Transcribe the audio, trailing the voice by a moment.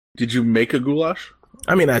Did you make a goulash?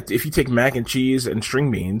 I mean, if you take mac and cheese and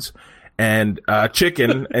string beans and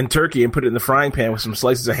chicken and turkey and put it in the frying pan with some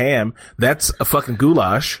slices of ham, that's a fucking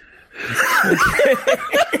goulash.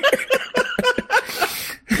 I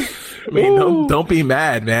mean, don't be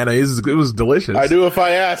mad, man. It was delicious. I knew if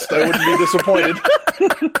I asked, I wouldn't be disappointed.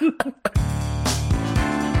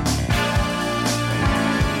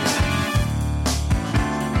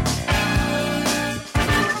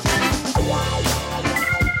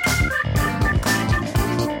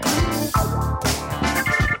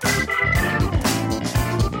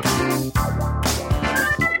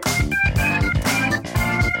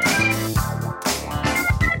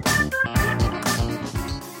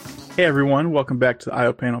 Hey everyone, welcome back to the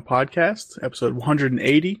IO Panel Podcast, episode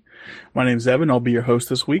 180. My name is Evan, I'll be your host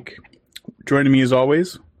this week. Joining me as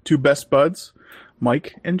always, two best buds,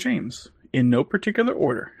 Mike and James, in no particular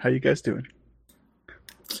order. How you guys doing?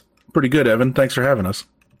 Pretty good, Evan. Thanks for having us.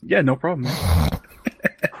 Yeah, no problem, man.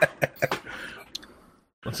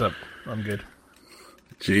 What's up? I'm good.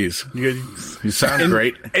 Jeez. You sound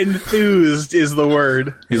great. Enthused is the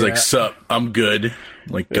word. He's like, sup, I'm good.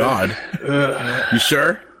 Like, God. You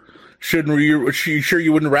sure? You sure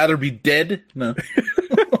you wouldn't rather be dead? No.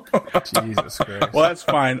 Jesus Christ. Well, that's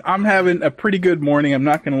fine. I'm having a pretty good morning. I'm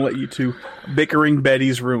not going to let you two bickering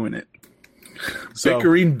Bettys ruin it.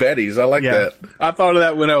 Bickering Bettys. I like that. I thought of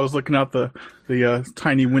that when I was looking out the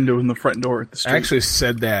tiny window in the front door at the street. I actually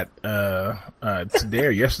said that today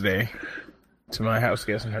or yesterday to my house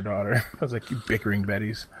guest and her daughter. I was like, you bickering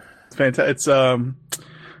Bettys. It's fantastic. It's I'm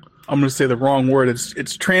going to say the wrong word.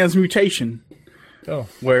 It's transmutation. Oh,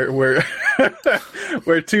 where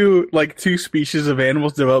where two species of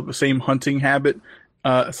animals develop the same hunting habit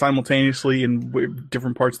simultaneously in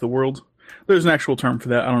different parts of the world. There's an actual term for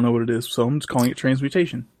that. I don't know what it is, so I'm just calling it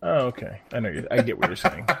transmutation. Oh, okay. I get what you're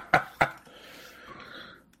saying.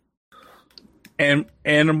 And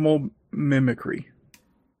animal mimicry.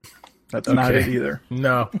 That's not it either.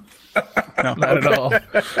 No, not at all.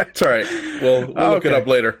 It's all right. We'll look it up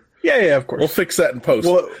later. Yeah, of course. We'll fix that in post.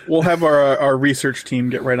 We'll have our research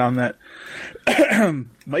team get right on that.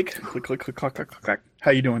 Mike, click, click, click, clack, clack, clack.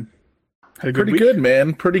 How you doing? Had a good Pretty week? good,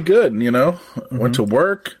 man. Pretty good, you know. Went to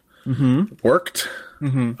work. Worked.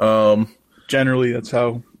 Generally, that's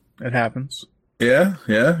how it happens. Yeah,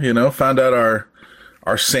 you know, found out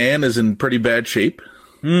our sand is in pretty bad shape.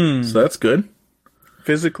 So that's good.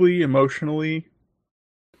 Physically, emotionally?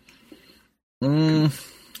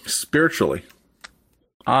 Spiritually.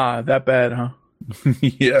 Ah, that bad, huh?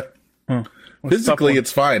 Yeah. Huh. Physically,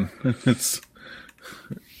 it's fine. It's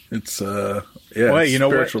Well, you know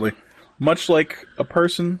spiritually. what? Much like a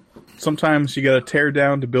person, sometimes you got to tear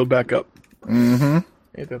down to build back up. Ain't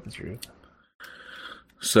that the truth?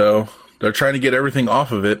 So they're trying to get everything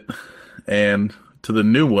off of it and to the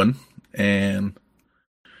new one, and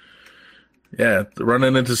yeah, they're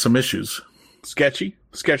running into some issues. Sketch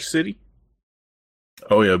City.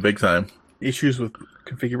 Oh yeah, big time. Issues with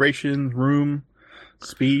configuration, room,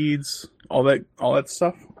 speeds, all that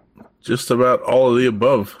stuff. Just about all of the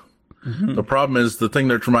above. The problem is the thing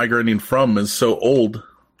they're migrating from is so old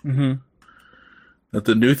that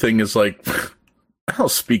the new thing is like, I don't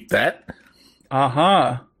speak that.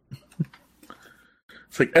 Aha.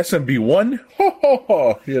 It's like SMB1, ho ho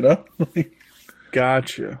ho, you know.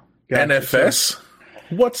 Gotcha. NFS,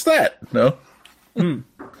 what's that? No.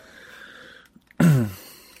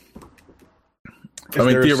 I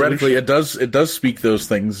mean, theoretically, it does speak those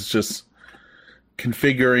things. It's just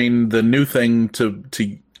configuring the new thing to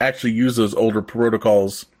actually use those older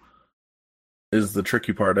protocols is the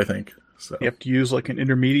tricky part, I think. So You have to use like an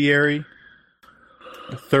intermediary,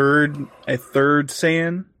 a third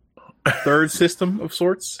SAN, a third system of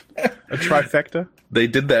sorts, a trifecta. they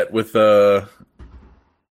did that with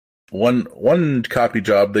one copy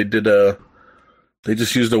job. They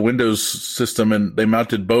just used a Windows system and they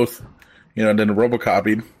mounted both. You know, and then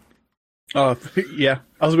robocopied. Oh, yeah.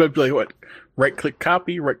 I was about to be like, what? Right-click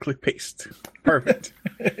copy, right-click paste. Perfect.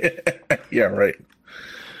 Yeah, right.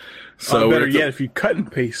 So better yet, if you cut and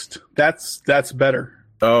paste, that's better.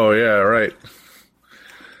 Oh, yeah, right.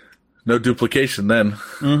 No duplication then.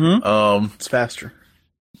 It's faster.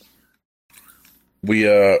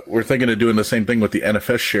 We're thinking of doing the same thing with the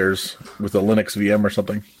NFS shares with a Linux VM or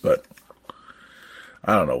something, but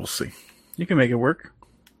I don't know. We'll see. You can make it work.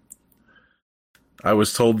 I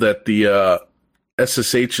was told that the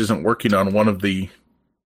SSH isn't working on one of the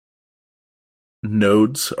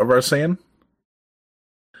nodes of our SAN.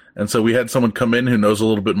 And so we had someone come in who knows a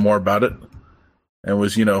little bit more about it and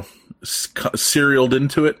was, you know, serialed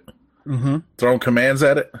into it, throwing commands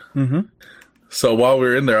at it. So while we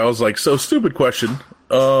were in there, I was like, so stupid question.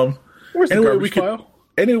 Where's the anyway, garbage file?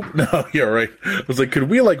 No, yeah, right. I was like, could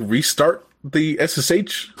we like restart the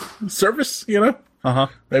SSH service? You know,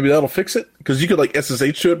 maybe that'll fix it, because you could like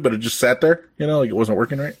SSH to it, but it just sat there. You know, like it wasn't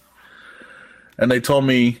working right. And they told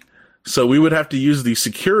me, so we would have to use the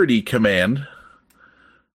security command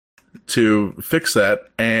to fix that,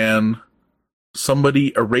 and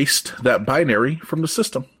somebody erased that binary from the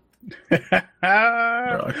system.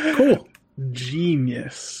 Cool.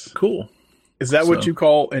 Genius. Cool. Is that what you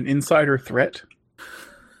call an insider threat?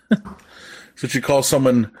 That's what you call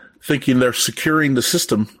someone thinking they're securing the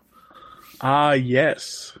system. Ah,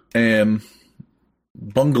 yes. And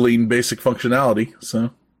bungling basic functionality.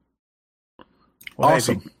 So well,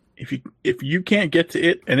 awesome. If you can't get to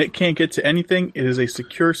it and it can't get to anything, it is a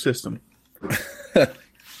secure system.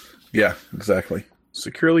 Yeah, exactly.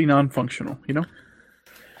 Securely non-functional, you know?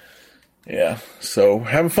 Yeah. So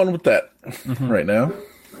having fun with that right now.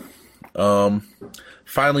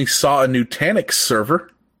 Finally saw a Nutanix server.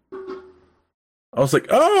 I was like,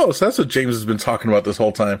 oh, so that's what James has been talking about this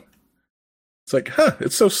whole time. It's like,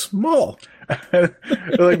 it's so small.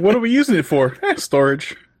 Like, what are we using it for?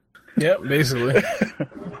 Storage. Yep, basically.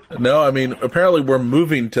 No, I mean, apparently we're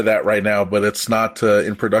moving to that right now, but it's not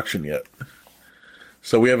in production yet.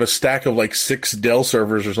 So we have a stack of like 6 Dell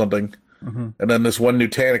servers or something. And then this one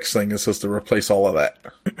Nutanix thing is supposed to replace all of that.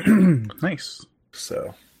 Nice.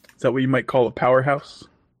 So, is that what you might call a powerhouse?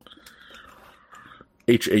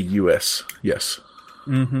 HAUS, yes.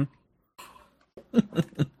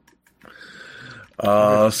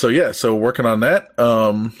 So working on that.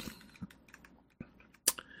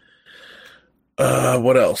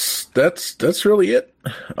 What else? That's really it.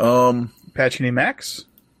 Patching a Macs?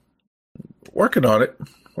 Working on it.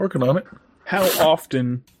 How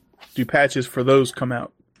often do patches for those come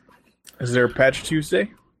out? Is there a patch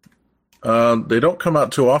Tuesday? They don't come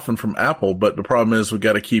out too often from Apple, but the problem is we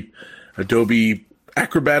got to keep Adobe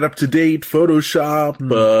Acrobat up to date, Photoshop,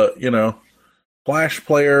 Flash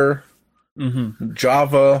Player,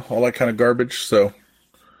 Java, all that kind of garbage. So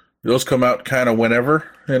those come out kind of whenever,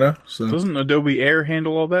 you know. So doesn't Adobe Air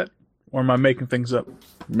handle all that, or am I making things up?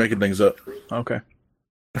 Making things up. Okay,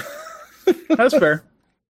 that's fair.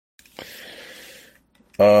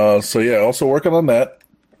 Also working on that.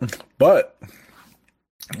 But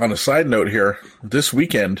on a side note here, this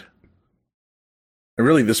weekend, and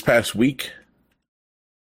really this past week,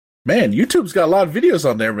 man, YouTube's got a lot of videos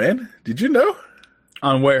on there, man. Did you know?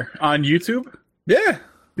 On where? On YouTube? Yeah.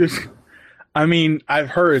 I mean, I've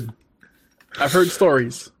heard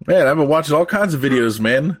stories. Man, I've been watching all kinds of videos,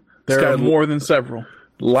 man. There are more than several.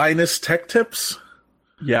 Linus Tech Tips.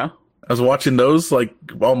 Yeah. I was watching those like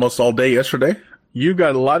almost all day yesterday. You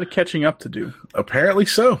got a lot of catching up to do. Apparently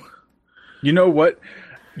so. You know what?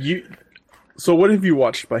 So what have you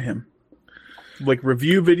watched by him? Like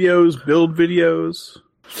review videos, build videos?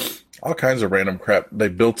 All kinds of random crap. They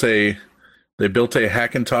built a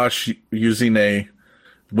Hackintosh using a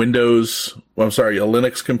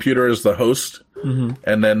Linux computer as the host,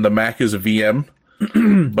 and then the Mac is a VM.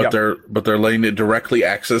 But they're letting it directly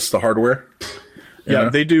access the hardware. Yeah,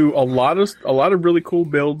 they do a lot of really cool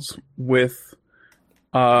builds with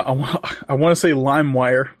I want to say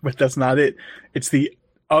LimeWire, but that's not it. It's the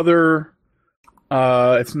other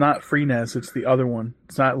it's not FreeNAS, it's the other one.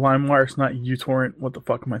 It's not LimeWire, it's not uTorrent. What the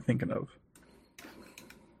fuck am I thinking of?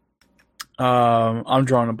 I'm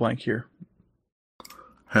drawing a blank here.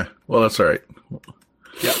 Well, that's all right.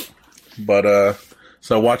 Yeah. But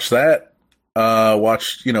so I watched that.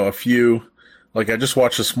 Watched a few. Like I just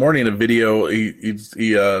watched this morning a video. He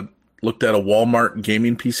looked at a Walmart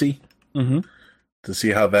gaming PC to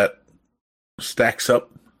see how that stacks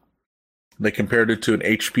up. They compared it to an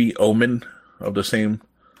HP Omen of the same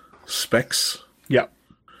specs. Yeah.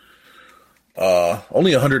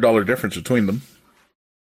 Only $100 difference between them.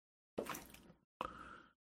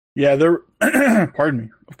 Yeah, they're pardon me.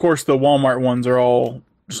 Of course, the Walmart ones are all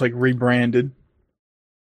just like rebranded.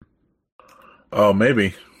 Oh,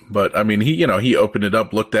 maybe. But I mean, he opened it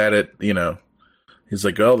up, looked at it, he's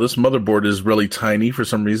like, "Oh, this motherboard is really tiny for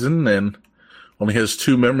some reason and only has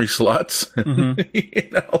 2 memory slots."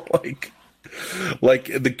 Like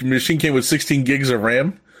the machine came with 16 gigs of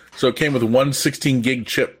RAM, so it came with one 16 gig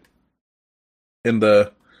chip in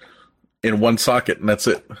one socket, and that's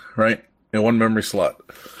it, right? In one memory slot.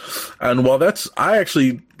 And while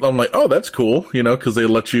I'm like, oh, that's cool, because they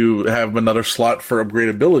let you have another slot for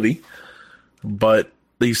upgradability. But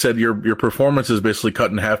he said your performance is basically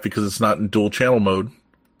cut in half because it's not in dual channel mode.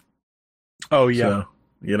 Oh, yeah.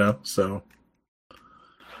 So.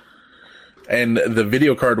 And the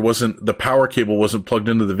video card the power cable wasn't plugged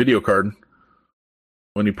into the video card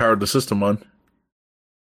when you powered the system on.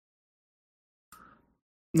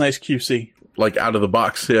 Nice QC. Like out of the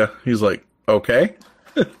box. Yeah. He's like, okay.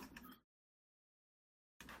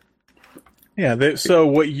 Yeah. So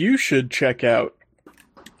what you should check out,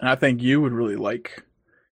 and I think you would really like,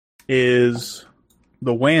 is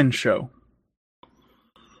the WAN show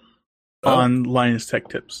on Linus Tech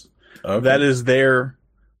Tips. Okay. That is their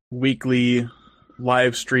weekly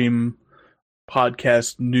live stream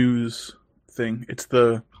podcast news thing. It's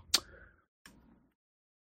the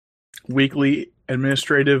weekly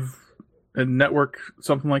administrative network,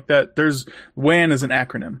 something like that. There's WAN is an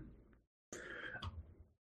acronym.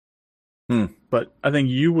 But I think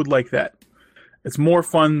you would like that. It's more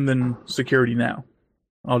fun than Security Now.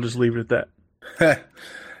 I'll just leave it at that.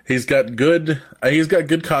 He's got good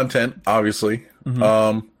content, obviously.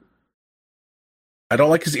 Mm-hmm. I don't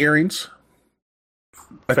like his earrings.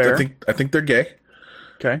 Fair. I think they're gay.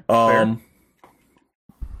 Okay. Fair.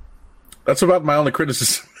 That's about my only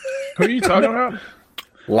criticism. Who are you talking about?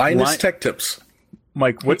 Linus Tech Tips.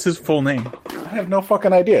 Mike, what's his full name? I have no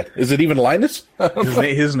fucking idea. Is it even Linus?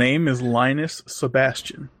 His name is Linus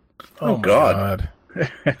Sebastian. Oh God.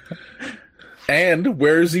 And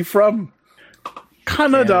where is he from?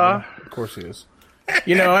 Canada. Of course he is.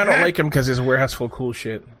 You know, I don't like him because his warehouse full of cool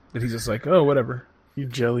shit. That he's just like, oh, whatever. You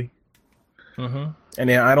jelly. Mm-hmm. And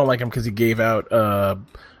yeah, I don't like him because he gave out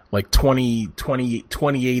like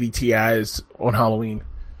 2080 Ti's on Halloween.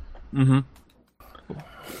 Mm-hmm.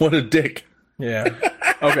 What a dick. Yeah.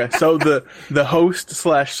 Okay, so the host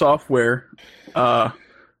 / software I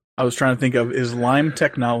was trying to think of is Lime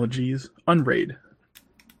Technologies Unraid.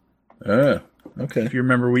 Okay. If you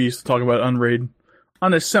remember, we used to talk about Unraid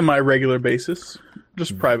on a semi-regular basis,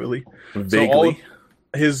 just privately. Vaguely. So all of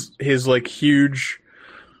his like huge,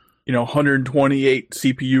 128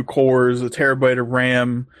 CPU cores, a terabyte of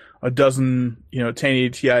RAM, a dozen, 1080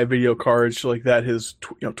 Ti video cards, shit like that. His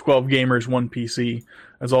 12 gamers, one PC,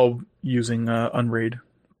 is all using Unraid.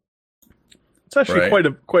 It's actually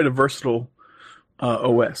quite a versatile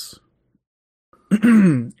OS.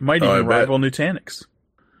 Might even rival Nutanix.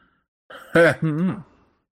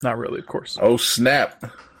 Not really, of course. Oh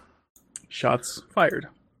snap! Shots fired.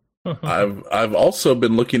 I've also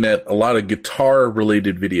been looking at a lot of guitar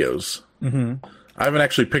related videos. Mm-hmm. I haven't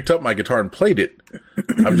actually picked up my guitar and played it.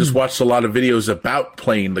 I've just watched a lot of videos about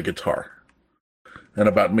playing the guitar and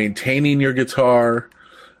about maintaining your guitar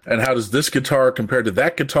and how does this guitar compare to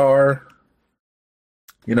that guitar.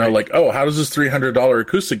 Like, how does this $300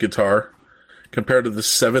 acoustic guitar compare to the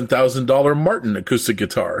 $7,000 Martin acoustic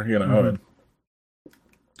guitar? And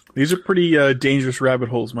these are pretty dangerous rabbit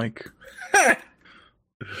holes, Mike.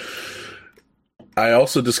 I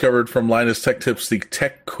also discovered from Linus Tech Tips the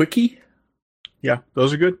Tech Quickie. Yeah,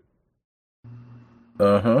 those are good.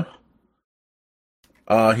 Uh-huh.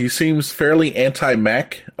 He seems fairly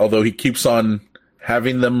anti-Mac, although he keeps on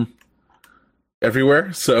having them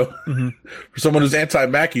everywhere. So for someone who's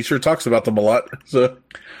anti-Mac, he sure talks about them a lot. So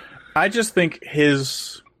I just think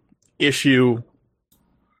his issue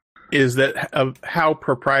is that of how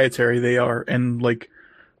proprietary they are and like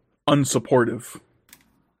unsupportive.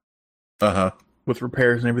 With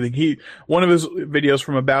repairs and everything. One of his videos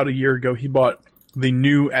from about a year ago, he bought the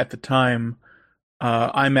new, at the time,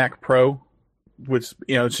 iMac Pro, which,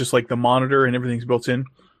 it's just like the monitor and everything's built in.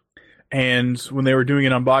 And when they were doing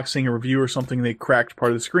an unboxing or review or something, they cracked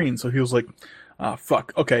part of the screen. So he was like,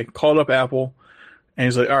 fuck. Okay, called up Apple. And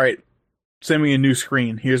he's like, all right, send me a new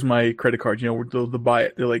screen. Here's my credit card. They'll buy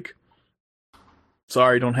it. They're like,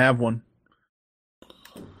 sorry, don't have one.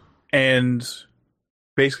 And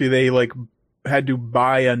basically they like had to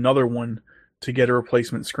buy another one to get a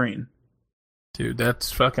replacement screen. Dude,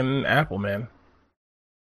 that's fucking Apple, man.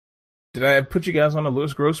 Did I put you guys on a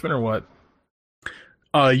Louis Grossman or what?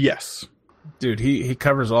 Yes. Dude, he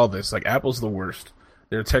covers all this. Like, Apple's the worst.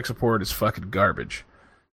 Their tech support is fucking garbage.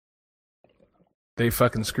 They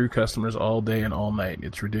fucking screw customers all day and all night.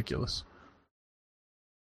 It's ridiculous.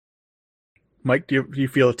 Mike, do you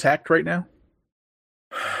feel attacked right now?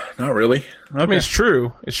 Not really. Okay. I mean, it's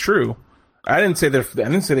true. It's true. I didn't say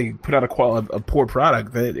they put out a poor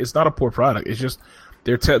product. It's not a poor product. It's just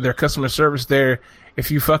their customer service there.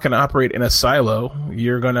 If you fucking operate in a silo,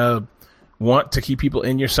 you're gonna want to keep people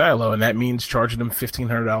in your silo, and that means charging them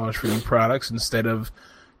 $1,500 for new products instead of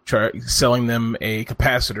selling them a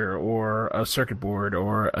capacitor or a circuit board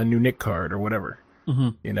or a new NIC card or whatever.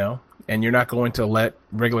 And you're not going to let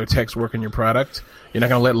regular techs work on your product. You're not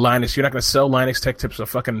going to let Linus. You're not going to sell Linus Tech Tips a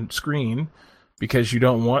fucking screen because you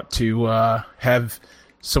don't want to have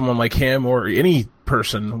someone like him or any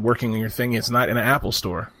person working on your thing. It's not in an Apple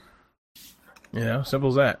store. Simple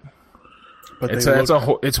as that. But it's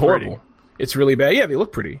horrible. Pretty. It's really bad. Yeah, they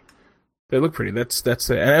look pretty. They look pretty. That's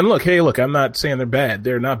it. And look, hey, look, I'm not saying they're bad.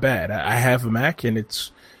 They're not bad. I have a Mac, and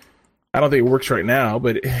I don't think it works right now,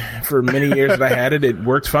 but for many years that I had it, it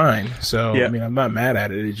worked fine. So, yeah. I mean, I'm not mad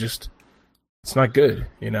at it. It's not good,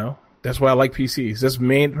 you know? That's why I like PCs. That's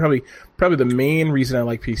probably the main reason I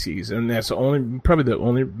like PCs. And that's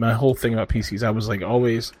my whole thing about PCs. I was like,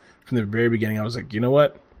 always, from the very beginning, I was like, you know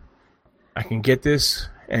what? I can get this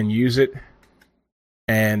and use it.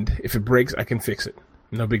 And if it breaks, I can fix it.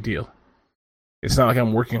 No big deal. It's not like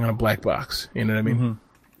I'm working on a black box. You know what I mean?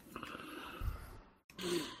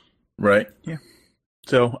 Mm-hmm. Right. Yeah.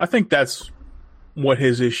 So I think that's what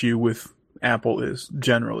his issue with Apple is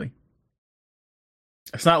generally.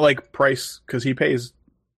 It's not like price, because he pays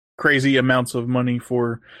crazy amounts of money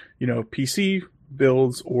for, PC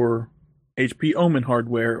builds or HP Omen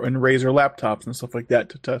hardware and Razer laptops and stuff like that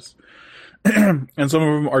to test. And some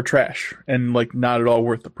of them are trash and like not at all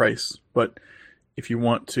worth the price. But if you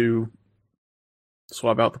want to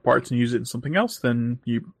swap out the parts and use it in something else, then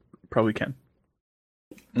you probably can.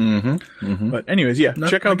 Mm-hmm. Mm-hmm. But anyways, yeah,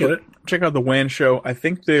 check out the WAN show. I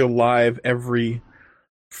think they're live every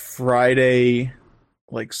Friday,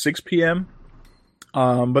 like 6 p.m.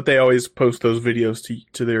 But they always post those videos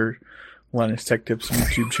to their Linus Tech Tips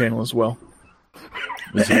YouTube channel as well.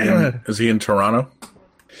 Is he in Toronto?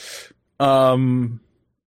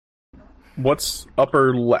 What's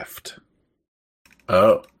upper left?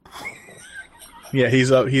 Oh, yeah,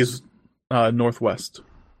 he's northwest.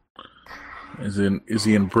 Is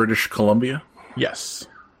he in British Columbia? Yes.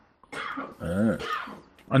 I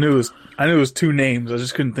knew it was two names. I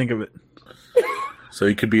just couldn't think of it. So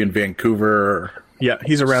he could be in Vancouver. Or... Yeah,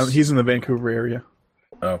 he's in the Vancouver area.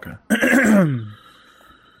 Okay.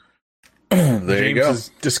 There you go. James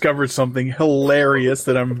has discovered something hilarious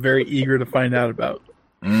that I'm very eager to find out about.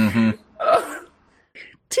 Mm-hmm.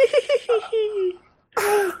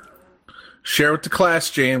 Share with the class,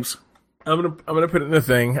 James. I'm gonna put it in the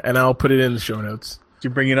thing, and I'll put it in the show notes. Did you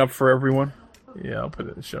bring it up for everyone? Yeah, I'll put it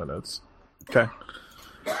in the show notes. Okay.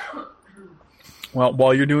 Well,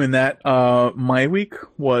 while you're doing that, my week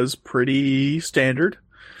was pretty standard.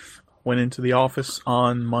 Went into the office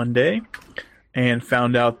on Monday and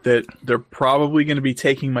found out that they're probably going to be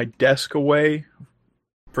taking my desk away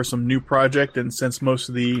for some new project. And since most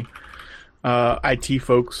of the IT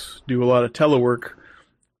folks do a lot of telework,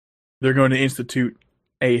 they're going to institute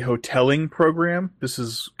a hoteling program. This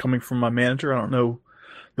is coming from my manager. I don't know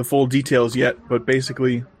the full details yet, but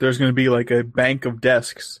basically there's going to be like a bank of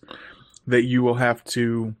desks that you will have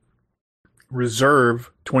to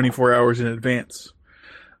reserve 24 hours in advance.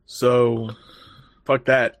 So, fuck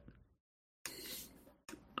that.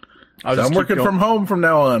 I'm working from home from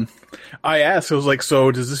now on. I asked, I was like,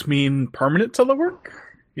 so does this mean permanent telework?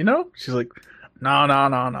 She's like,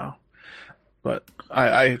 no. But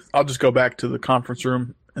I'll just go back to the conference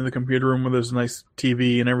room and the computer room where there's a nice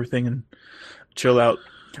TV and everything and chill out.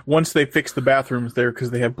 Once they fix the bathrooms there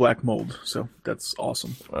because they have black mold. So that's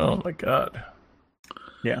awesome. Oh my God.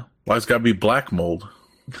 Yeah. Why it's got to be black mold?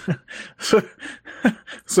 So,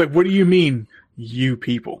 it's like, what do you mean, you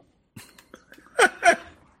people?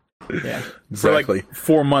 Yeah. Exactly. For like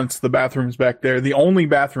 4 months, the bathrooms back there, the only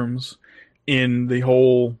bathrooms in the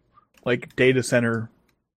whole like data center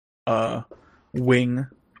wing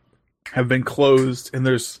have been closed, and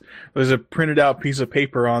there's a printed out piece of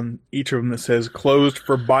paper on each of them that says closed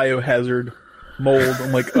for biohazard mold.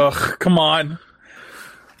 I'm like, ugh, come on.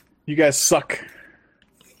 You guys suck.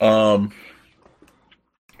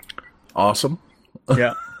 Awesome.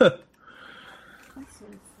 Yeah.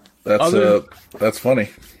 That's funny.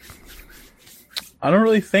 I don't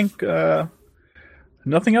really think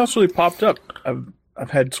nothing else really popped up.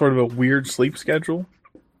 I've had sort of a weird sleep schedule.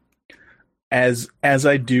 As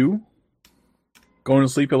I do, going to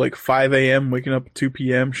sleep at like 5 a.m., waking up at 2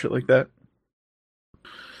 p.m., shit like that.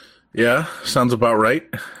 Yeah, sounds about right.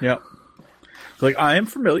 Yeah. Like, I'm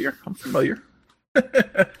familiar. I'm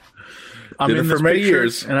Did it for many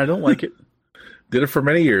years, and I don't like it. Did it for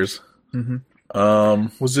many years. Mm-hmm.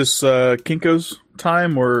 Was this Kinko's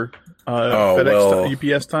time or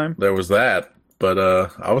FedEx UPS time? There was that, but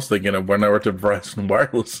I was thinking of when I worked at Verizon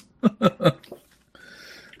Wireless.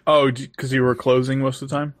 Oh, because you were closing most of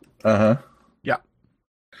the time? Uh-huh. Yeah.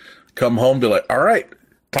 Come home, be like, all right,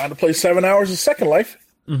 time to play 7 hours of Second Life.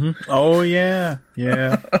 Mm-hmm. Oh, yeah.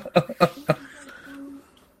 Yeah.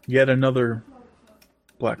 Yet another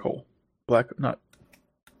black hole.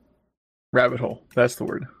 Rabbit hole. That's the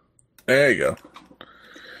word. There you go.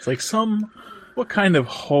 It's like what kind of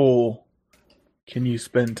hole can you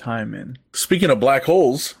spend time in? Speaking of black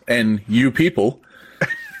holes and you people,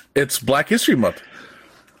 it's Black History Month.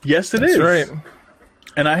 Yes, it is. Right.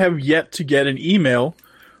 And I have yet to get an email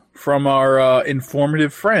from our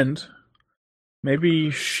informative friend.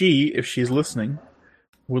 Maybe she, if she's listening,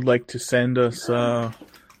 would like to send us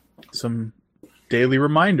some daily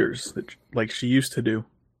reminders that, like she used to do.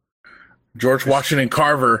 George Washington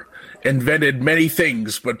Carver invented many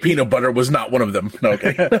things, but peanut butter was not one of them. No,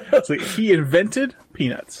 okay. So he invented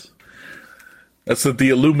peanuts. That's what the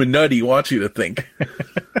Illuminati wants you to think.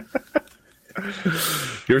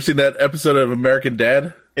 You ever seen that episode of American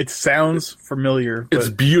Dad? It sounds familiar. It's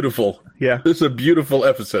beautiful. Yeah. It's a beautiful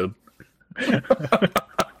episode.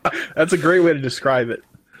 That's a great way to describe it.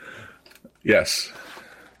 Yes.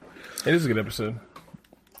 It is a good episode.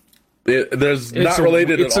 It's not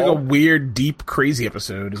related at all. It's like a weird, deep, crazy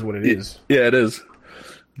episode is what it is. Yeah, it is.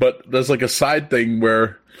 But there's like a side thing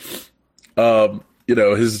where,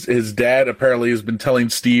 his dad apparently has been telling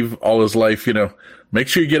Steve all his life, make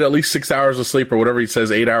sure you get at least 6 hours of sleep or whatever he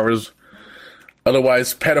says, 8 hours.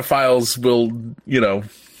 Otherwise, pedophiles will,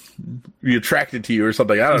 be attracted to you or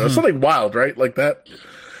something. I don't know. Something wild, right? Like that.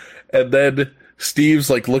 And then Steve's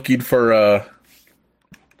like looking for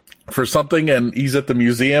something, and he's at the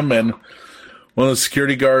museum, and one of the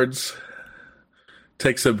security guards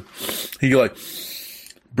takes him. He like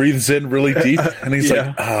breathes in really deep, and he's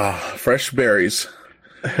like, fresh berries.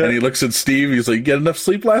 And he looks at Steve. He's like, "You get enough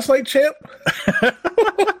sleep last night, champ?" And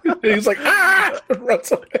he's like,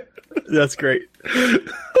 runs away. That's great.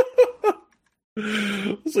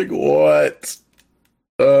 It's like, what?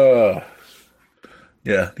 Yeah,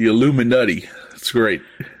 the Illuminati. It's great.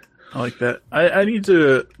 I like that. I need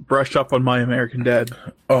to brush up on my American Dad.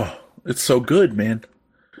 Oh, it's so good, man.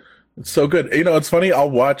 It's so good. It's funny.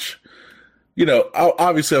 I'll watch,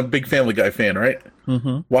 obviously I'm a big Family Guy fan, right?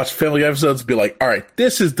 Mm-hmm. Watch Family Guy episodes and be like, all right,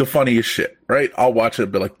 this is the funniest shit, right? I'll watch it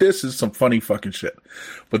and be like, this is some funny fucking shit.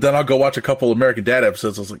 But then I'll go watch a couple American Dad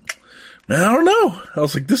episodes. I was like, man, I don't know. I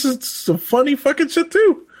was like, this is some funny fucking shit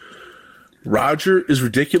too. Roger is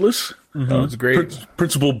ridiculous. Mm-hmm. It's great.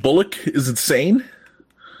 Principal Bullock is insane.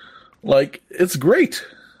 Like, it's great.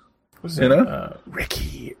 What's his name?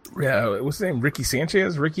 Ricky. What's his name? Ricky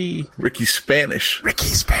Sanchez? Ricky Spanish. Ricky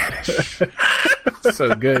Spanish.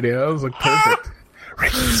 So good, yeah. That was like perfect.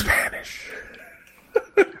 Ricky Spanish.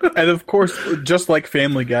 And of course, just like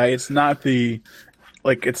Family Guy, it's not the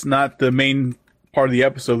main part of the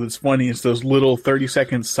episode that's funny. It's those little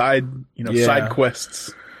 30-second side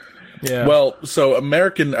quests. Yeah. Well, so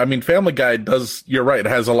Family Guy does, you're right, it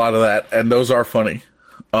has a lot of that, and those are funny.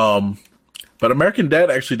 But American Dad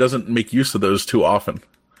actually doesn't make use of those too often.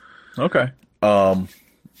 Okay.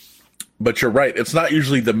 But you're right, it's not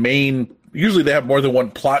usually the main. Usually they have more than one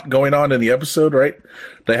plot going on in the episode, right?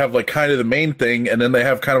 They have like kind of the main thing, and then they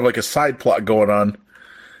have kind of like a side plot going on.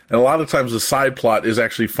 And a lot of times the side plot is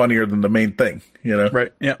actually funnier than the main thing,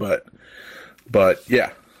 Right, yeah. But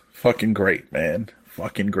yeah, fucking great, man.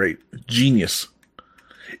 Fucking great. Genius.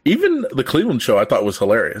 Even the Cleveland Show I thought was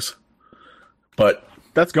hilarious. But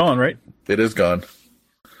that's gone, right? It is gone.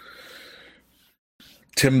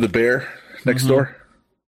 Tim the Bear next door.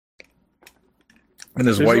 And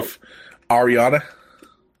his wife, Ariana.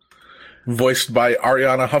 Voiced by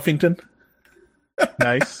Ariana Huffington.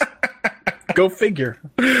 Nice. Go figure.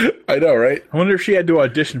 I know, right? I wonder if she had to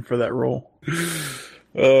audition for that role.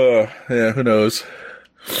 Yeah, who knows?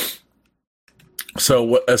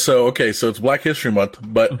 So it's Black History Month,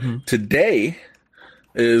 but today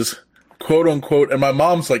is quote unquote, and my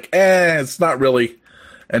mom's like, it's not really,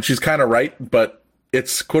 and she's kind of right, but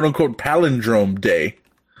it's quote unquote Palindrome Day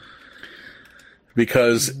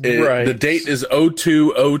because the date is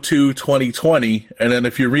 02/02/2020, and then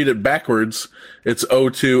if you read it backwards, it's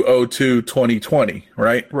 02/02/2020,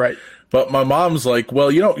 right? Right. But my mom's like,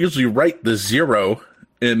 well, you don't usually write the 0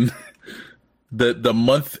 in the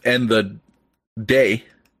month and the day,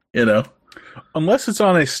 unless it's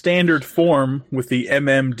on a standard form with the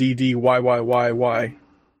MMDDYYYY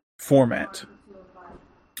format,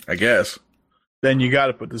 I guess. Then you got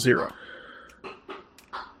to put the 0.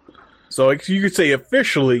 So you could say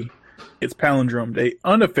officially it's Palindrome Day,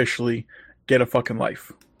 unofficially get a fucking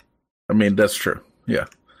life. I mean, that's true. Yeah.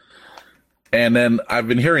 And then I've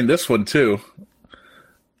been hearing this one too.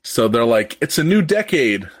 So they're like, it's a new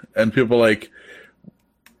decade, and people are like,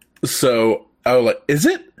 so I was like, is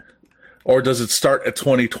it? Or does it start at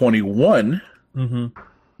 2021? Mm-hmm.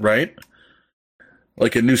 Right?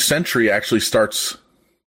 Like a new century actually starts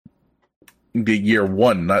the year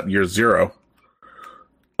 1, not year 0.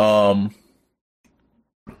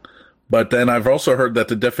 But then I've also heard that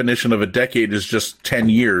the definition of a decade is just 10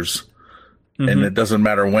 years. Mm-hmm. And it doesn't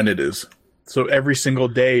matter when it is. So every single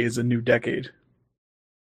day is a new decade.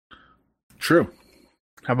 True.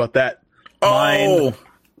 How about that? Oh,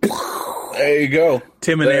 there you go.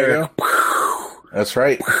 Tim and Eric. That's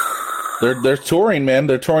right. They're touring, man.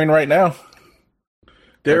 They're touring right now.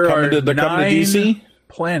 They're coming to DC.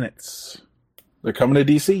 Planets. They're coming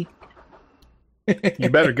to DC. You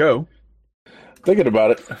better go. Thinking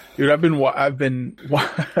about it, dude. I've been.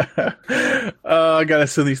 I gotta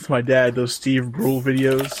send these to my dad. Those Steve Brule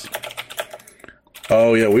videos.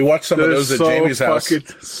 Oh yeah, we watched some of those at Jamie's house.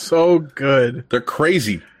 So good. They're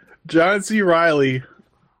crazy. John C. Reilly.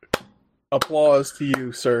 Applause to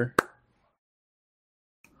you, sir.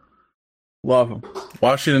 Love him.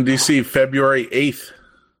 Washington D.C. February 8th.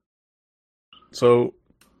 So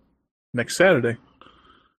next Saturday,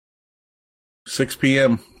 6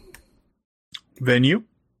 p.m. Venue?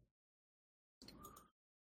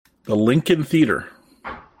 The Lincoln Theater.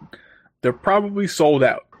 They're probably sold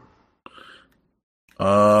out.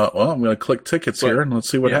 Well, I'm going to click tickets here and let's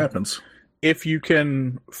see what happens. If you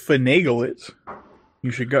can finagle it, you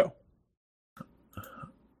should go.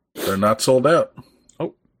 They're not sold out.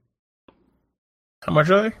 Oh. How much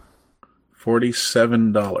are they?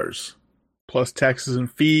 $47. Plus taxes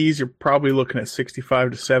and fees, you're probably looking at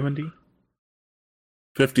 $65 to $70.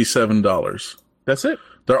 $57. That's it.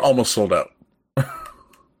 They're almost sold out.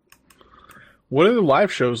 What are the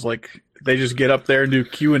live shows like? They just get up there and do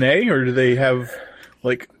Q&A, or do they have,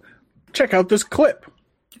 like, check out this clip?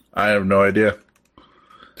 I have no idea.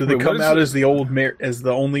 Do they come out as the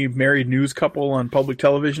only married news couple on public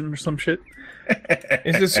television or some shit?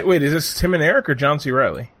 Is this Tim and Eric or John C.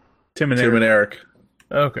 Reilly? Tim and Eric.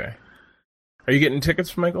 Okay. Are you getting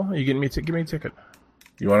tickets, Michael? Are you getting me? Give me a ticket.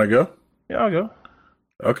 You want to go? Yeah, I'll go.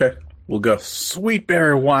 Okay, we'll go. Sweet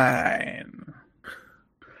berry wine.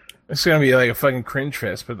 It's gonna be like a fucking cringe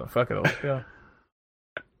fest, but fuck it, let's go.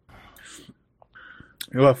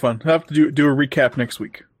 You'll have fun. I'll have to do a recap next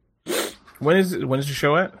week. When is the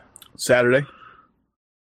show at? Saturday.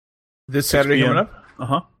 This Saturday coming up?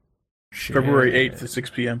 Uh-huh. February 8th at 6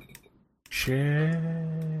 p.m. Shit.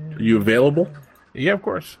 Are you available? Yeah, of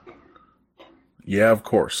course. Yeah, of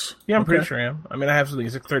course. Yeah, I'm pretty sure I am. I mean, I have something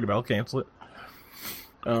at 6:30, but I'll cancel it.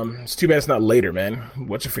 It's too bad it's not later, man.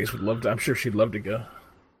 What's her face would love to. I'm sure she'd love to go.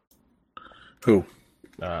 Who?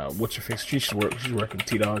 What's her face? She's working.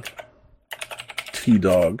 T-Dog.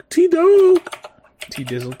 T-Dog. T-Dizzle.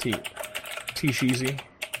 T-Sheezy.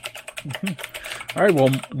 All right, well,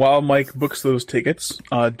 while Mike books those tickets,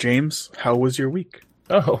 James, how was your week?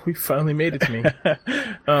 Oh, we finally made it to me.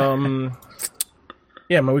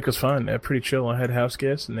 Yeah, my week was fun. Pretty chill. I had house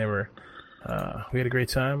guests, and they were. We had a great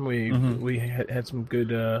time. We had some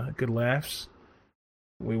good laughs.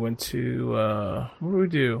 We went to what did we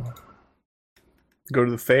do? Go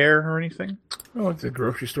to the fair or anything? I went to the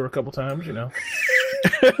grocery store a couple times. You know.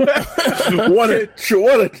 What a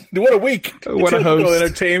week! What a host!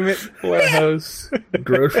 Entertainment. What a host!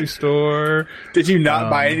 Grocery store. Did you not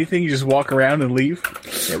buy anything? You just walk around and leave?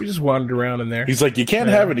 Yeah, we just wandered around in there. He's like, you can't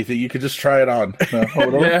have anything. You could just try it on. Yeah.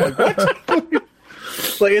 Like, what?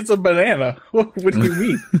 Like, it's a banana. What do you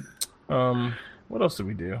mean? What else did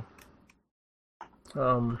we do?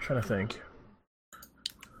 Trying to think.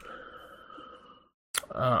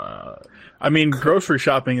 I mean, grocery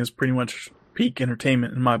shopping is pretty much peak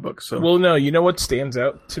entertainment in my book. So, well, no, you know what stands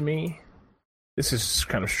out to me? This is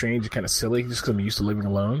kind of strange, kind of silly, just because I'm used to living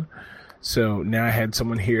alone. So now I had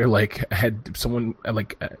someone here, like I had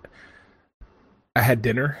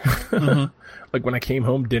dinner. Mm-hmm. Like when I came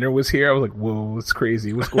home, dinner was here. I was like, "Whoa, it's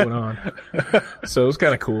crazy! What's going on?" So it was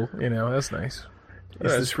kind of cool, you know. That's nice.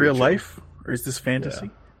 Is this real life or is this fantasy?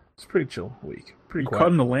 Yeah. It's a pretty chill week. Pretty quiet.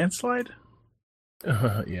 Caught in the landslide?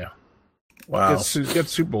 Yeah. Wow. Got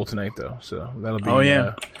Super Bowl tonight though, so that'll be. Oh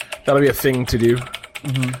yeah. That'll be a thing to do.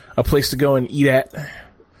 Mm-hmm. A place to go and eat at.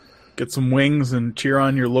 Get some wings and cheer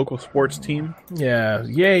on your local sports team. Yeah.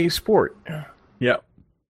 Yay, sport. Yeah.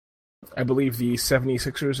 I believe the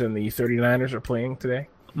 76ers and the 39ers are playing today.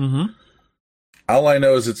 Mm-hmm. All I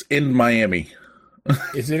know is it's in Miami.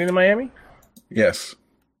 Is it in Miami? Yes.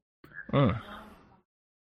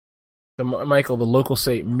 Michael, the locals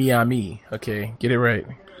say Miami. Okay, get it right.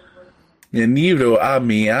 Bienvenido a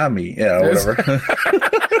Miami. Yeah, whatever.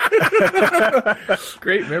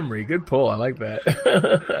 Great memory. Good pull. I like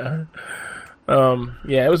that.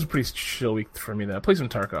 Yeah, it was a pretty chill week for me. Though. I played some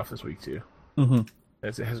Tarkov this week too. Mm-hmm.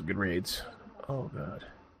 It has good raids. Oh god.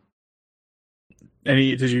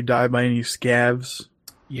 Did you die by any scavs?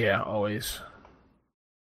 Yeah, always.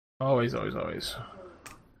 Always.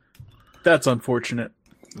 That's unfortunate.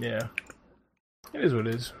 Yeah. It is what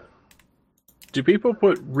it is. Do people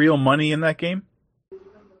put real money in that game?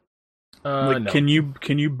 No. Can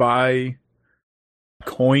you buy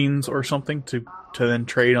coins or something to to then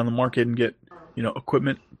trade on the market and get,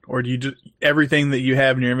 equipment? Or do you just, everything that you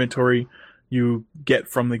have in your inventory, you get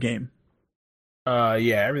from the game?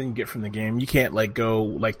 Yeah, everything you get from the game. You can't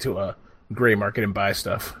go to a gray market and buy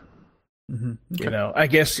stuff. Mm-hmm. Okay. I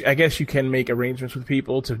guess you can make arrangements with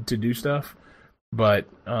people to do stuff, but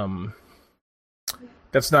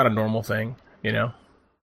that's not a normal thing.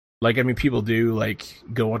 People do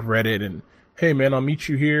go on Reddit and, hey man, I'll meet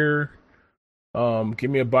you here. Give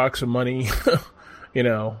me a box of money,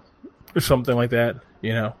 or something like that.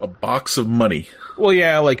 A box of money. Well,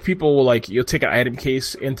 yeah, people will you'll take an item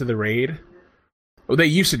case into the raid. Well, they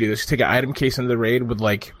used to do this. You take an item case into the raid with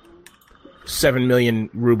 7 million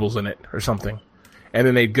rubles in it or something, and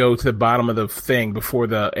then they'd go to the bottom of the thing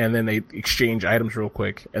and then they exchange items real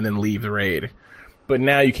quick and then leave the raid. But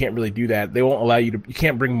now you can't really do that. They won't allow you to. You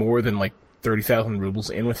can't bring more than 30,000 rubles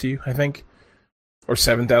in with you, I think, or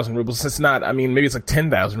 7,000 rubles. It's not. I mean, maybe it's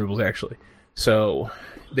 10,000 rubles actually. So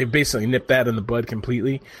they basically nipped that in the bud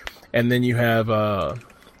completely. And then you have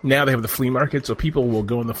now they have the flea market, so people will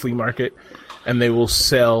go in the flea market and they will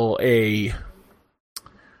sell they'll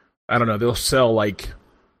sell a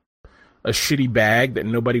shitty bag that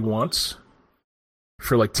nobody wants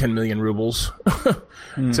for 10 million rubles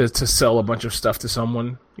to sell a bunch of stuff to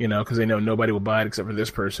someone, because they know nobody will buy it except for this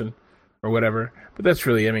person or whatever. But that's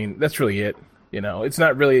really it. It's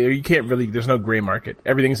not really, you can't really, there's no gray market.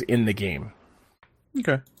 Everything's in the game.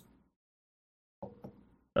 Okay.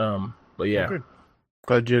 But yeah. Okay.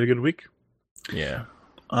 Glad you had a good week. Yeah.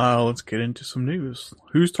 Let's get into some news.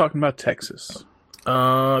 Who's talking about Texas?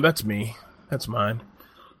 That's me. That's mine.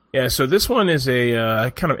 Yeah, so this one is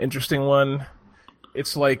a kind of interesting one.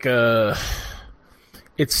 It's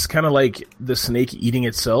it's kind of like the snake eating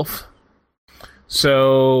itself.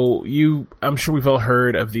 So I'm sure we've all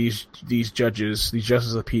heard of these justices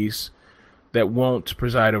of the peace that won't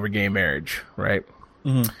preside over gay marriage, right?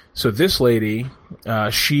 Mm-hmm. So this lady,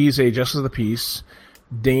 she's a justice of the peace,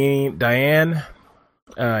 Dianne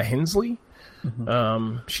Hensley.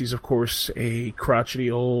 Mm-hmm. She's of course a crotchety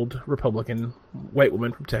old Republican white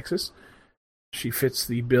woman from Texas. She fits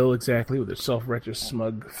the bill exactly with her self-righteous,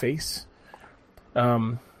 smug face.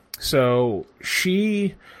 So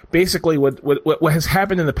she basically what has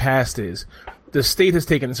happened in the past is the state has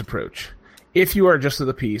taken this approach. If you are a justice of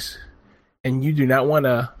the peace and you do not want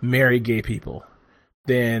to marry gay people,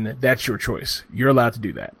 then that's your choice. You're allowed to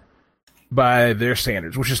do that by their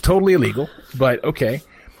standards, which is totally illegal, but okay.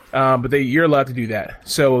 But you're allowed to do that.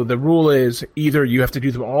 So the rule is either you have to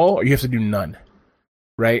do them all or you have to do none,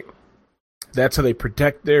 right? That's how they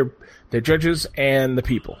protect their judges and the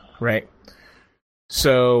people, right?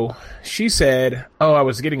 So she said, "Oh, I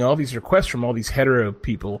was getting all these requests from all these hetero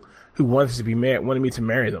people who wanted me to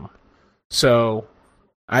marry them. So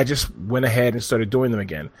I just went ahead and started doing them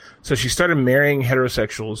again." So she started marrying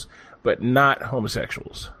heterosexuals, but not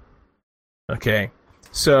homosexuals. Okay,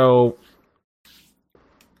 so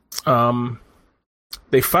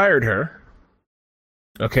they fired her.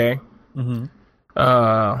 Okay. Mm-hmm.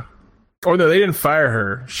 Or no, they didn't fire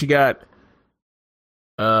her. She got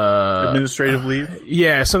administrative leave.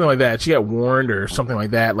 Yeah, something like that. She got warned or something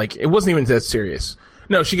like that. It wasn't even that serious.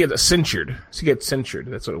 No, she gets censured. She gets censured.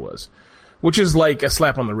 That's what it was. Which is like a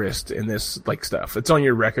slap on the wrist in this stuff. It's on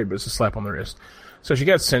your record, but it's a slap on the wrist. So she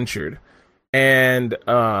got censured, and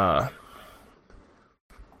the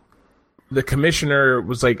commissioner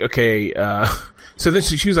was like, okay. So then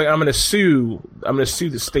she was like, I'm gonna sue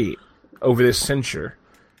the state over this censure.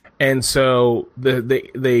 And so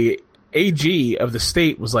the AG of the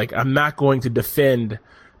state was like, I'm not going to defend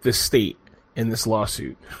the state in this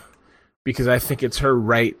lawsuit because I think it's her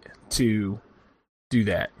right to do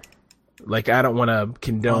that. I don't want to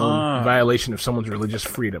condone violation of someone's religious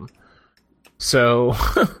freedom. So,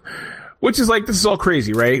 which is this is all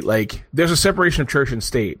crazy, right? There's a separation of church and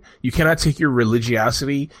state. You cannot take your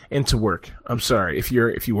religiosity into work. I'm sorry, if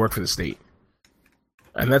you work for the state.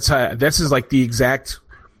 And this is the exact,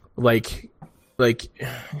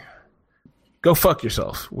 go fuck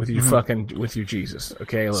yourself with your with your Jesus.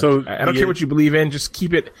 Okay. Look, so I don't care what you believe in. Just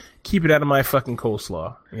keep it out of my fucking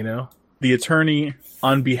coleslaw. The attorney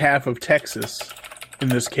on behalf of Texas in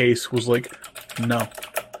this case was like, no.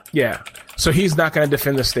 Yeah. So he's not going to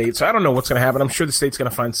defend the state. So I don't know what's going to happen. I'm sure the state's going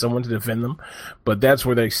to find someone to defend them, but that's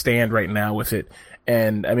where they stand right now with it.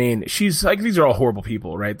 And I mean, she's these are all horrible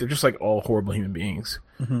people, right? They're just all horrible human beings.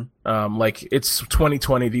 Mm-hmm. It's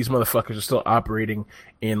 2020. These motherfuckers are still operating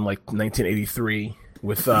in 1983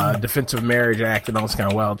 with Defensive Marriage Act and all this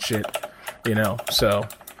kind of wild shit, So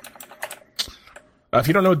if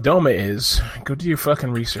you don't know what DOMA is, go do your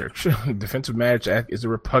fucking research. Defensive Marriage Act is a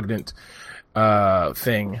repugnant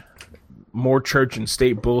thing more church and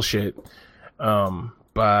state bullshit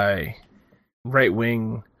by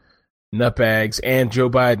right-wing nutbags and Joe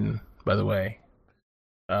Biden, by the way.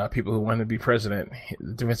 People who want to be president.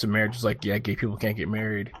 The Defense of Marriage is like, yeah, gay people can't get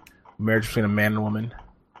married. Marriage between a man and a woman.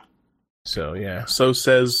 So, yeah. So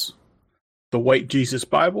says the White Jesus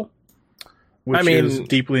Bible, which is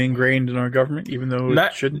deeply ingrained in our government, even though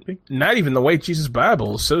it shouldn't be. Not even the White Jesus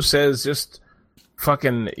Bible. So says just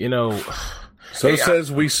fucking, So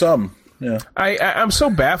says we some. Yeah. I'm so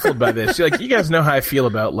baffled by this. Like, you guys know how I feel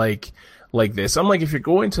about, like this. I'm like, if you're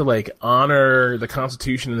going to, like, honor the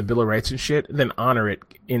Constitution and the Bill of Rights and shit, then honor it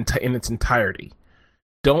in its entirety.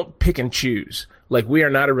 Don't pick and choose. Like, we are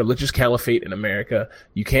not a religious caliphate in America.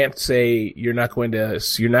 You can't say you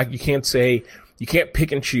can't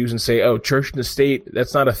pick and choose and say, oh, church and the state,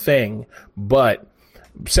 that's not a thing. But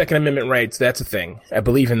Second Amendment rights, that's a thing. I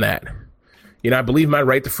believe in that. I believe my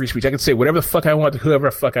right to free speech. I can say whatever the fuck I want to whoever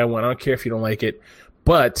the fuck I want. I don't care if you don't like it.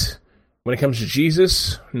 But when it comes to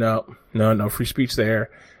Jesus, no free speech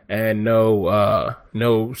there, and no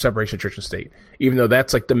separation of church and state. Even though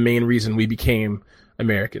that's like the main reason we became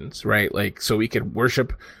Americans, right? Like, so we could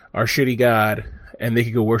worship our shitty God, and they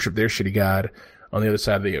could go worship their shitty God on the other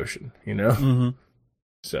side of the ocean, Mm-hmm.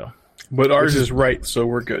 So, but ours is right, so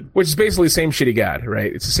we're good. Which is basically the same shitty God,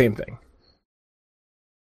 right? It's the same thing.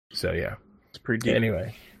 So yeah, it's pretty deep.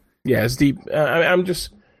 Anyway, yeah, it's deep. I'm just.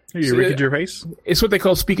 You Ricky Gervais? It's what they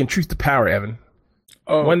call speaking truth to power, Evan.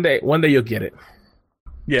 Oh, one day you'll get it.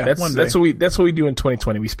 Yeah, that's what we do in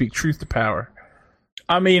 2020. We speak truth to power.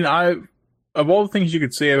 I mean, of all the things you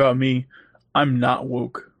could say about me, I'm not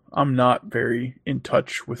woke. I'm not very in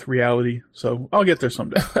touch with reality, so I'll get there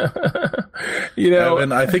someday.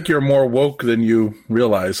 Evan, I think you're more woke than you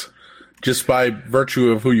realize, just by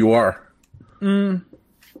virtue of who you are.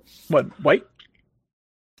 What, white?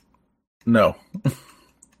 No.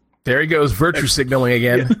 There he goes, virtue signaling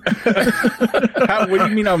again. What do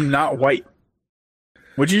you mean I'm not white?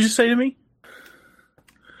 What'd you just say to me?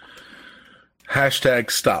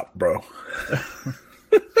 #stop, bro.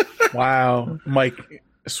 Wow. Mike,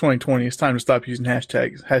 it's 2020. It's time to stop using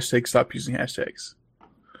hashtags. Stop using hashtags.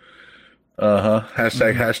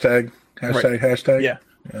 Hashtag. Hashtag. Yeah.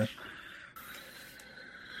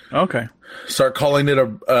 Okay. Start calling it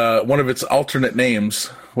one of its alternate names.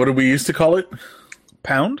 What did we used to call it?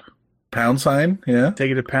 Pound? Pound sign, yeah.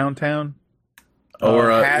 Take it to Pound Town. Or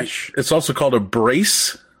hash. It's also called a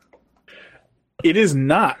brace. It is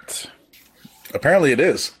not. Apparently it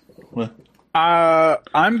is.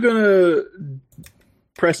 I'm going to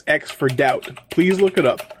press X for doubt. Please look it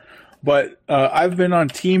up. But I've been on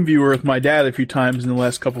TeamViewer with my dad a few times in the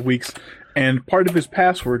last couple of weeks, and part of his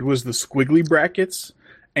password was the squiggly brackets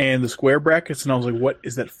and the square brackets, and I was like, what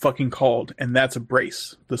is that fucking called? And that's a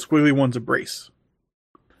brace. The squiggly one's a brace.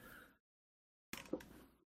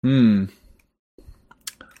 I've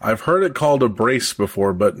heard it called a brace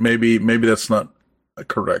before, but maybe that's not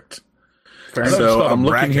correct. Fair enough. So I'm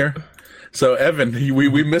looking here. So Evan,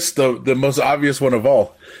 we missed the most obvious one of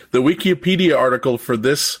all. The Wikipedia article for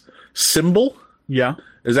this symbol,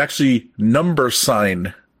 is actually number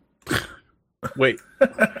sign. Wait.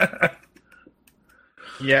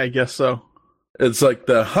 Yeah, I guess so. It's like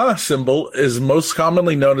the symbol is most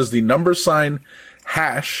commonly known as the number sign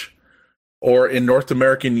hash, or in North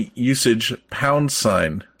American usage, pound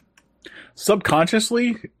sign.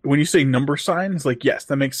 Subconsciously, when you say number sign, it's like, yes,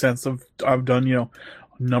 that makes sense. I've done,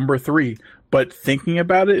 number 3. But thinking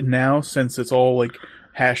about it now, since it's all like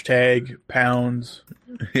hashtag, pounds,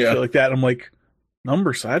 shit like that, I'm like,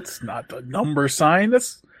 number sign? That's not the number sign.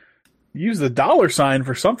 That's use the dollar sign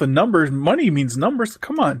for something. Numbers, money means numbers.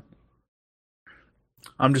 Come on.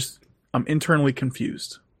 I'm internally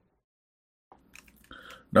confused.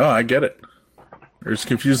 No, I get it. There's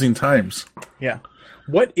confusing times. Yeah.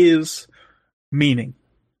 What is meaning?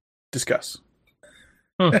 Discuss.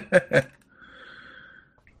 All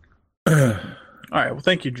right. Well,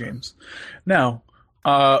 thank you, James. Now,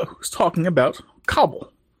 who's talking about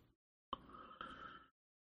Kabul?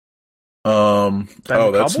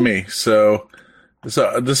 That's me. So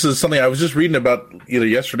this is something I was just reading about either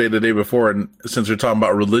yesterday or the day before, and since we're talking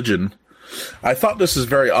about religion, I thought this is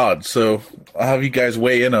very odd. So I'll have you guys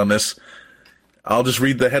weigh in on this. I'll just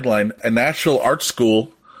read the headline. A national art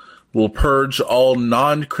school will purge all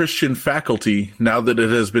non-Christian faculty now that it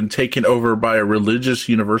has been taken over by a religious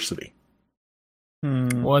university.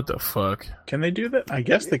 What the fuck? Can they do that? I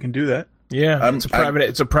guess they can do that. Yeah, it's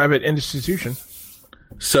a private institution.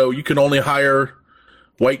 So you can only hire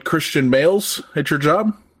white Christian males at your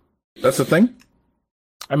job? That's the thing?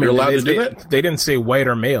 I mean, you're allowed to do that? They didn't say white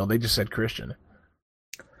or male. They just said Christian.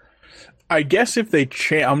 I guess if they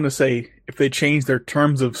I'm going to say if they change their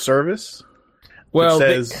terms of service, well, it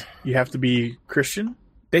says you have to be Christian.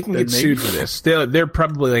 They can get sued for this. They're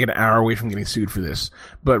probably like an hour away from getting sued for this.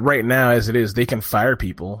 But right now, as it is, they can fire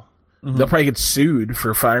people. Mm-hmm. They'll probably get sued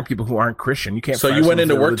for firing people who aren't Christian. You can't. So you went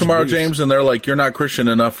into work tomorrow, James, and they're like, "You're not Christian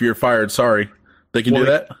enough. You're fired. Sorry." They can do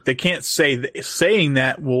that. They can't saying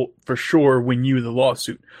that will for sure win you the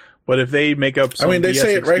lawsuit. But if they make up, some they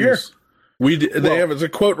say it right here. They have it's a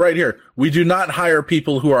quote right here. We do not hire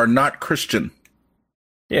people who are not Christian.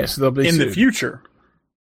 Yes, they'll be in sued. The future.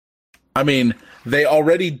 I mean, they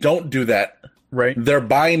already don't do that. Right. They're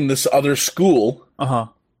buying this other school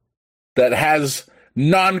that has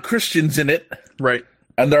non-Christians in it. Right.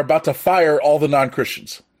 And they're about to fire all the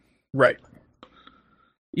non-Christians. Right.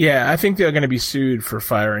 Yeah, I think they're going to be sued for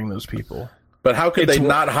firing those people. But how could they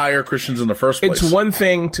not hire Christians in the first place? It's one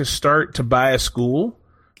thing to start to buy a school.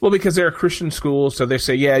 Well, because they're a Christian school, so they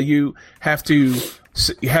say, yeah, you have to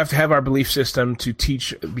have our belief system to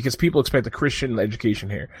teach, because people expect a Christian education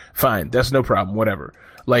here. Fine, that's no problem, whatever.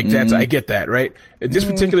 Like, I get that, right? In this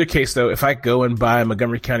particular case, though, if I go and buy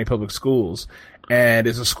Montgomery County Public Schools, and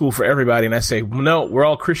it's a school for everybody, and I say, well, no, we're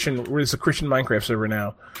all Christian, it's a Christian Minecraft server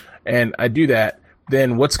now, and I do that,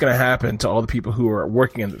 then what's going to happen to all the people who are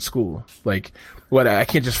working in the school? Like, I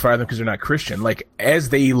can't just fire them because they're not Christian. Like, as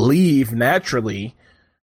they leave naturally,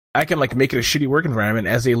 I can like make it a shitty work environment.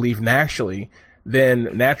 As they leave naturally,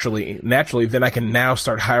 then I can now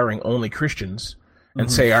start hiring only Christians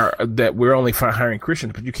and say that we're only hiring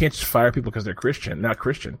Christians. But you can't just fire people because they're not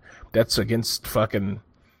Christian. That's against fucking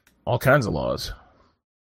all kinds of laws.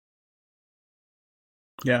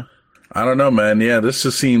 Yeah, I don't know, man. Yeah, this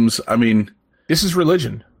just seems. I mean, this is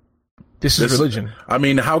religion. This is religion. I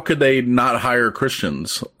mean, how could they not hire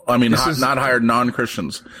Christians? I mean, not hire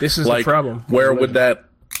non-Christians. This is like, the problem. Where would that?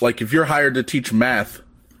 Like, if you're hired to teach math,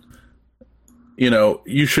 you know,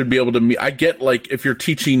 you should be able to meet. I get, like, if you're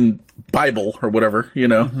teaching Bible or whatever, you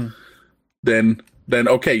know, then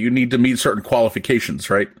okay, you need to meet certain qualifications,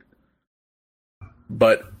 right?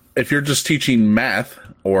 But if you're just teaching math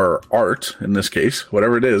or art, in this case,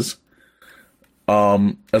 whatever it is,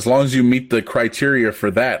 as long as you meet the criteria for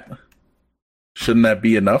that, shouldn't that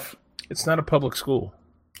be enough? It's not a public school.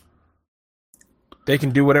 They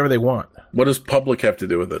can do whatever they want. What does public have to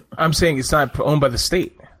do with it? I'm saying it's not owned by the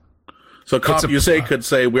state. So CompUSA could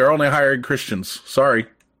say, we're only hiring Christians. Sorry.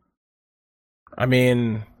 I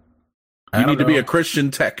mean, you need to be a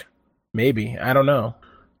Christian tech. Maybe. I don't know.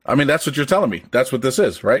 I mean, that's what you're telling me. That's what this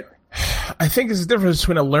is, right? I think there's a difference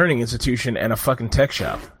between a learning institution and a fucking tech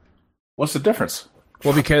shop. What's the difference?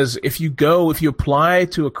 Well, because if you apply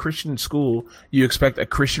to a Christian school, you expect a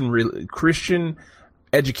Christian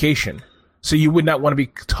education. So you would not want to be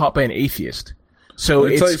taught by an atheist. So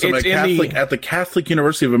at the Catholic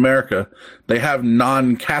University of America, they have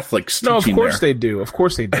non-Catholics teaching there. No, of course they do. Of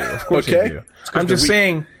course they do. Of course they do. I'm just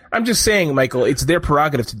saying, Michael, it's their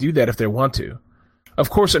prerogative to do that if they want to. Of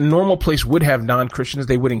course, a normal place would have non-Christians.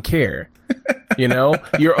 They wouldn't care. You know,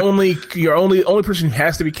 your only person who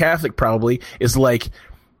has to be Catholic probably is like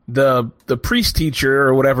the priest teacher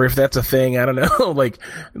or whatever, if that's a thing. I don't know.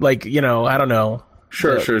 like you know, I don't know.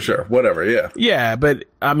 Sure. Whatever, yeah. Yeah, but,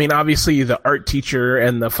 I mean, obviously the art teacher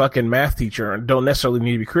and the fucking math teacher don't necessarily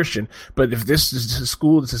need to be Christian. But if this is a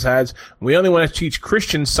school that decides we only want to teach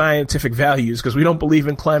Christian scientific values because we don't believe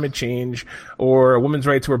in climate change or a woman's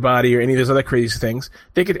right to her body or any of those other crazy things,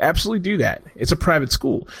 they could absolutely do that. It's a private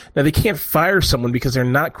school. Now, they can't fire someone because they're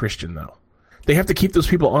not Christian, though. They have to keep those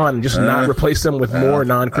people on and just not replace them with more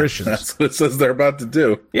non-Christians. That's what it says they're about to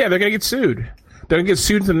do. Yeah, they're going to get sued. They're going to get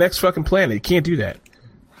sued to the next fucking planet. You can't do that.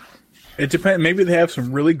 It depends. Maybe they have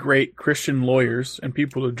some really great Christian lawyers and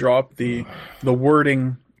people to draw up the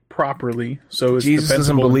wording properly. So it's Jesus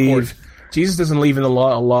doesn't believe in the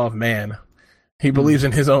law of man. He believes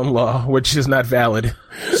in his own law, which is not valid.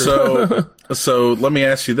 So let me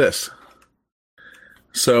ask you this.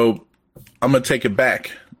 So I'm going to take it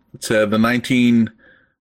back to the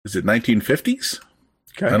 1950s?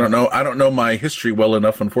 Okay. I don't know my history well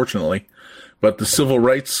enough, unfortunately. But the civil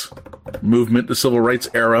rights movement, the civil rights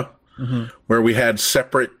era, where we had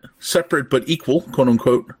separate but equal, quote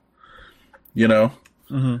unquote, you know,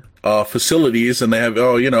 facilities, and they have,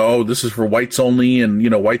 this is for whites only, and, you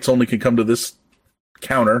know, whites only can come to this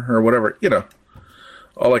counter or whatever, you know,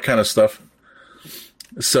 all that kind of stuff.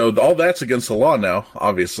 So all that's against the law now,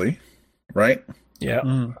 obviously, right?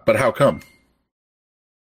 Yeah. But how come?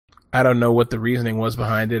 I don't know what the reasoning was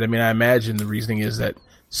behind it. I mean, I imagine the reasoning is that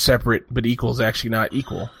separate but equal is actually not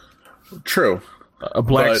equal. True. A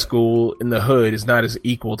black school in the hood is not as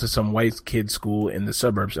equal to some white kid school in the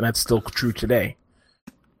suburbs, and that's still true today.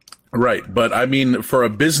 Right, but I mean, for a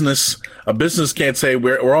business can't say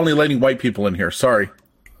we're only letting white people in here. Sorry,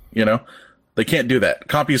 they can't do that.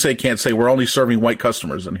 CompUSA can't say we're only serving white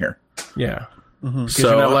customers in here. Yeah, because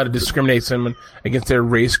you're not allowed to discriminate someone against their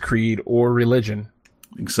race, creed, or religion.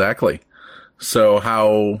 Exactly.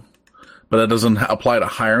 So but that doesn't apply to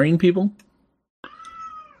hiring people?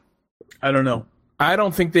 I don't know. I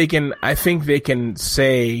don't think they can. I think they can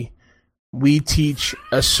say we teach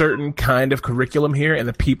a certain kind of curriculum here, and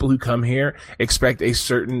the people who come here expect a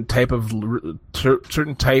certain type of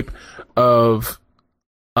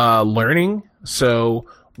learning. So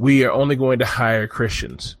we are only going to hire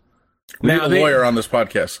Christians. We need a lawyer on this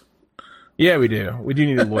podcast. Yeah, we do. We do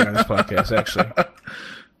need a lawyer on this podcast, actually.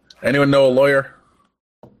 Anyone know a lawyer?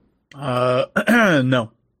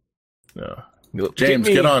 No. James,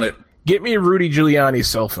 get on it. Get me Rudy Giuliani's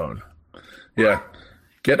cell phone. Yeah.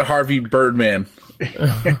 Get Harvey Birdman.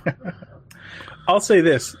 I'll say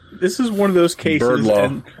this. This is one of those cases, Bird law.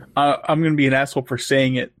 and I'm going to be an asshole for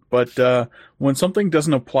saying it, but when something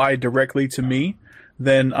doesn't apply directly to me,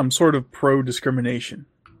 then I'm sort of pro-discrimination.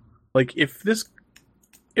 Like, if this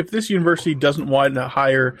university doesn't want to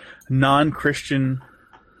hire non-Christian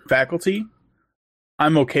faculty,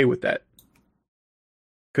 I'm okay with that.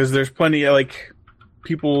 Because there's plenty of,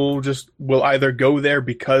 people just will either go there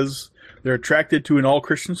because they're attracted to an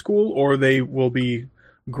all-Christian school, or they will be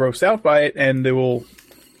grossed out by it and they will,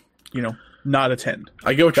 not attend.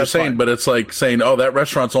 I get what you're saying, but it's like saying, oh, that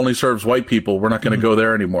restaurant only serves white people. We're not going to go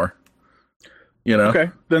there anymore. Okay.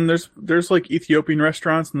 Then there's Ethiopian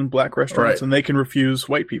restaurants and then black restaurants, right, and they can refuse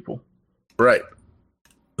white people. Right.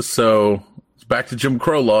 So it's back to Jim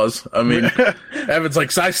Crow laws. I mean, Evan's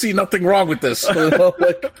like, I see nothing wrong with this.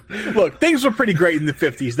 Look, things were pretty great in the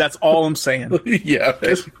 50s. That's all I'm saying. Yeah.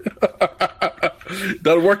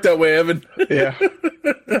 Doesn't work that way, Evan. Yeah.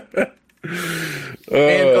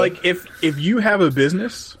 And if you have a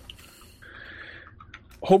business,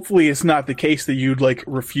 hopefully it's not the case that you'd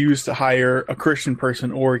refuse to hire a Christian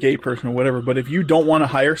person or a gay person or whatever. But if you don't want to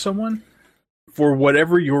hire someone for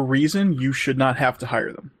whatever your reason, you should not have to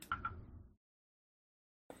hire them.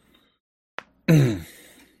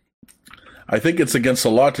 I think it's against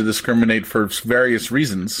the law to discriminate for various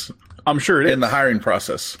reasons. I'm sure it is in the hiring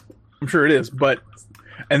process. I'm sure it is,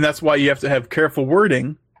 and that's why you have to have careful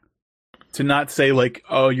wording to not say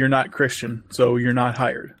oh, you're not Christian, so you're not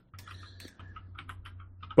hired.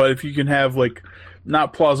 But if you can have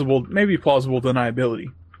not plausible, maybe plausible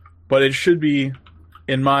deniability, but it should be,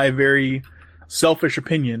 in my very selfish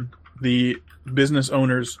opinion, the business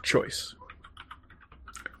owner's choice.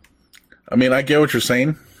 I mean, I get what you're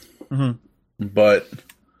saying, but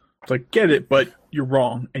it's get it, but you're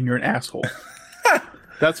wrong and you're an asshole.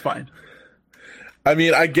 That's fine. I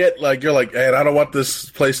mean, I get you're hey, I don't want this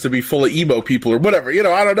place to be full of emo people or whatever.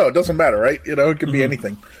 I don't know. It doesn't matter, right? It could be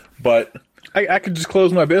anything. But I could just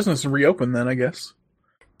close my business and reopen then, I guess.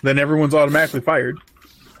 Then everyone's automatically fired.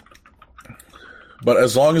 But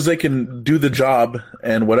as long as they can do the job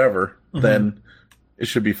and whatever, then it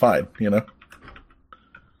should be fine, Know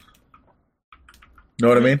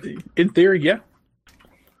what I mean? In theory, yeah.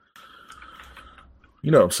 You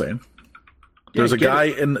know what I'm saying? There's a guy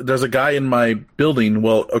in my building.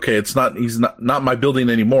 Well, okay, he's not my building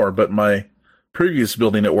anymore, but my previous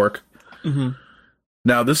building at work. Mm-hmm.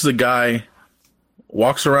 Now, this is a guy,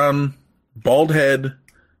 walks around, bald head,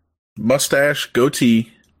 mustache,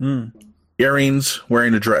 goatee, earrings,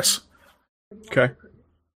 wearing a dress. Okay.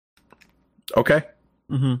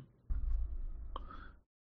 Mm-hmm.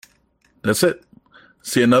 That's it.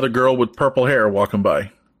 See another girl with purple hair walking by.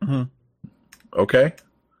 Mm-hmm. Okay.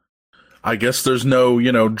 I guess there's no,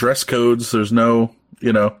 dress codes. There's no,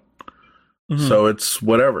 so it's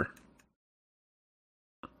whatever.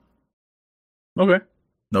 Okay.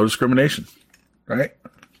 No discrimination. Right?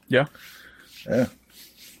 Yeah. Yeah.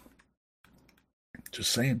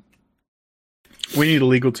 Just saying. We need a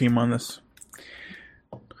legal team on this.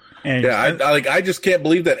 And yeah, I just can't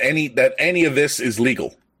believe that any of this is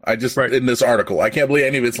legal. In this article, I can't believe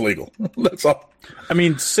any of it's legal. That's all. I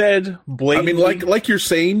mean, said blatantly. I mean, like you're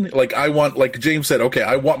saying, I want, like James said, okay,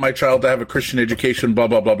 I want my child to have a Christian education, blah,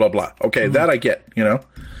 blah, blah, blah, blah. Okay, that I get,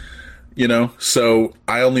 so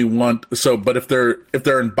I only want, but if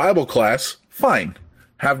they're in Bible class, fine.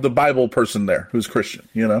 Have the Bible person there who's Christian,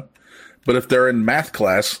 but if they're in math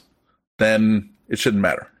class, then it shouldn't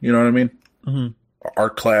matter. You know what I mean? Or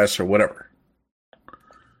art class or whatever.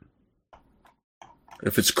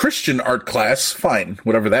 If it's Christian art class, fine,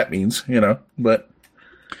 whatever that means, but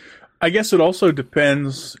I guess it also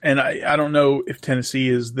depends, and I don't know if Tennessee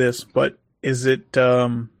is this, but is it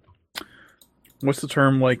what's the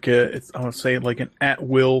term? Like I would say like an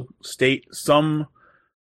at-will state. Some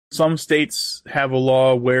states have a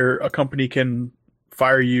law where a company can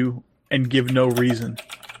fire you and give no reason.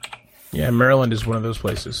 Yeah, Maryland is one of those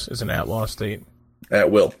places. It's an outlaw state.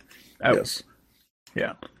 At will. Yes.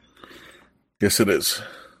 Yeah. Yes, it is.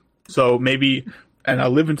 So maybe, and I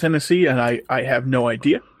live in Tennessee, and I have no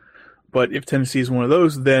idea. But if Tennessee is one of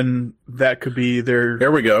those, then that could be their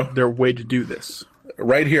There we go. Their way to do this.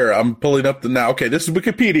 Right here, I'm pulling up now. Okay, this is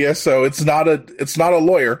Wikipedia, so it's not a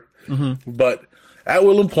lawyer, but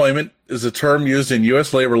at-will employment is a term used in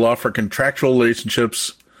U.S. labor law for contractual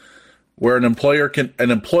relationships where an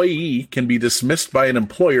employee can be dismissed by an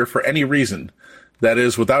employer for any reason, that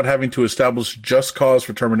is, without having to establish just cause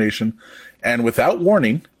for termination, and without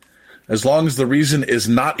warning, as long as the reason is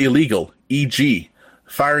not illegal, e.g.,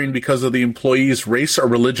 firing because of the employee's race or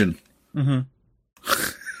religion. Mm-hmm.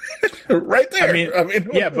 Right there. I mean,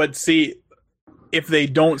 yeah, but see, if they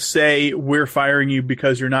don't say we're firing you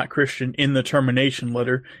because you're not Christian in the termination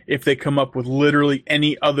letter, if they come up with literally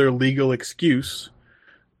any other legal excuse,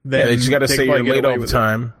 then they just got to say you're late all the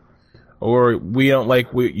time, or we don't like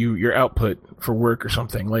your output for work or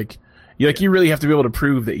something. Like you really have to be able to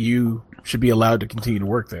prove that you should be allowed to continue to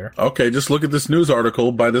work there. Okay, just look at this news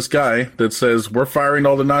article by this guy that says we're firing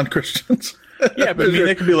all the non-Christians. Yeah, but I mean,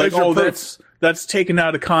 they could be like, oh, that's taken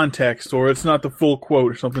out of context, or it's not the full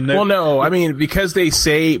quote or something. Well, no, I mean, because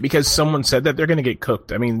someone said that, they're going to get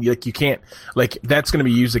cooked. I mean, like, you can't, like, that's going to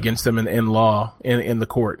be used against them in law, in the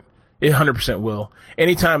court. It 100% will.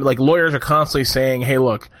 Anytime, like, lawyers are constantly saying, hey,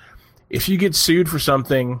 look, if you get sued for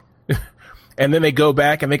something, and then they go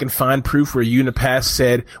back and they can find proof where you in the past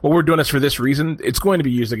said, well, we're doing this for this reason, it's going to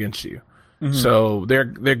be used against you. Mm-hmm. So their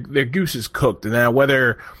goose is cooked. And now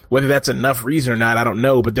whether that's enough reason or not, I don't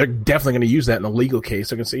know, but they're definitely going to use that in a legal case.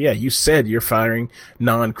 They're going to say, yeah, you said you're firing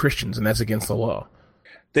non-Christians, and that's against the law.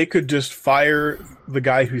 They could just fire the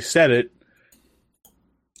guy who said it,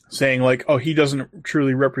 saying like, oh, he doesn't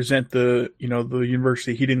truly represent the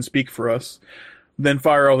university. He didn't speak for us. Then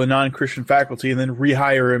fire all the non-Christian faculty and then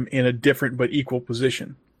rehire him in a different but equal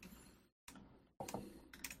position.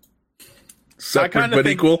 Separate but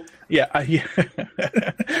equal? Yeah. Back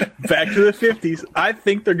to the 50s. I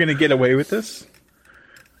think they're going to get away with this.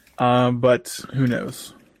 But who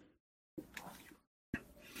knows?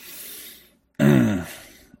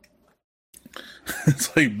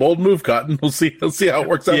 It's like, bold move, Cotton. We'll see how it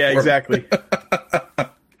works out. Yeah, exactly.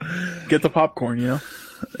 Get the popcorn, you know?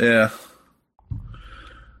 Yeah.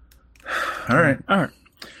 All right.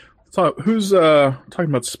 So who's talking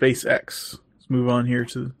about SpaceX? Let's move on here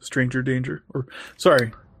to Stranger Danger.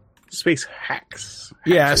 Space Hacks.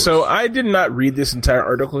 Yeah, so I did not read this entire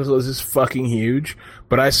article because this is fucking huge,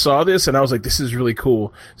 but I saw this and I was like, this is really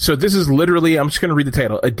cool. So this is literally, I'm just going to read the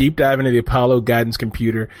title, A Deep Dive into the Apollo Guidance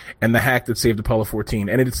Computer and the Hack That Saved Apollo 14.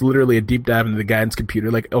 And it's literally a deep dive into the guidance computer,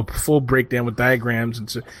 like a full breakdown with diagrams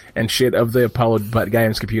and shit of the Apollo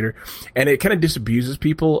guidance computer. And it kind of disabuses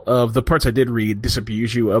people of the parts I did read,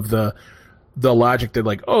 disabuse you of the logic that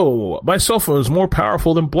like, oh, my cell phone is more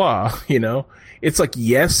powerful than blah, you know? It's like,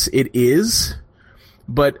 yes, it is,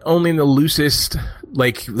 but only in the loosest,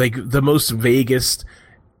 like the most vaguest,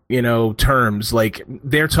 terms. Like,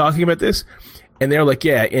 they're talking about this, and they're like,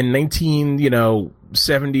 yeah, in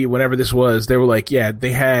 1970, whenever this was, they were like, yeah,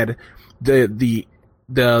 they had the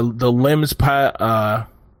LIMS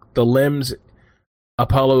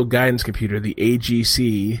Apollo guidance computer, the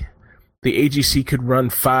AGC. The AGC could run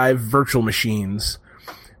 5 virtual machines.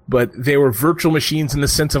 But they were virtual machines in the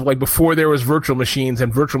sense of, like, before there was virtual machines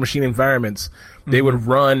and virtual machine environments, they would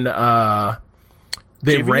run,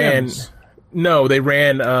 they ran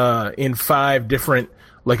in 5 different,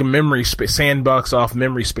 like, a memory space, sandbox off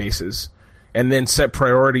memory spaces, and then set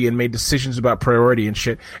priority and made decisions about priority and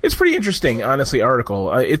shit. It's pretty interesting, honestly,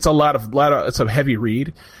 article. It's it's a heavy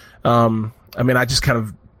read. I mean, I just kind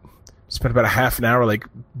of spent about a half an hour, like,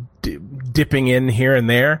 dipping in here and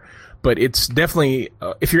there. But it's definitely,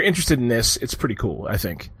 if you're interested in this, it's pretty cool, I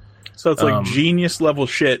think. So it's like genius level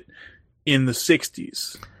shit in the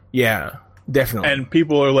 60s. Yeah, definitely. And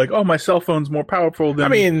people are like, oh, my cell phone's more powerful than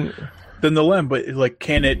the LEM. But, like,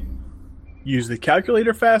 can it use the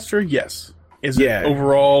calculator faster? Yes. Is it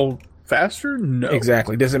overall faster? No.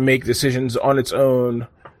 Exactly. Does it make decisions on its own,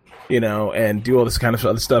 and do all this kind of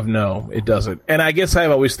other stuff? No, it doesn't. And I guess I've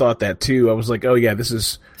always thought that, too. I was like, oh, yeah, this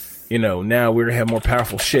is... now we're going to have more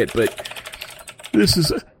powerful shit, but this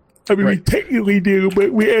is, we technically do,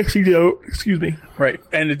 but we actually don't. Excuse me. Right.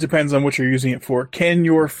 And it depends on what you're using it for. Can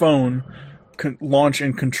your phone launch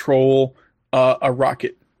and control a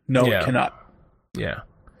rocket? No, it cannot. Yeah.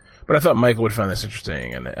 But I thought Michael would find this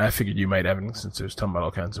interesting, and I figured you might have, since it was talking about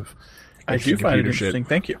all kinds of. I do find it interesting.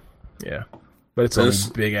 Thank you. Yeah, but it's a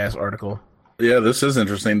big ass article. Yeah, this is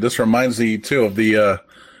interesting. This reminds me too of the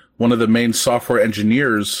one of the main software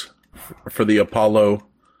engineers for the Apollo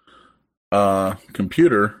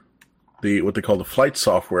computer, what they call the flight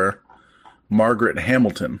software, Margaret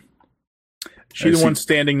Hamilton. She the one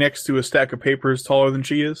standing next to a stack of papers taller than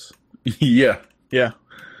she is? Yeah. Yeah.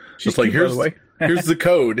 She's like, here's the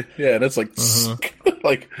code. Yeah, and it's like,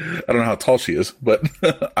 like, I don't know how tall she is, but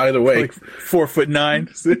either way. Like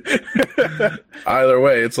 4'9". Either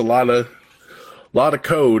way, it's a lot of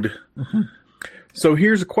code. Mm-hmm. So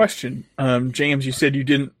here's a question. James, you said you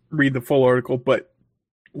didn't read the full article, but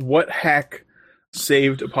what hack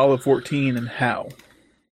saved Apollo 14 and how?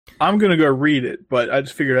 I'm going to go read it, but I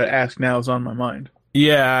just figured I'd ask now. It's on my mind.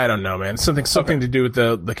 Yeah, I don't know, man. Something to do with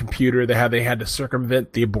the computer. They had to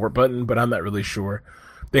circumvent the abort button, but I'm not really sure.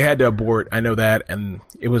 They had to abort. I know that, and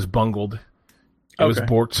it was bungled. It was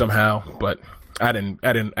borked somehow, but I didn't.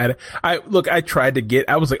 I tried to get.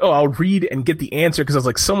 I was like, oh, I'll read and get the answer because I was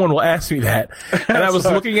like, someone will ask me that, and I was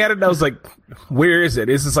looking at it and I was like, where is it?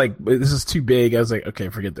 This is too big. I was like, okay,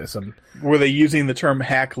 forget this. Were they using the term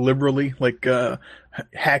hack liberally, like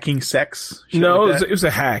hacking sex? No, like it was a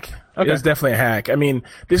hack. Okay. It was definitely a hack. I mean,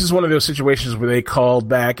 this is one of those situations where they called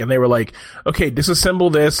back and they were like, okay,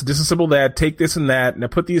 disassemble this, disassemble that, take this and that, now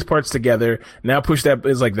put these parts together, now push that.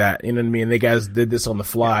 It's like that. You know what I mean? They guys did this on the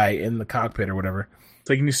fly in the cockpit or whatever. It's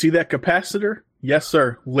like, can you see that capacitor? Yes,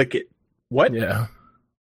 sir. Lick it. What? Yeah.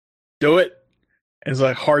 Do it. And it's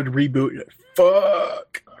like hard reboot.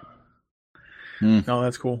 Fuck. No,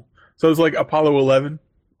 that's cool. So it's like Apollo 11.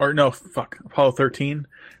 Or no, Apollo 13.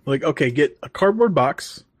 Like, okay, get a cardboard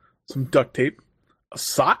box, some duct tape, a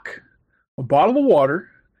sock, a bottle of water.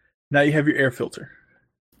 Now you have your air filter.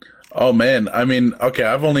 Oh, man. I mean, okay,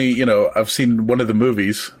 I've seen one of the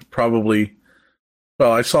movies, probably.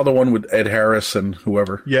 Well, I saw the one with Ed Harris and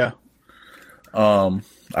whoever. Yeah. I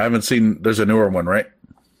haven't seen, there's a newer one, right?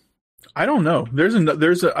 I don't know.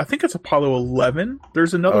 I think it's Apollo 11.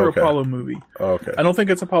 There's another Apollo movie. Oh, okay. I don't think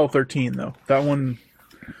it's Apollo 13 though. That one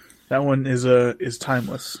is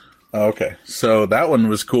timeless. Okay. So that one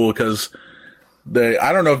was cool because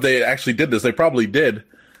I don't know if they actually did this. They probably did.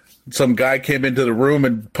 Some guy came into the room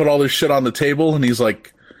and put all this shit on the table and he's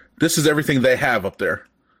like, this is everything they have up there.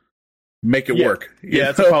 Make it work.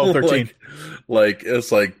 Yeah, it's Apollo 13. Like,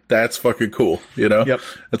 it's like, that's fucking cool, you know? Yep.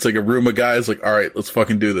 It's like a room of guys like, all right, let's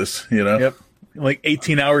fucking do this, you know? Yep. Like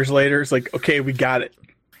 18 hours later, it's like, okay, we got it.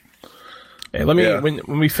 Hey, let me,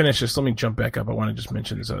 when we finish this, let me jump back up. I want to just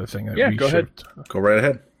mention this other thing. Go ahead. Go right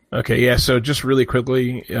ahead. Okay, yeah, so just really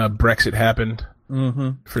quickly, Brexit happened.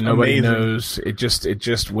 Mm-hmm. For nobody knows, it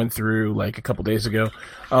just went through like a couple days ago.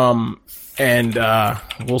 And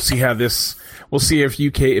we'll see how this. We'll see if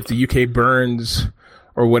the UK burns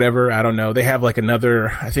or whatever. I don't know. They have like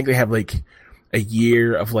I think they have like a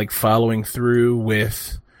year of like following through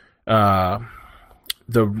with the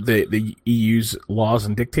EU's laws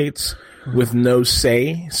and dictates with no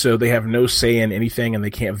say. So they have no say in anything and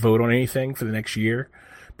they can't vote on anything for the next year.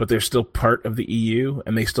 But they're still part of the EU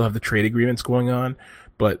and they still have the trade agreements going on.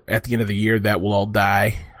 But at the end of the year, that will all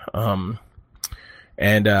die.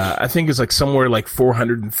 And I think it's like somewhere like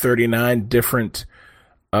 439 different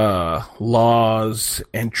laws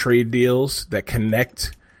and trade deals that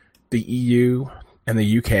connect the EU and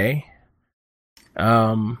the UK,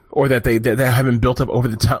 or that that have been built up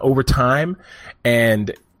over time.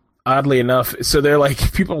 And oddly enough, so they're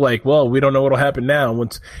like, people are like, well, we don't know what'll happen now.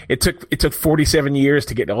 Once it took 47 years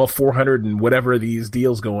to get all 400 and whatever of these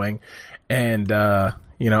deals going, and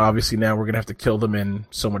obviously now we're gonna have to kill them in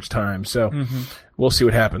so much time. So we'll see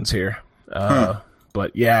what happens here.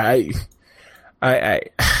 But yeah, I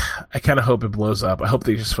kind of hope it blows up. I hope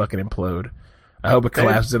they just fucking implode. I hope it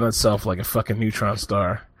collapses in itself like a fucking neutron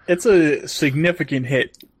star. It's a significant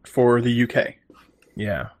hit for the UK.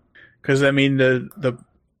 Yeah, because I mean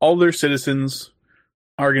all their citizens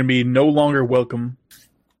are going to be no longer welcome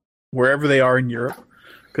wherever they are in Europe,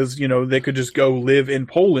 because they could just go live in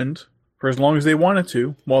Poland for as long as they wanted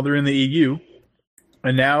to while they're in the EU.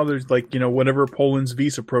 And now there's like, whatever Poland's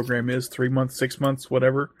visa program is, 3 months, 6 months,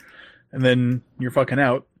 whatever. And then you're fucking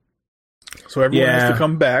out. So everyone has to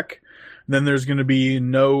come back. And then there's going to be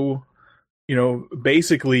no,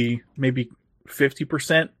 basically maybe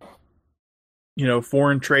 50%,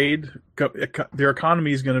 foreign trade. Their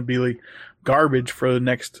economy is going to be like garbage for the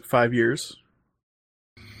next 5 years.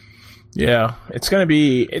 Yeah, it's gonna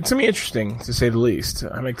be interesting to say the least.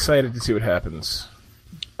 I'm excited to see what happens.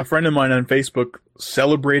 A friend of mine on Facebook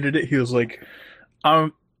celebrated it. He was like,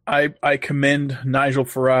 "I'm I commend Nigel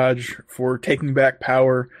Farage for taking back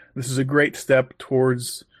power. This is a great step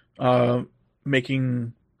towards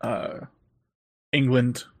making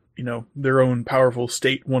England, their own powerful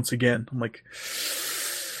state once again. I'm like,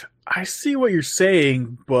 I see what you're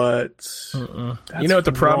saying, but you know what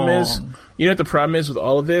the problem is? You know what the problem is with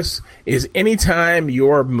all of this is anytime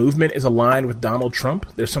your movement is aligned with Donald Trump,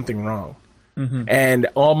 there's something wrong. Mm-hmm. And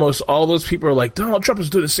almost all those people are like, Donald Trump is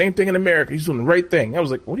doing the same thing in America. He's doing the right thing. I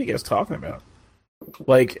was like, what are you guys talking about?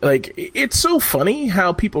 Like it's so funny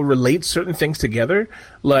how people relate certain things together.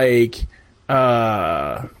 Like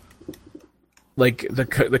the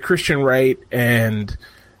Christian right and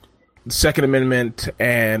the Second Amendment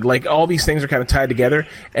and like all these things are kind of tied together.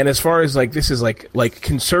 And as far as like this is like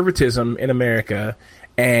conservatism in America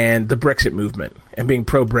and the Brexit movement and being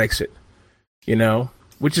pro-Brexit,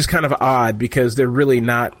 which is kind of odd because they're really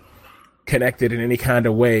not connected in any kind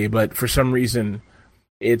of way. But for some reason,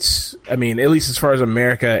 at least as far as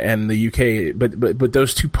America and the UK, but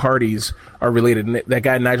those two parties are related. And that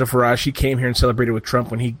guy Nigel Farage, he came here and celebrated with Trump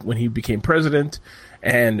when he became president.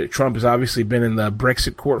 And Trump has obviously been in the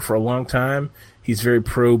Brexit court for a long time. He's very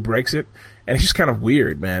pro-Brexit, and it's just kind of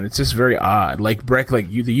weird, man. It's just very odd.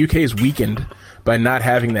 The UK is weakened by not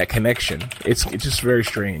having that connection. It's just very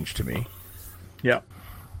strange to me. Yeah.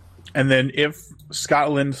 And then if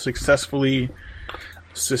Scotland successfully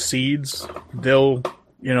secedes, they'll,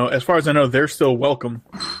 as far as I know, they're still welcome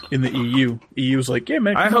in the EU. EU's like, yeah,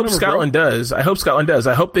 man. I hope Scotland does. I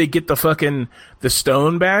hope they get the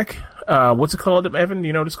stone back. What's it called, Evan? Do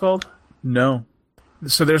you know what it's called? No.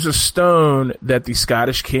 So there's a stone that the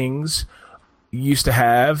Scottish kings used to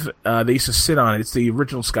have. They used to sit on it. It's the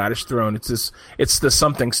original Scottish throne. It's the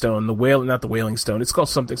something stone, not the whaling stone. It's called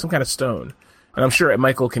some kind of stone. And I'm sure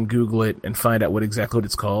Michael can Google it and find out what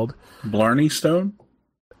it's called. Blarney Stone?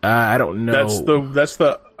 I don't know.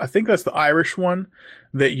 I think that's the Irish one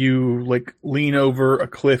that you like lean over a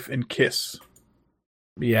cliff and kiss.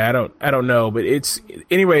 Yeah, I don't know, but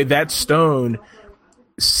anyway, that stone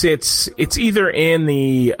sits. It's either in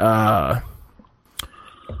a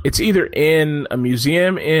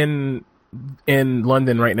museum in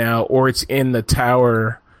London right now, or it's in the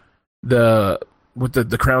tower, with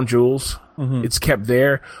the crown jewels. Mm-hmm. It's kept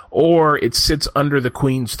there, or it sits under the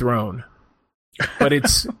Queen's throne. But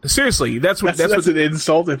it's seriously, that's an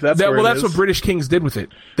insult. If that's what British kings did with it.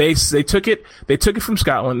 They took it from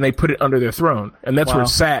Scotland and they put it under their throne, and that's where it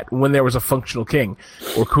sat when there was a functional king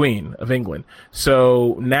or queen of England.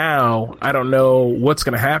 So now I don't know what's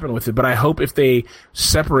going to happen with it, but I hope if they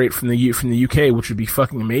separate from the UK, which would be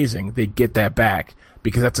fucking amazing, they get that back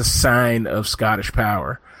because that's a sign of Scottish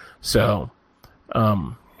power. So,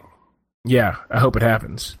 yeah, I hope it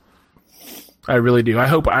happens. I really do. I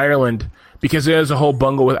hope Ireland. Because there's a whole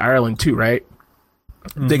bungle with Ireland too, right?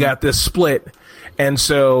 Mm-hmm. They got this split, and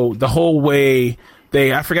so the whole way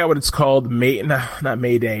I forgot what it's called, not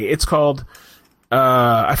May Day. It's called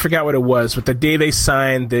I forgot what it was, but the day they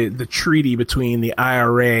signed the treaty between the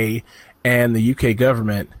IRA and the UK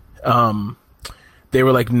government, they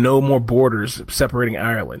were like no more borders separating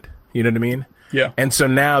Ireland. You know what I mean? Yeah. And so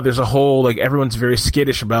now there's a whole everyone's very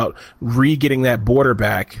skittish about re-getting that border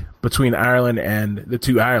back between Ireland and the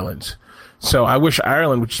two Irelands. So I wish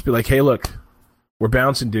Ireland would just be like, hey, look, we're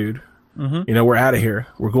bouncing, dude. Mm-hmm. We're out of here.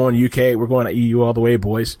 We're going to UK. We're going to EU all the way,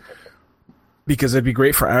 boys. Because it'd be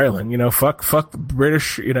great for Ireland. Fuck the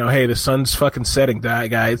British. Hey, the sun's fucking setting,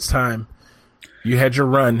 guy. It's time. You had your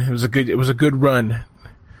run. It was a good run.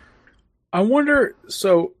 I wonder,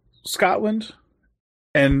 so Scotland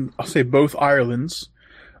and I'll say both Irelands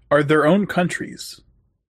are their own countries.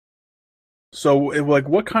 So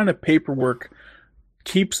what kind of paperwork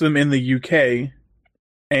keeps them in the UK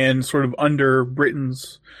and sort of under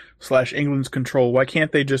Britain's / England's control? Why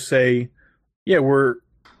can't they just say, yeah, we're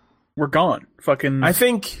gone. Fucking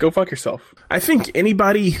go fuck yourself. I think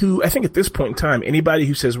at this point in time, anybody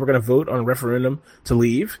who says we're going to vote on a referendum to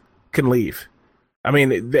leave can leave. I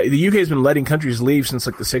mean, the UK has been letting countries leave since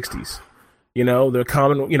like the 60s. All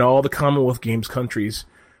the Commonwealth Games countries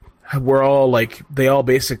were all they all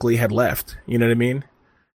basically had left. You know what I mean?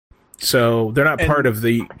 So they're not part of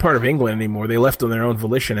England anymore. They left on their own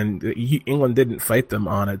volition, and England didn't fight them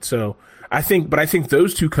on it. So I think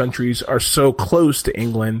those two countries are so close to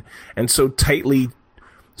England and so tightly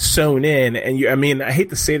sewn in. And I hate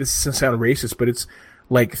to say this to sound racist, but it's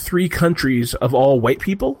like 3 countries of all white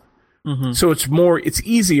people. Mm-hmm. So it's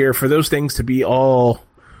easier for those things to be all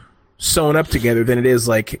sewn up together than it is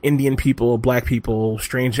like Indian people, black people,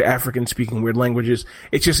 strange African speaking weird languages.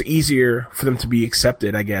 It's just easier for them to be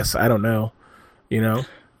accepted, I guess. I don't know,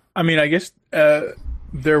 I mean, I guess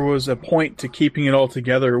there was a point to keeping it all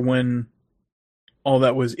together when all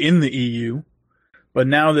that was in the EU, but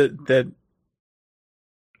now that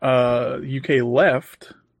UK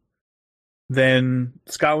left, then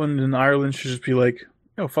Scotland and Ireland should just be like,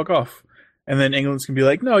 "No, fuck off," and then England's gonna be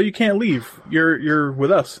like, "No, you can't leave. You're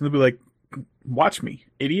with us," and they'll be like, "Watch me,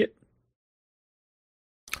 idiot."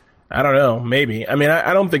 I don't know. Maybe. I mean,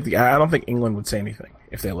 I don't think England would say anything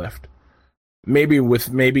if they left. Maybe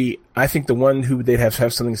I think the one who they'd have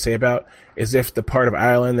something to say about is if the part of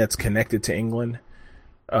Ireland that's connected to England,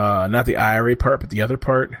 not the IRA part, but the other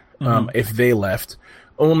part, if they left,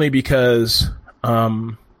 only because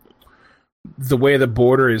the way the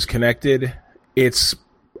border is connected, it's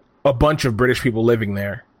a bunch of British people living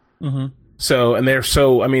there. So, and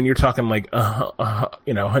I mean, you're talking like,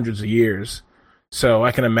 hundreds of years. So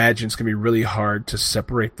I can imagine it's going to be really hard to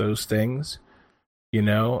separate those things. You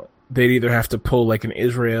know, they'd either have to pull like an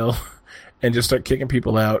Israel and just start kicking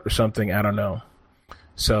people out or something. I don't know.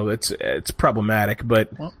 So it's problematic, but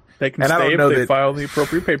they can stay if they file the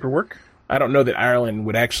appropriate paperwork. I don't know that Ireland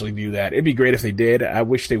would actually do that. It'd be great if they did. I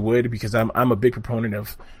wish they would, because I'm a big proponent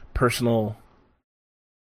of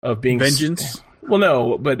being vengeance. Well,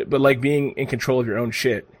 no, but like being in control of your own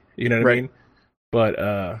shit. You know what I mean?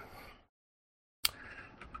 But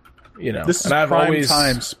this is prime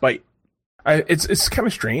time spite. It's kind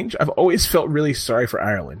of strange. I've always felt really sorry for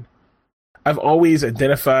Ireland. I've always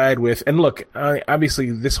identified with, and look, obviously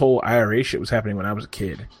this whole IRA shit was happening when I was a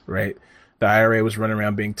kid, right? The IRA was running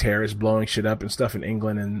around being terrorists, blowing shit up and stuff in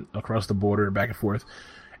England and across the border and back and forth.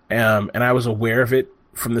 And I was aware of it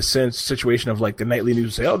from the situation of like the nightly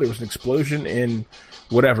news say, oh, there was an explosion in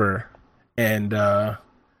whatever. And, otherwise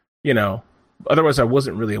I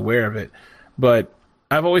wasn't really aware of it. But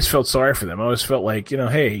I've always felt sorry for them. I always felt like,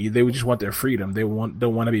 hey, they would just want their freedom. They don't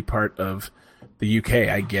want to be part of the UK.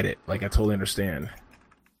 I get it. Like, I totally understand.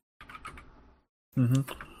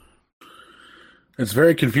 It's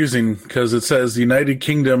very confusing because it says the United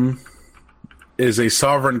Kingdom is a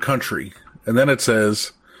sovereign country. And then it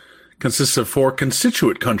says consists of 4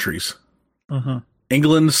 constituent countries.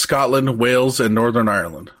 England, Scotland, Wales, and Northern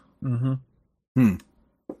Ireland.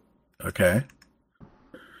 Okay.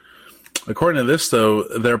 According to this, though,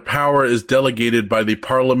 their power is delegated by the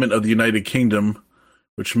Parliament of the United Kingdom,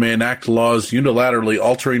 which may enact laws unilaterally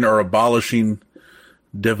altering or abolishing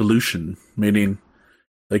devolution, meaning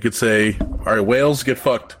they could say, all right, Wales, get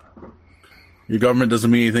fucked. Your government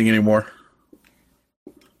doesn't mean anything anymore.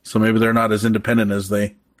 So maybe they're not as independent as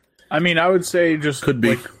they... I mean, I would say just could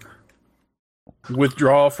be.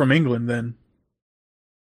 Withdraw from England, then.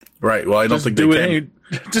 Right, well, I don't think they can.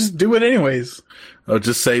 Just do it anyways. I'll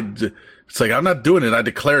just say... It's like, I'm not doing it. I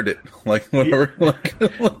declared it. Like, whatever.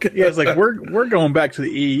 Yeah, it's like, we're going back to the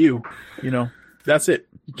EU. That's it.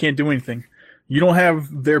 You can't do anything. You don't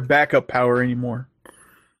have their backup power anymore.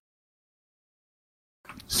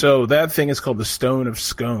 So that thing is called the Stone of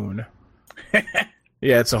Scone.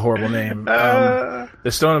 Yeah, it's a horrible name.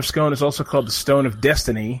 The Stone of Scone is also called the Stone of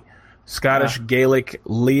Destiny. Scottish Gaelic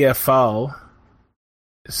Lia Fáil.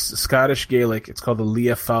 Scottish Gaelic, it's called the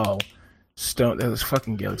Lia Fáil. Stone, that was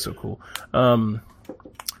fucking Gaelic, so cool.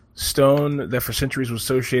 Stone that for centuries was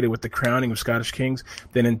associated with the crowning of Scottish kings.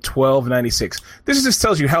 Then in 1296, this just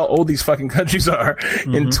tells you how old these fucking countries are.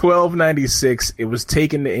 In 1296, it was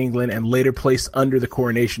taken to England and later placed under the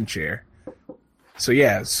coronation chair. So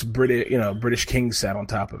yeah, it's British kings sat on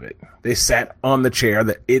top of it. They sat on the chair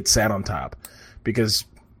that it sat on top because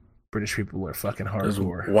British people are fucking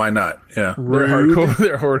hardcore. Why not? Yeah, they're hardcore.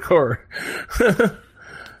 They're hardcore.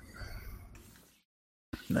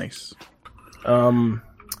 Nice.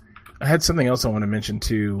 I had something else I want to mention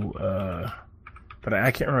too, but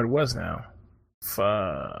I can't remember what it was now.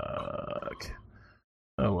 Fuck.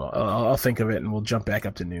 Oh well, I'll think of it and we'll jump back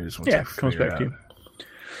up to news. Once it comes back to you.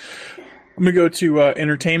 I'm gonna go to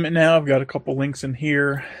entertainment now. I've got a couple links in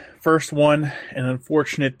here. First one, an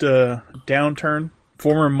unfortunate downturn.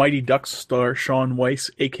 Former Mighty Ducks star Shaun Weiss,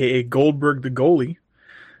 aka Goldberg the goalie,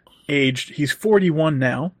 he's 41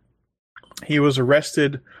 now. He was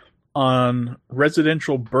arrested on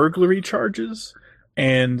residential burglary charges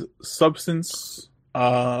and substance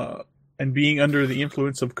and being under the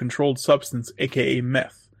influence of controlled substance, aka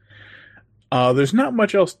meth. There's not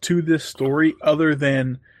much else to this story other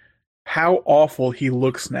than how awful he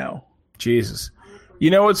looks now. Jesus. You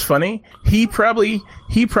know what's funny? He's probably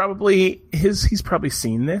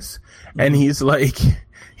seen this and he's like,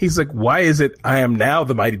 why is it I am now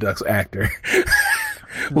the Mighty Ducks actor?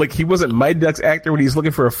 Like, he wasn't Mighty Ducks actor when he's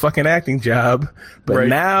looking for a fucking acting job, but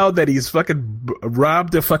now that he's fucking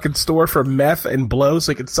robbed a fucking store for meth and blow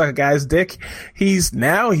so he can suck a guy's dick, he's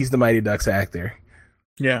the Mighty Ducks actor.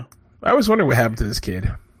 Yeah. I was wondering what happened to this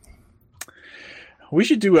kid. We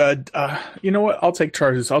should do you know what? I'll take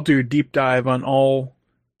charges. I'll do a deep dive on all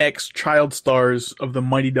ex-child stars of the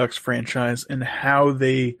Mighty Ducks franchise and how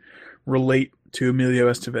they relate to Emilio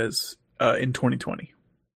Estevez in 2020.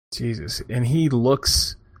 Jesus. And he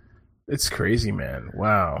looks... It's crazy, man.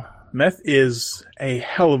 Wow. Meth is a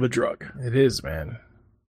hell of a drug. It is, man.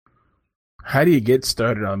 How do you get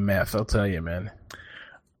started on meth? I'll tell you, man.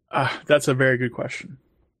 That's a very good question.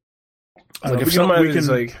 Like if someone is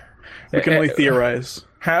like... We can only theorize.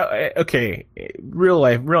 How? Okay, real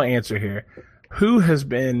answer here. Who has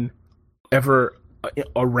been ever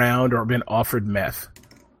around or been offered meth?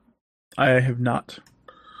 I have not.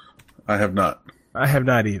 I have not. I have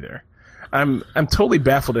not either. I'm totally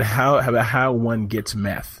baffled at how one gets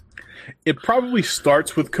meth. It probably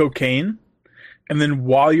starts with cocaine, and then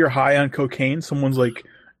while you're high on cocaine, someone's like,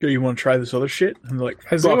 "Yo, you want to try this other shit?" And they're like,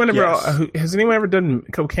 has anyone ever done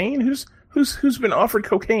cocaine? Who's been offered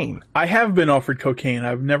cocaine? I have been offered cocaine.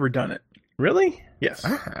 I've never done it. Really? Yes.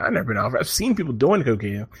 I've never been offered. I've seen people doing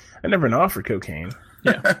cocaine. I've never been offered cocaine.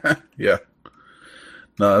 Yeah. Yeah.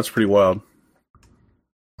 No, that's pretty wild.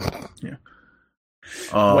 Yeah.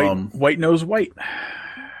 White knows white.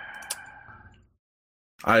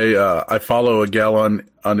 I follow a gal on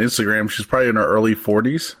Instagram. She's probably in her early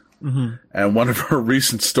 40s. Mm-hmm. And one of her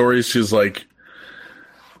recent stories, she's like,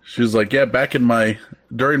 yeah,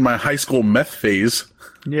 during my high school meth phase.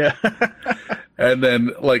 Yeah. And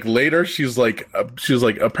then like later, she's like,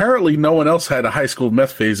 apparently no one else had a high school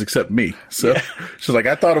meth phase except me. So she's like,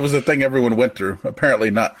 I thought it was a thing everyone went through.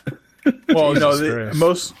 Apparently not. Well, no,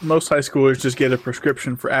 most high schoolers just get a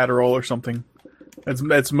prescription for Adderall or something.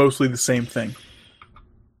 That's mostly the same thing.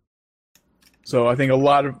 So I think a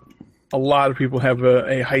lot of people have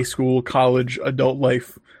a high school, college, adult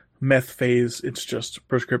life meth phase. It's just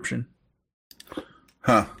prescription.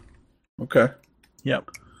 Huh. Okay. Yep.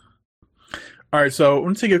 All right, so I'm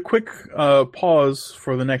going to take a quick pause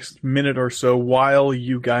for the next minute or so while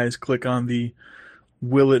you guys click on the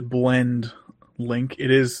Will It Blend link. It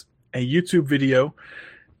is a YouTube video,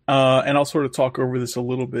 and I'll sort of talk over this a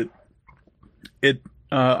little bit.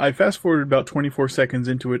 I fast-forwarded about 24 seconds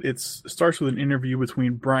into it. It starts with an interview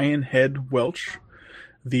between Brian Head Welch,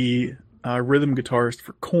 the rhythm guitarist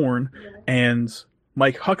for Korn, and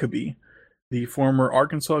Mike Huckabee, the former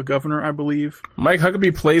Arkansas governor, I believe. Mike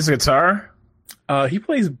Huckabee plays guitar? He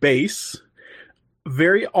plays bass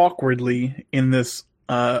very awkwardly in this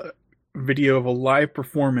video of a live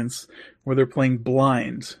performance where they're playing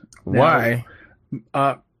blind. Why?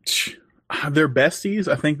 They're besties.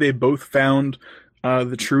 I think they both found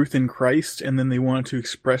the truth in Christ, and then they wanted to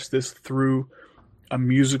express this through a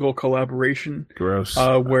musical collaboration. Gross.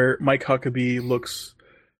 Where Mike Huckabee looks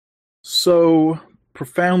so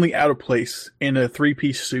profoundly out of place in a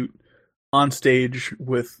three-piece suit on stage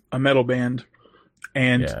with a metal band,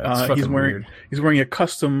 and he's wearing a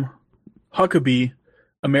custom Huckabee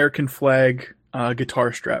American flag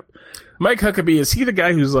guitar strap. Mike Huckabee, is he the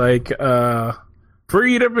guy who's like,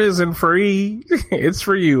 freedom isn't free, it's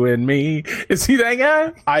for you and me? Is he that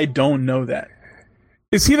guy? I don't know that.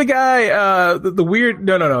 Is he the guy, the weird...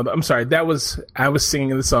 No, I'm sorry. I was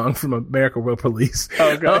singing the song from America World Police.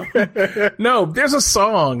 Oh, God. No, there's a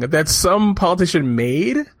song that some politician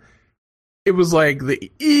made. It was like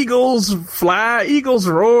the Eagles fly, Eagles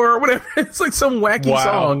roar, whatever. It's like some wacky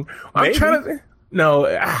song. I'm trying to...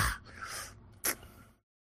 No.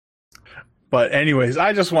 But anyways,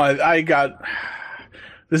 this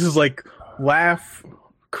is like laugh,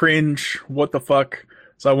 cringe, what the fuck.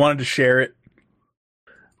 So I wanted to share it.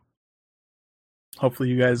 Hopefully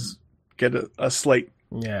you guys get a slight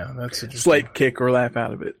kick or laugh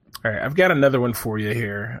out of it. All right, I've got another one for you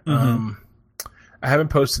here. Mm-hmm. I haven't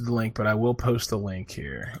posted the link, but I will post the link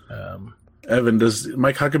here. Evan, does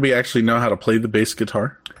Mike Huckabee actually know how to play the bass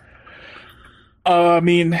guitar? I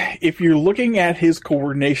mean, if you're looking at his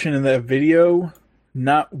coordination in that video,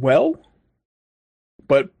 not well.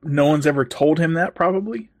 But no one's ever told him that,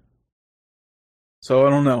 probably. So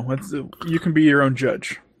I don't know. You can be your own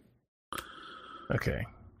judge. Okay.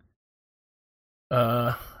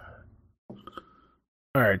 All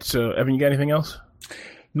right. So, Evan, you got anything else?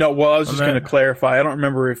 No. Well, I was just going to clarify. I don't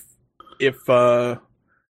remember if I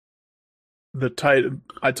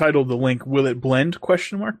titled the link "Will It Blend?" ?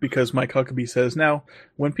 Because Mike Huckabee says now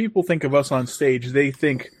when people think of us on stage, they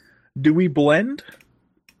think, "Do we blend?"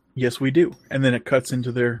 Yes, we do. And then it cuts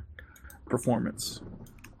into their performance.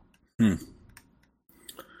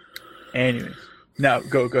 Anyways. Now,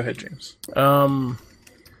 go ahead, James.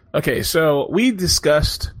 Okay, so we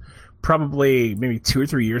discussed probably maybe 2 or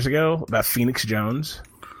 3 years ago about Phoenix Jones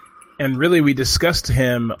and really we discussed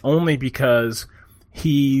him only because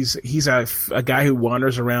he's a guy who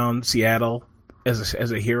wanders around Seattle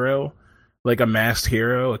as a hero, like a masked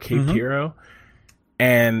hero, a caped hero.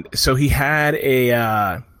 And so he had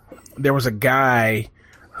there was a guy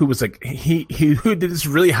who was like, who did this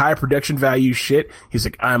really high production value shit. He's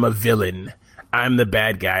like, I'm a villain. I'm the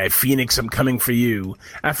bad guy. Phoenix, I'm coming for you.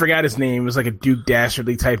 I forgot his name. It was like a Duke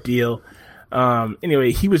Dastardly type deal.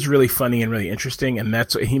 Anyway, he was really funny and really interesting. And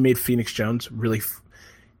that's what he made Phoenix Jones really,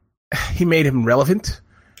 he made him relevant,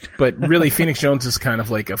 but really Phoenix Jones is kind of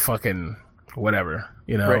like a fucking whatever,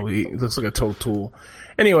 you know, right. He looks like a total tool.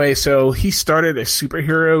 Anyway, so he started a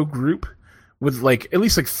superhero group with like at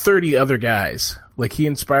least like 30 other guys. Like he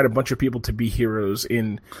inspired a bunch of people to be heroes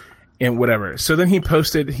in whatever. So then he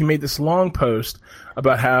made this long post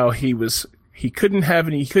about how he couldn't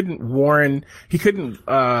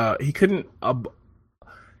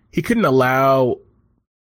allow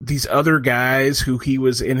these other guys who he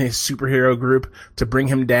was in his superhero group to bring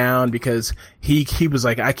him down because he was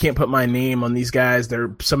like, I can't put my name on these guys.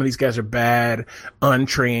 Some of these guys are bad,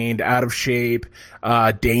 untrained, out of shape,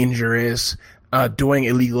 dangerous, doing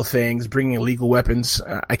illegal things, bringing illegal weapons.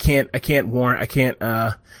 I can't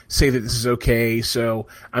say that this is okay. So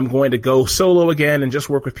I'm going to go solo again and just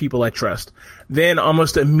work with people I trust. Then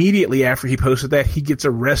almost immediately after he posted that, he gets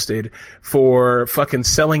arrested for fucking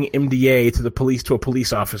selling MDA to a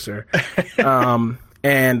police officer,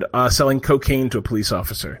 and selling cocaine to a police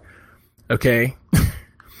officer. Okay.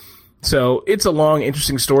 So it's a long,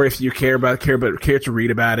 interesting story. If you care to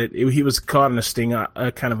read about it. He was caught in a sting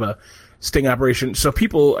operation. So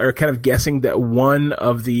people are kind of guessing that one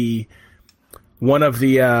of the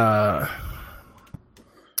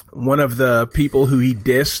people who he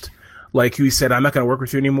dissed, like who he said, I'm not going to work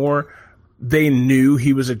with you anymore, they knew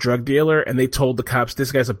he was a drug dealer, and they told the cops,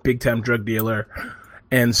 this guy's a big-time drug dealer.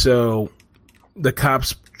 And so the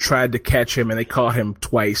cops tried to catch him, and they caught him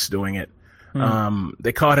twice doing it.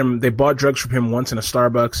 They bought drugs from him once in a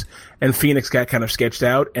Starbucks, and Phoenix got kind of sketched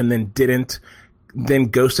out and then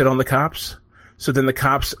ghosted on the cops. So then the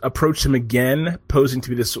cops approached him again, posing to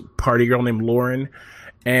be this party girl named Lauren,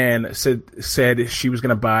 and said she was going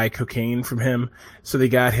to buy cocaine from him. So they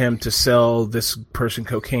got him to sell this person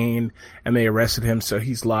cocaine, and they arrested him. So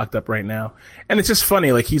he's locked up right now. And it's just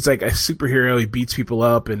funny. Like, he's like a superhero. He beats people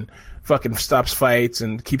up and fucking stops fights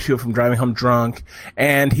and keeps people from driving home drunk.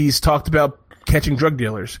 And he's talked about catching drug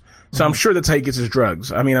dealers. So I'm sure that's how he gets his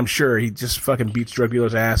drugs. I mean, I'm sure he just fucking beats drug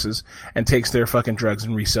dealers' asses and takes their fucking drugs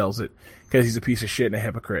and resells it because he's a piece of shit and a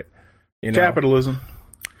hypocrite. You know? Capitalism.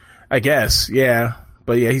 I guess, yeah.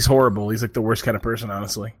 But yeah, he's horrible. He's like the worst kind of person,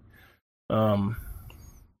 honestly.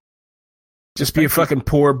 Just be a fucking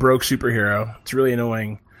poor, broke superhero. It's really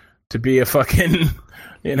annoying to be a fucking,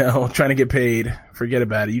 trying to get paid. Forget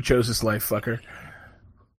about it. You chose this life, fucker.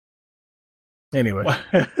 Anyway.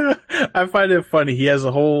 I find it funny. He has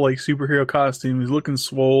a whole like superhero costume. He's looking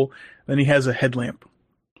swole. Then he has a headlamp.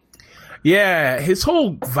 Yeah, his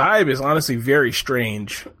whole vibe is honestly very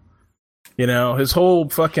strange. His whole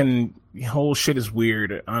shit is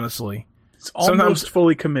weird, honly. It's almost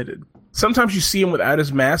fully committed. Sometimes you see him without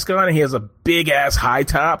his mask on, and he has a big ass high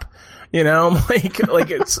top. Like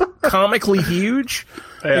it's comically huge.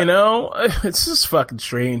 Yeah. It's just fucking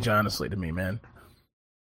strange, honestly, to me, man.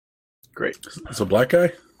 Great. It's a black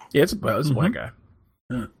guy? Yeah, it's a black guy.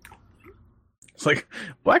 Yeah. It's like,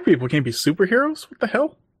 black people can't be superheroes? What the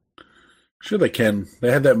hell? Sure they can.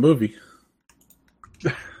 They had that movie.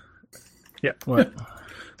 Yeah. What?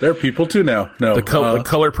 They're people too now. No. The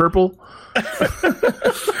color purple?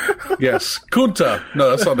 Yes. Kunta. No,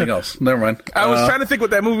 that's something else. Never mind. I was trying to think what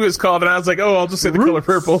that movie was called, and I was like, oh, I'll just say the color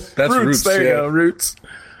purple. That's Roots. There you go.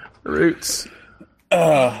 Roots.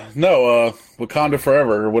 No, Wakanda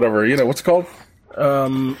Forever or whatever. What's it called?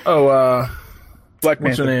 Black Panther.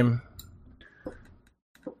 What's her name?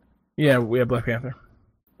 Yeah, we have Black Panther.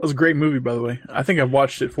 That was a great movie, by the way. I think I've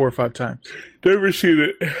watched it 4 or 5 times. Never seen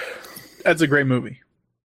it. That's a great movie.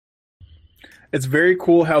 It's very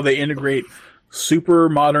cool how they integrate super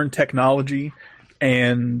modern technology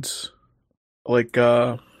and like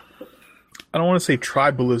I don't want to say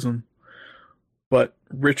tribalism, but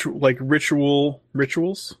rituals,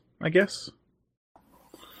 I guess.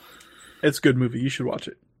 It's a good movie. You should watch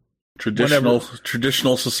it. Traditional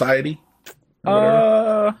society?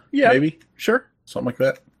 Yeah. Maybe? Sure. Something like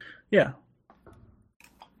that? Yeah.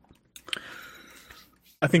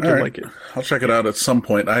 I think you'll like it. I'll check it out at some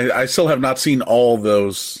point. I still have not seen all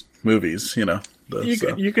those movies,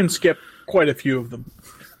 You can skip quite a few of them.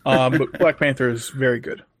 But Black Panther is very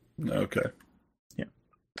good. Okay. Yeah.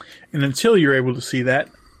 And until you're able to see that,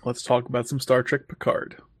 let's talk about some Star Trek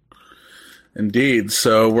Picard. Indeed.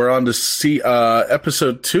 So we're on to see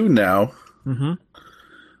episode 2 now. Mm-hmm.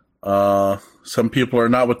 Some people are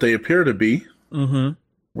not what they appear to be. Mm-hmm.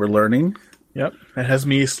 We're learning. Yep. That has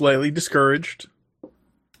me slightly discouraged.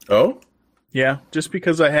 Oh? Yeah, just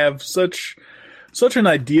because I have such an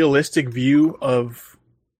idealistic view of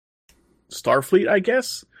Starfleet, I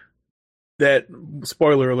guess, that,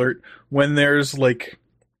 spoiler alert, when there's like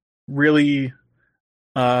really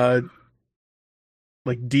like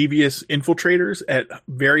devious infiltrators at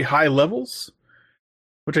very high levels,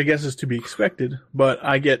 which I guess is to be expected, but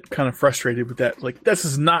I get kind of frustrated with that. Like, this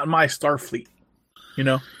is not my Starfleet, you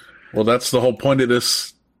know? Well, that's the whole point of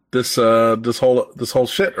this whole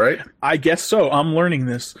shit, right? I guess so. I'm learning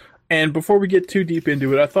this. And before we get too deep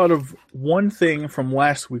into it, I thought of one thing from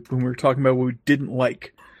last week when we were talking about what we didn't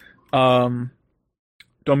like. Don't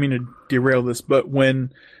mean to derail this, but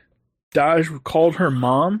when Daj called her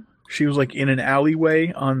mom, she was like in an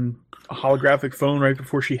alleyway on a holographic phone right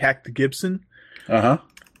before she hacked the Gibson. Uh-huh.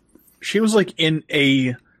 She was like in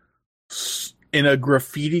a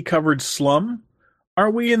graffiti covered slum.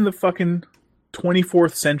 Aren't we in the fucking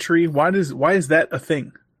 24th century? Why is that a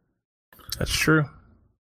thing? That's true.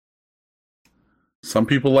 Some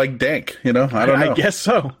people like dank, I don't know.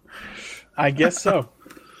 I guess so.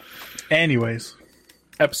 Anyways,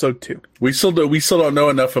 episode 2. We still don't know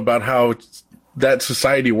enough about how that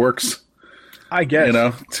society works. I guess.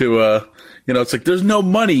 It's like there's no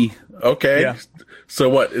money. Okay. Yeah. So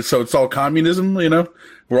what? So it's all communism,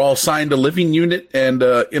 We're all signed a living unit and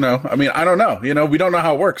I don't know. We don't know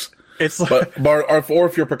how it works. It's like, or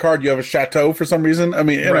if you're Picard, you have a chateau for some reason. I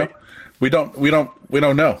mean, right. We don't know. We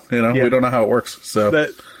don't know how it works. So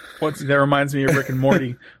that reminds me of Rick and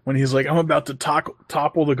Morty when he's like, I'm about to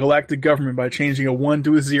topple the galactic government by changing a 1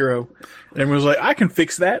 to a 0. And everyone's like, I can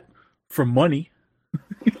fix that for money.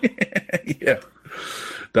 Yeah.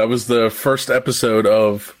 That was the first episode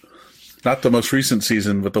of not the most recent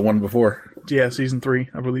season, but the one before. Yeah, season 3,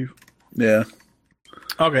 I believe. Yeah.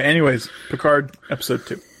 Okay, anyways, Picard, episode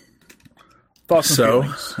 2. Thoughts and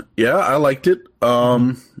feelings? Yeah, I liked it.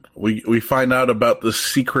 We find out about the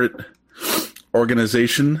secret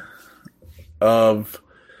organization of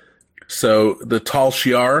the Tal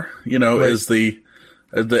Shiar, right.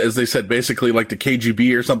 as they said, basically like the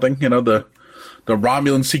KGB or something, the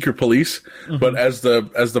Romulan secret police. Mm-hmm. But as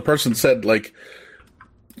the person said, like,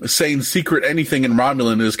 saying secret anything in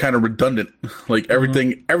Romulan is kind of redundant. Like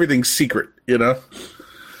everything's secret,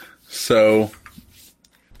 So,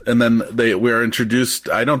 and then we're introduced.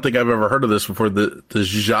 I don't think I've ever heard of this before. The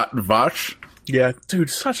Zhat Vash. Yeah, dude,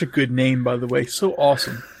 such a good name, by the way. So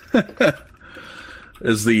awesome.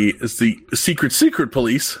 is the secret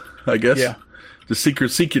police, I guess. Yeah. The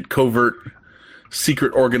secret covert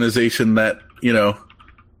secret organization that,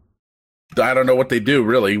 I don't know what they do,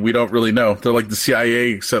 really. We don't really know. They're like the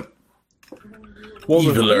CIA, except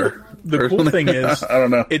eviler. The cool thing is, I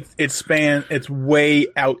don't know. It's way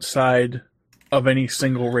outside of any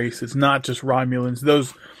single race. It's not just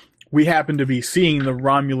Romulans. We happen to be seeing the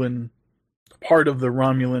Romulan part of the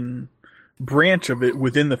Romulan branch of it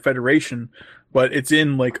within the Federation, but it's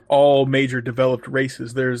in like all major developed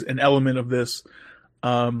races. There's an element of this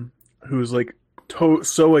who's like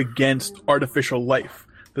so against artificial life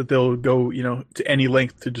that they'll go, to any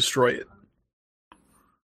length to destroy it.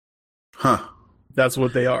 Huh. That's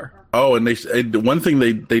what they are. Oh, and one thing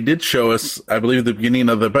they did show us, I believe at the beginning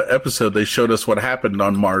of the episode, they showed us what happened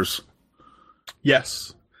on Mars.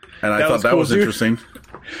 Yes. And I thought that was interesting.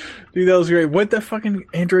 Dude, that was great. What'd that fucking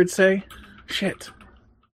android say? Shit.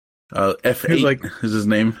 F8 is his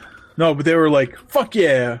name. No, but they were like, fuck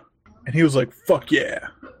yeah. And he was like, fuck yeah.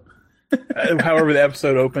 However the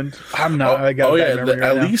episode opened.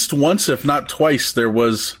 At least once, if not twice, there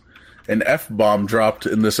was an F-bomb dropped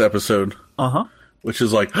in this episode. Uh-huh. Which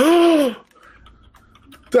is like, oh,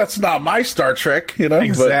 that's not my Star Trek,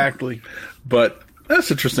 Exactly. But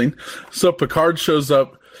that's interesting. So Picard shows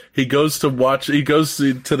up. He goes to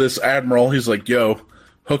this admiral. He's like, yo,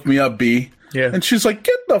 hook me up, B. Yeah. And she's like,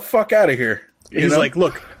 get the fuck out of here. He's like,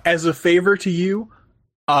 look, as a favor to you,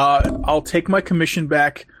 I'll take my commission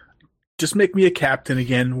back. Just make me a captain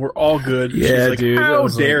again. We're all good. Yeah, she's like, dude. How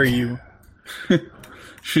dare you?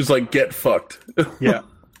 She's like, get fucked. Yeah.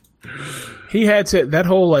 He had to, that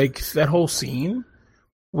whole scene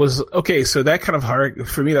was, okay, so that kind of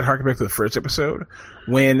for me, that harkened back to the first episode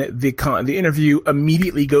when the interview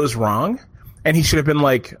immediately goes wrong and he should have been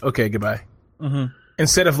like, okay, goodbye. Mm-hmm.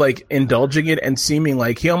 Instead of like indulging it and seeming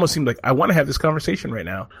like, he almost seemed like, I want to have this conversation right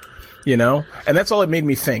now. And that's all it made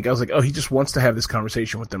me think. I was like, oh, he just wants to have this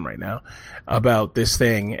conversation with them right now about this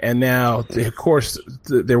thing. And now, of course,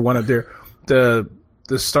 they're one of the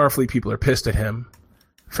the Starfleet people are pissed at him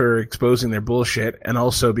for exposing their bullshit, and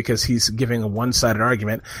also because he's giving a one-sided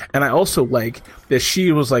argument. And I also like that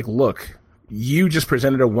she was like, look, you just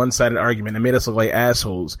presented a one-sided argument and made us look like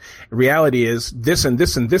assholes. The reality is this and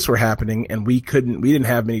this and this were happening, and we didn't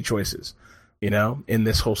have many choices, in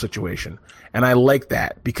this whole situation. And I like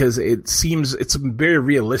that because it's very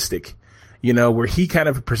realistic, where he kind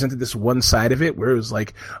of presented this one side of it, where it was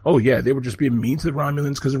like, oh yeah, they were just being mean to the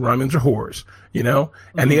Romulans because the Romulans are whores,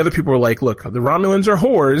 and the other people were like, look, the Romulans are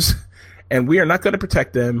whores and we are not going to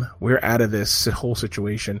protect them. We're out of this whole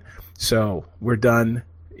situation. So we're done.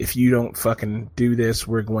 If you don't fucking do this,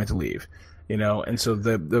 we're going to leave, and so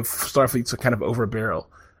the Starfleet's kind of over a barrel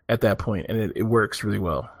at that point, and it works really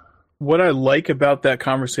well. What I like about that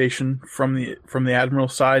conversation from the Admiral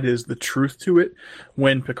side is the truth to it.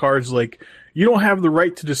 When Picard's like, you don't have the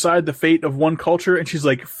right to decide the fate of one culture. And she's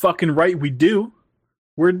like, fucking right, we do.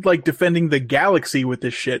 We're like defending the galaxy with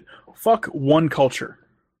this shit. Fuck one culture.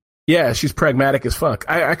 Yeah, she's pragmatic as fuck.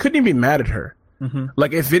 I couldn't even be mad at her. Mm-hmm.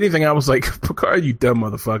 Like, if anything, I was like, Picard, you dumb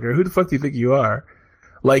motherfucker. Who the fuck do you think you are?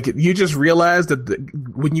 Like, you just realized that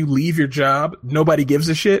when you leave your job, nobody gives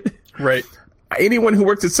a shit. Right. Anyone who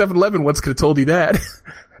worked at 7-Eleven once could have told you that.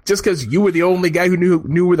 Just because you were the only guy who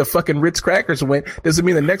knew where the fucking Ritz crackers went doesn't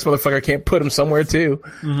mean the next motherfucker can't put them somewhere too.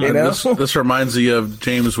 Mm-hmm. This reminds me of,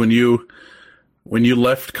 James, when you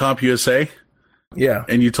left CompUSA. Yeah.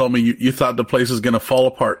 And you told me you thought the place was going to fall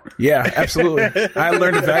apart. Yeah, absolutely. I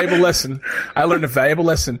learned a valuable lesson.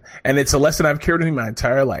 And it's a lesson I've carried with me my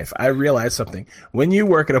entire life. I realized something. When you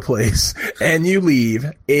work at a place and you leave,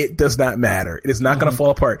 it does not matter. It is not going to fall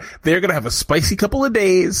apart. They're going to have a spicy couple of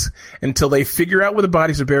days until they figure out where the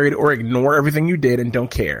bodies are buried or ignore everything you did and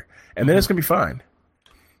don't care. And then it's going to be fine.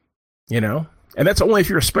 And that's only if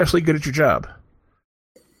you're especially good at your job.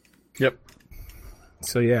 Yep.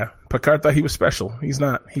 So yeah, Picard thought he was special. He's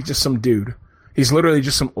not. He's just some dude. He's literally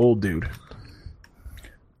just some old dude.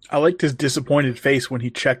 I liked his disappointed face when he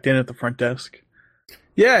checked in at the front desk.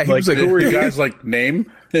 Yeah, he was like, who are you guys, like,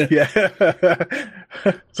 name? Yeah.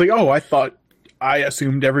 It's like, oh, I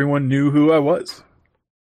assumed everyone knew who I was.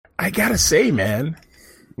 I gotta say, man.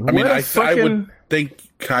 I mean, I would think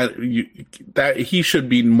that he should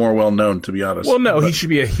be more well known, to be honest. Well, no, he should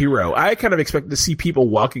be a hero. I kind of expected to see people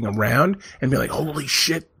walking around and be like, holy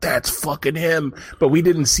shit, that's fucking him. But we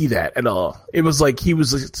didn't see that at all. It was like he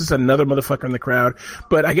was just another motherfucker in the crowd.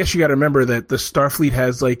 But I guess you got to remember that the Starfleet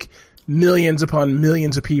has like millions upon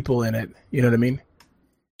millions of people in it. You know what I mean?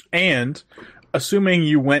 And assuming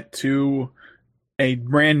you went to a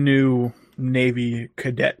brand new Navy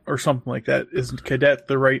cadet or something like that, is cadet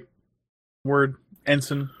the right word?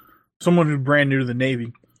 Ensign? Someone who's brand new to the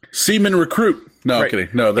Navy. Seaman recruit. No, right. kidding.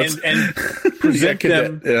 No, that's and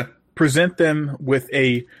present them with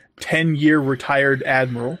a 10-year retired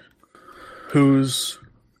admiral whose,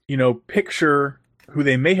 picture who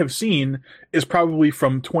they may have seen is probably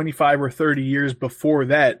from 25 or 30 years before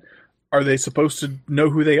that. Are they supposed to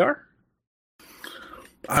know who they are?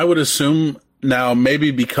 I would assume now,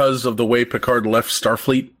 maybe because of the way Picard left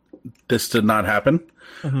Starfleet, this did not happen.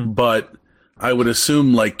 Mm-hmm. But I would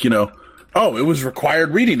assume, like, it was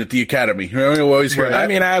required reading at the Academy. You always hear that. I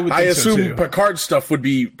mean, I assume Picard stuff would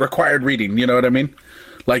be required reading. You know what I mean?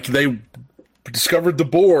 Like, they discovered the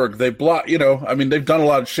Borg. They they've done a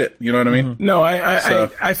lot of shit. You know what I mean? No,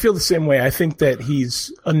 I feel the same way. I think that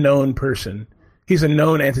he's a known person. He's a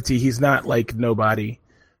known entity. He's not like nobody.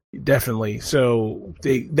 Definitely. So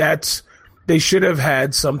they should have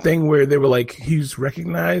had something where they were like, he's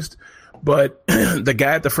recognized. But the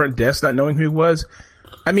guy at the front desk not knowing who he was,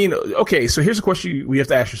 I mean, okay, so here's a question we have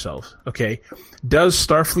to ask yourselves, okay? Does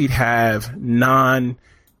Starfleet have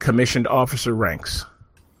non-commissioned officer ranks?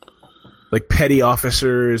 Like petty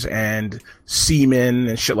officers and seamen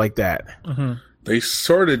and shit like that? Mm-hmm. They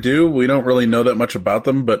sort of do. We don't really know that much about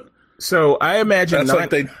them, but... So I imagine...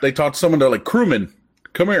 That's like they taught someone to, like, crewman,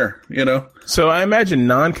 come here, So I imagine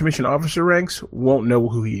non-commissioned officer ranks won't know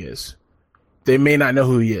who he is. They may not know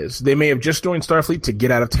who he is. They may have just joined Starfleet to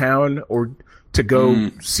get out of town or to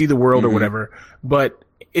go see the world or whatever. But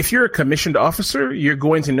if you're a commissioned officer, you're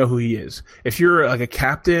going to know who he is. If you're like a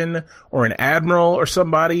captain or an admiral or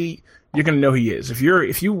somebody, you're going to know who he is. If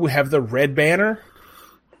you have the red banner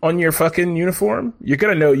on your fucking uniform, you're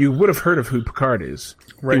going to know. You would have heard of who Picard is.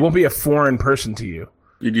 Right. It won't be a foreign person to you.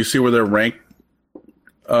 Did you see where their rank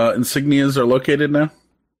insignias are located now?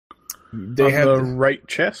 They have the right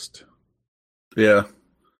chest. Yeah,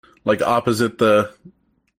 like opposite the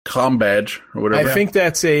comm badge or whatever. I think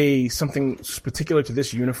that's something particular to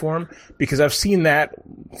this uniform because I've seen that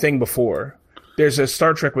thing before. There's a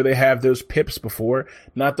Star Trek where they have those pips before,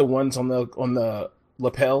 not the ones on the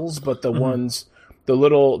lapels, but the ones, that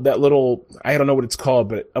little, I don't know what it's called,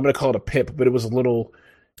 but I'm going to call it a pip, but it was a little,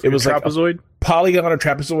 it was trapezoid? Like a polygon or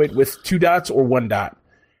trapezoid with 2 dots or 1 dot.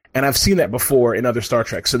 And I've seen that before in other Star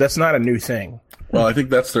Trek, so that's not a new thing. Well, I think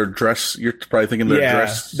that's their dress. You're probably thinking their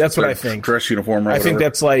dress. That's what I think. Dress uniform. Or I think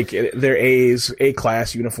that's like their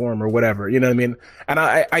A-class uniform or whatever. You know what I mean? And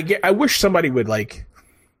I wish somebody would like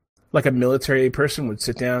a military person would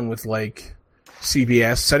sit down with like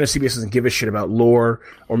CBS. I know CBS doesn't give a shit about lore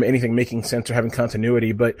or anything making sense or having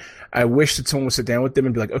continuity, but I wish that someone would sit down with them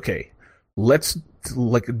and be like, okay, let's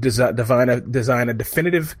like design a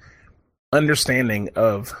definitive understanding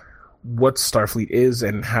of what Starfleet is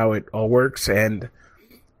and how it all works, and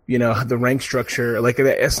the rank structure. Like,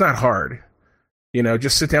 it's not hard.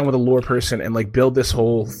 Just sit down with a lore person and like build this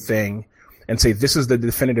whole thing and say this is the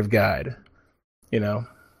definitive guide.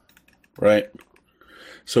 Right.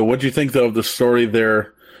 So, what do you think though of the story?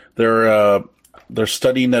 They're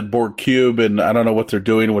studying that Borg cube, and I don't know what they're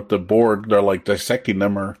doing with the Borg. They're like dissecting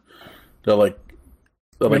them, or they're like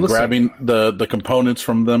grabbing the components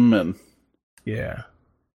from them, and yeah.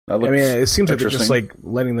 It seems like they're just like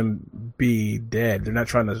letting them be dead. They're not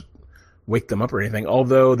trying to wake them up or anything.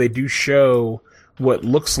 Although they do show what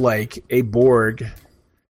looks like a Borg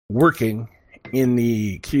working in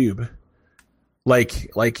the cube,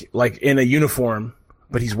 like in a uniform,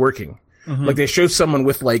 but he's working. Mm-hmm. Like they show someone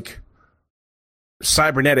with like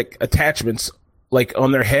cybernetic attachments like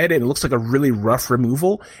on their head, and it looks like a really rough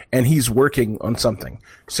removal, and he's working on something.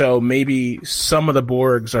 So maybe some of the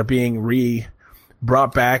Borgs are being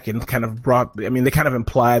brought back and kind of they kind of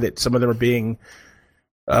imply that some of them are being,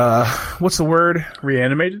 what's the word?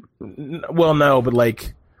 Reanimated? Well, no, but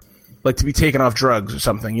like to be taken off drugs or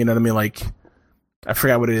something, you know what I mean? Like, I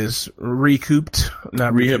forgot what it is. Recouped?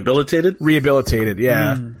 Not rehabilitated? Rehabilitated,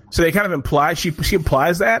 yeah. So they kind of imply, she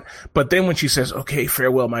implies that, but then when she says, okay,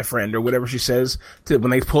 farewell, my friend, or whatever she says,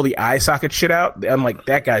 when they pull the eye socket shit out, I'm like,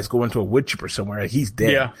 that guy's going to a wood chipper somewhere. He's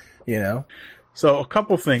dead. Yeah. So a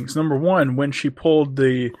couple things. Number one, when she pulled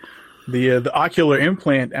the ocular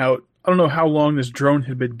implant out, I don't know how long this drone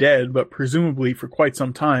had been dead, but presumably for quite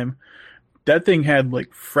some time. That thing had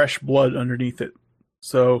like fresh blood underneath it.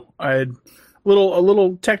 So I had a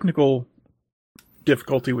little technical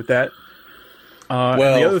difficulty with that. And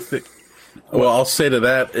the other thing, well, I'll say to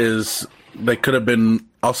that is they could have been,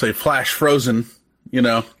 I'll say, flash frozen,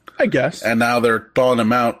 I guess. And now they're thawing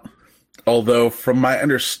them out. Although, from my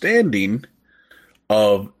understanding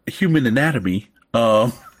of human anatomy,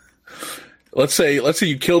 let's say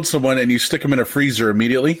you killed someone and you stick them in a freezer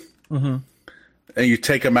immediately, and you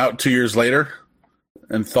take them out 2 years later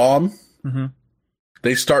and thaw them,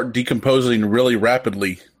 they start decomposing really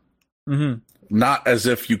rapidly. Not as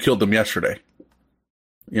if you killed them yesterday.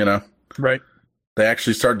 Right. They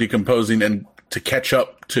actually start decomposing and to catch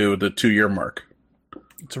up to the 2-year mark.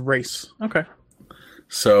 It's a race. Okay.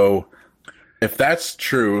 So if that's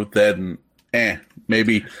true, then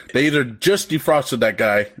maybe they either just defrosted that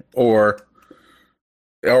guy or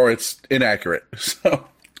it's inaccurate. So,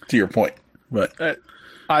 to your point, but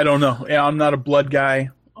I don't know. Yeah, I'm not a blood guy.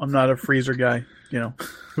 I'm not a freezer guy.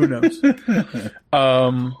 Who knows?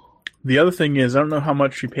 The other thing is, I don't know how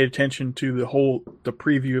much you paid attention to the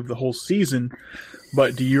preview of the whole season,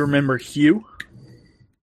 but do you remember Hugh,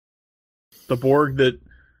 the Borg that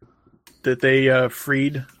they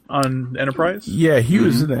freed on Enterprise? Yeah, Hugh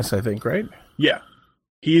is in this, I think, right? Yeah,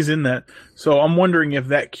 he's in that. So I'm wondering if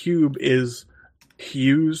that cube is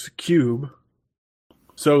Hugh's cube.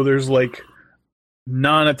 So there's like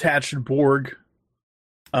non-attached Borg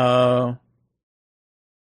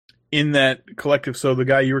in that collective. So the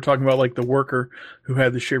guy you were talking about, like the worker who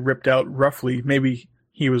had the shit ripped out roughly, maybe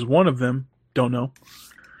he was one of them. Don't know.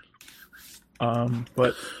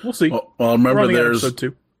 But we'll see. Well, remember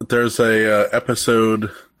there's a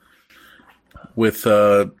episode with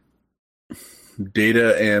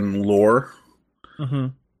Data and Lore.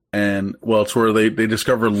 And, well, it's where they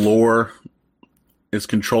discover Lore is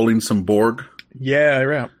controlling some Borg. Yeah,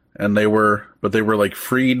 right. And they were like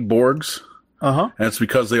freed Borgs. And it's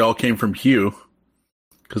because they all came from Hugh.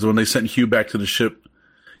 Because when they sent Hugh back to the ship,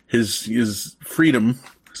 his freedom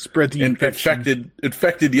spread the infection.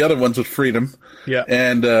 infected the other ones with freedom. Yeah.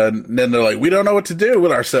 And then they're like, we don't know what to do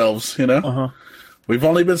with ourselves, We've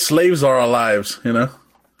only been slaves all our lives,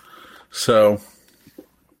 So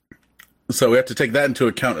we have to take that into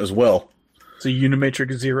account as well. So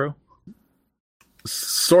Unimatrix Zero?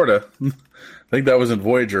 Sorta. I think that was in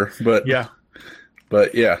Voyager, but yeah.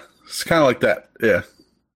 It's kind of like that, yeah.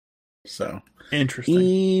 So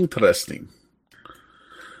interesting.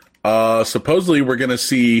 Supposedly we're gonna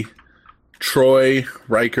see Troy,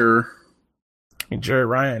 Riker, And Jared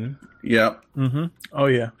Ryan. Yeah. Mm-hmm. Oh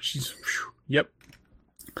yeah, yep.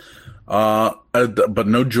 But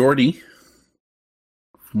no Jordy,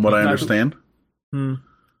 from what I understand. Hmm.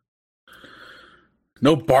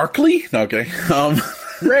 No Barkley? Okay.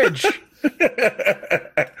 Reg.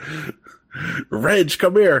 Reg,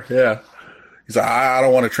 come here. Yeah. He's like, I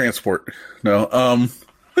don't want to transport. No.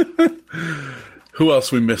 Who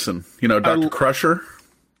else we missing? Dr. Crusher?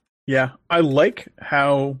 Yeah. I like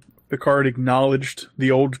how Picard acknowledged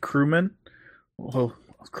the old crewmen. Well,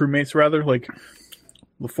 crewmates, rather. Like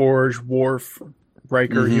LaForge, Worf,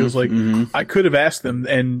 Riker. He was like, I could have asked them,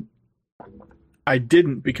 and I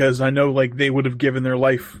didn't, because I know like they would have given their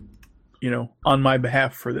life, on my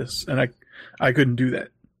behalf for this, and I couldn't do that.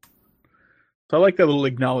 So I like that little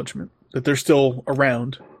acknowledgement that they're still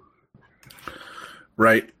around.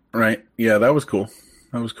 Right. Yeah, that was cool.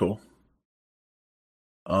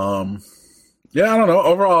 Yeah, I don't know.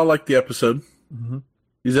 Overall, I like the episode. Mm-hmm.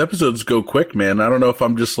 These episodes go quick, man. I don't know if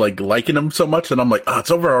I'm just like liking them so much, and I'm like,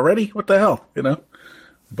 it's over already? What the hell?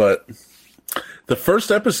 But the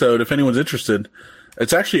first episode, if anyone's interested,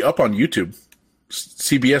 it's actually up on YouTube.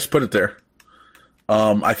 CBS put it there.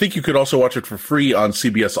 I think you could also watch it for free on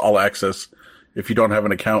CBS All Access if you don't have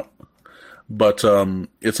an account. But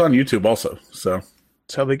it's on YouTube also. So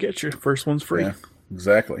that's how they get you. First one's free. Yeah,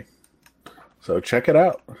 exactly. So check it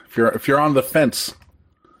out if you're on the fence.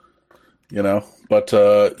 But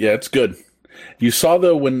yeah, it's good. You saw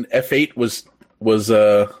though when F8 was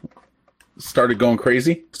started going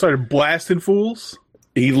crazy, started blasting fools.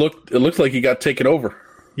 It looked like he got taken over.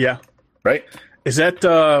 Yeah. Right? Is that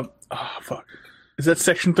fuck. Is that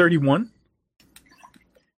Section 31?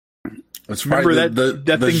 It's Remember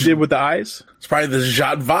that thing did with the eyes? It's probably the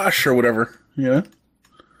Zhat Vash or whatever. Yeah.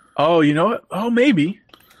 Oh, you know what? Oh, maybe.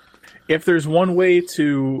 If there's one way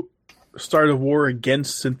to start a war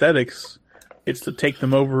against synthetics, it's to take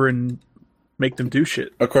them over and make them do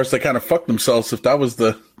shit. Of course, they kind of fucked themselves if that was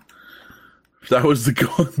the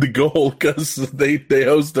goal, because they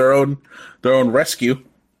host their own rescue.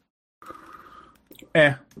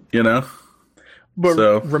 But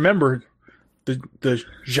so. Remember, the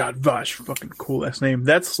Zhat Vash, fucking cool ass name.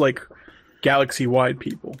 That's like galaxy wide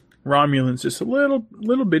people. Romulans just a little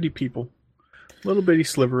bitty people, little bitty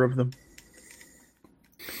sliver of them.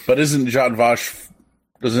 But isn't Zhat Vash,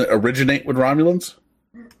 doesn't it originate with Romulans?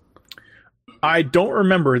 I don't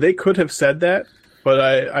remember. They could have said that,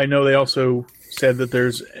 but I know they also said that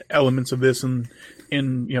there's elements of this in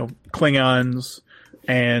Klingons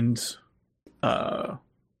and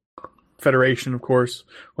Federation, of course,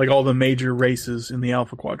 like all the major races in the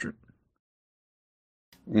Alpha Quadrant.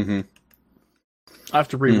 Mm-hmm. I have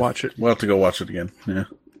to rewatch it. We'll have to go watch it again. Yeah.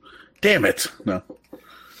 Damn it. No.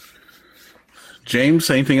 James,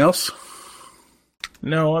 anything else?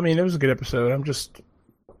 No, I mean, it was a good episode. I'm just...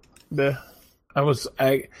 I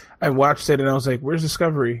watched it and I was like, where's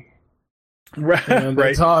Discovery? Right. And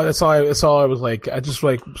that's all I was like. I just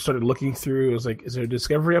started looking through. I was like, is there a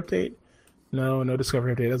Discovery update? No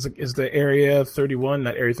Discovery update. That's like, is the Area 31,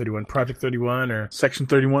 not Area 31, Project 31 or Section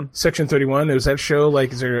 31? Section 31. There's that show.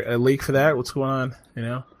 Like, is there a leak for that? What's going on?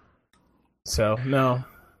 So no.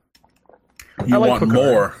 You want Picard.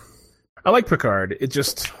 More? I like Picard. It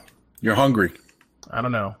just... You're hungry. I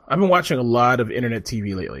don't know. I've been watching a lot of internet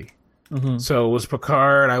TV lately. Mm-hmm. So it was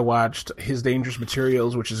Picard. I watched His Dangerous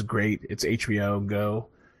Materials, which is great. It's HBO Go.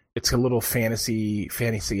 It's a little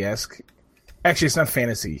fantasy-esque. Actually, it's not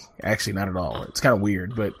fantasy. Actually, not at all. It's kind of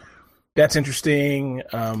weird, but that's interesting.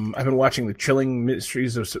 I've been watching The Chilling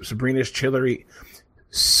Mysteries of Sabrina's Chilling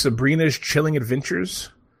Adventures,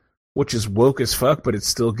 which is woke as fuck, but it's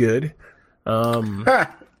still good.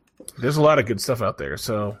 There's a lot of good stuff out there.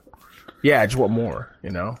 So, yeah, I just want more,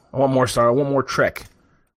 I want more Star. I want more Trek.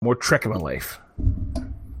 More Trek in my life.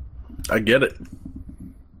 I get it.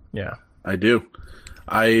 Yeah. I do.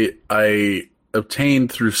 I obtained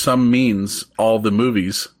through some means all the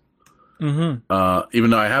movies. Mm-hmm. Even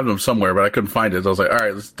though I have them somewhere, but I couldn't find it. I was like, all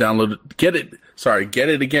right, let's download it. Get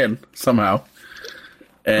it again somehow.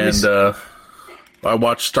 And I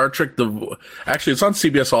watched Star Trek. Actually, it's on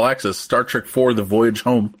CBS All Access. Star Trek 4: The Voyage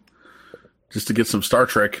Home, just to get some Star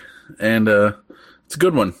Trek, and it's a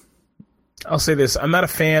good one. I'll say this: I'm not a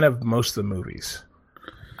fan of most of the movies.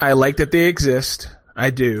 I like that they exist.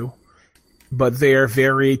 I do, but they are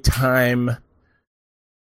very time.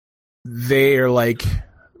 They are like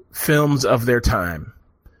films of their time.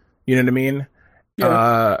 You know what I mean?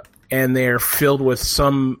 Yeah. And they're filled with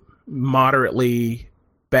some moderately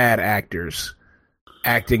bad actors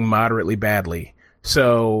acting moderately badly.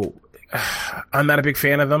 So I'm not a big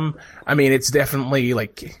fan of them. I mean, it's definitely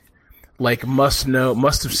like like must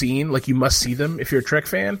have seen, like you must see them if you're a Trek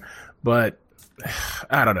fan. But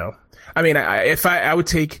I don't know. I mean, I would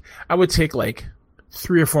take like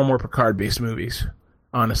 3 or 4 more Picard based movies,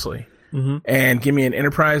 honestly, and give me an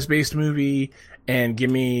Enterprise based movie, and give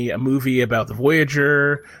me a movie about the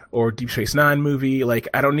Voyager or Deep Space Nine movie. Like,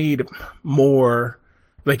 I don't need more.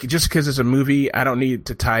 Like, just because it's a movie, I don't need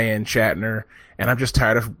to tie in Shatner. And I'm just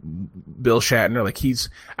tired of Bill Shatner. Like,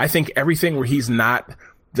 I think everything where he's not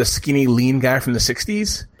the skinny, lean guy from the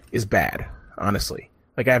 60s is bad, honestly.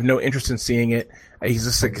 Like, I have no interest in seeing it. He's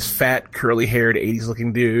just like this fat, curly-haired,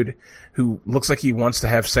 80s-looking dude who looks like he wants to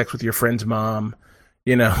have sex with your friend's mom.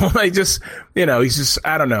 You know, he's just,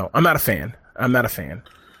 I don't know. I'm not a fan.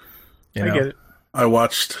 You know? I get it. I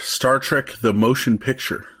watched Star Trek: The Motion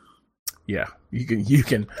Picture. Yeah, you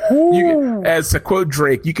can, as to quote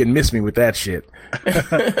Drake, you can miss me with that shit.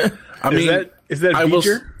 I mean, is that a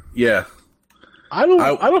feature? Yeah. I don't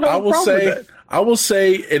have a problem with that. I will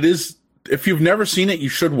say it is. If you've never seen it, you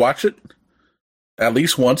should watch it at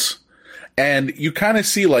least once. And you kind of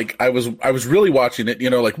see, like, I was really watching it,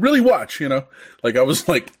 like really watch, like I was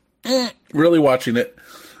like really watching it.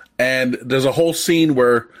 And there's a whole scene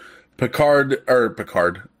where Shatner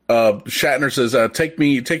says, take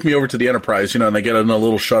me over to the Enterprise, and they get in a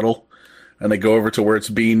little shuttle and they go over to where it's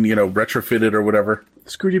being, retrofitted or whatever.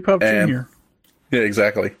 Scooty Pup Jr. Yeah,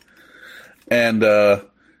 exactly. And,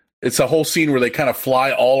 it's a whole scene where they kind of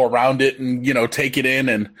fly all around it and, take it in,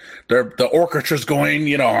 and the orchestra's going,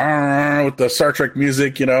 with the Star Trek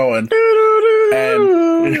music, and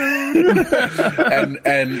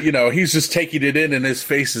he's just taking it in, and his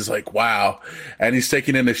face is like, wow. And he's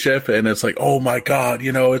taking in the ship, and it's like, oh my God,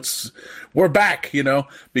 we're back,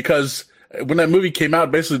 because when that movie came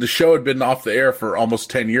out, basically the show had been off the air for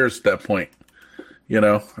almost 10 years at that point,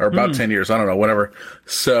 or about 10 years. I don't know, whatever.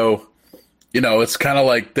 So, it's kind of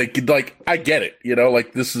like I get it,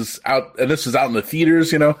 like this is out in the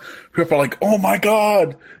theaters, people are like, oh my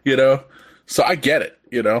God, so I get it,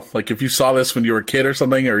 like if you saw this when you were a kid or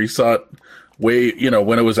something, or you saw it way,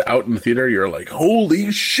 when it was out in the theater, you're like,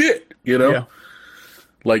 holy shit, Yeah.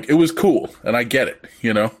 Like it was cool, and I get it,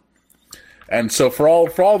 and so for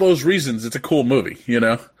all those reasons, it's a cool movie,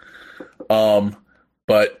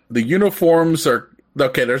 but the uniforms are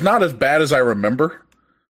okay. They're not as bad as I remember.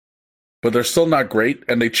 But they're still not great,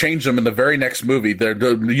 and they changed them in the very next movie. The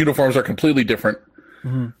uniforms are completely different.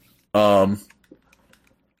 Mm-hmm.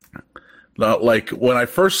 Like when I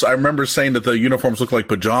remember saying that the uniforms look like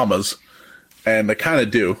pajamas, and they kind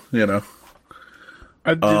of do,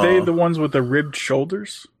 Are they the ones with the ribbed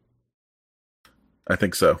shoulders? I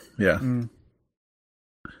think so, yeah. Mm.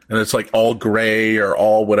 And it's like all gray or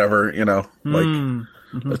all whatever, like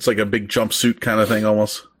it's like a big jumpsuit kind of thing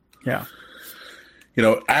almost. Yeah.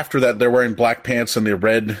 After that, they're wearing black pants and the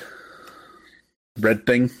red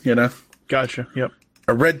thing, Gotcha. Yep.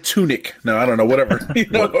 A red tunic. No, I don't know, whatever.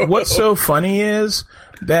 What's so funny is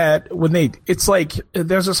that it's like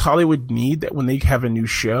there's this Hollywood need that when they have a new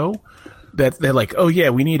show, that they're like, oh yeah,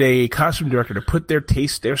 we need a costume director to put their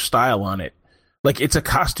taste, their style on it. Like, it's a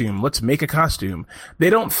costume. Let's make a costume. They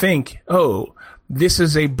don't think, oh, this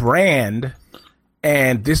is a brand,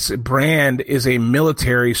 and this brand is a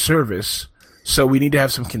military service. So we need to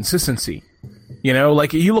have some consistency,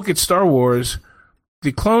 like you look at Star Wars,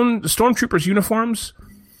 the stormtroopers' uniforms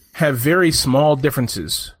have very small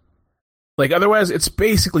differences. Like otherwise it's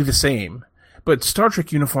basically the same, but Star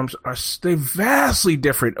Trek uniforms they're vastly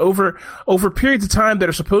different over periods of time that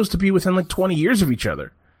are supposed to be within like 20 years of each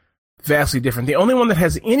other. Vastly different. The only one that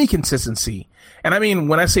has any consistency, and I mean,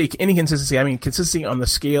 when I say any consistency, I mean consistency on the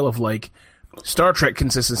scale of like Star Trek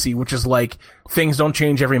consistency, which is like things don't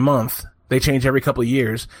change every month. They change every couple of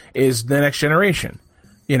years, is The Next Generation.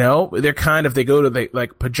 They're they go to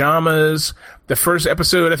like pajamas. The first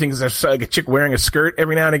episode, I think, is there's like a chick wearing a skirt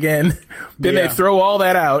every now and again. Then they throw all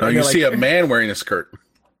that out. No, you see a man wearing a skirt.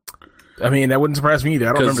 I mean, that wouldn't surprise me either.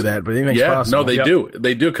 I don't remember that, but anything's possible. No, they do.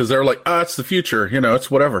 They do, because they're like, it's the future. It's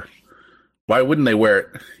whatever. Why wouldn't they wear it?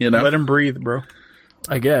 Let him breathe, bro.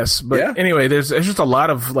 I guess. But anyway, there's just a lot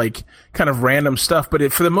of like kind of random stuff.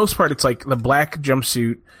 But for the most part, it's like the black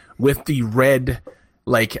jumpsuit with the red,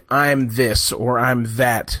 like, I'm this or I'm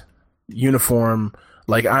that uniform.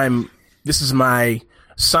 Like, this is my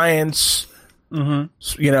science,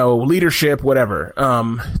 leadership, whatever,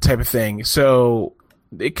 type of thing. So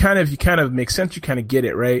you kind of makes sense. You kind of get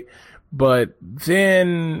it, right? But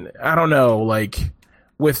then, I don't know, like,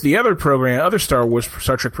 with the other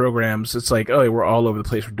Star Trek programs, it's like, oh, we're all over the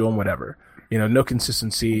place. We're doing whatever. No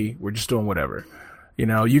consistency. We're just doing whatever.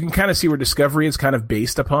 You can kind of see where Discovery is kind of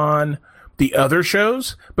based upon the other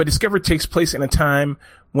shows, but Discovery takes place in a time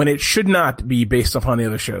when it should not be based upon the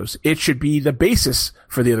other shows. It should be the basis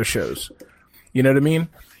for the other shows. You know what I mean?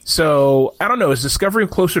 So, I don't know. Is Discovery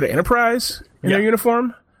closer to Enterprise in their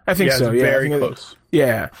uniform? I think so. It's very close.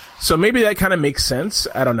 Yeah. So maybe that kind of makes sense.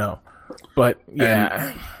 I don't know. But, yeah.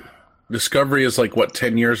 And Discovery is like, what,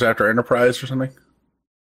 10 years after Enterprise or something?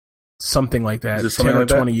 Something like that. Is it something 10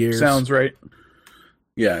 like or 20 that? years. Sounds right.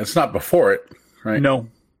 Yeah, it's not before it, right? No.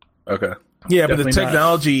 Okay. Yeah, but the Definitely not.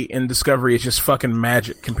 technology in Discovery is just fucking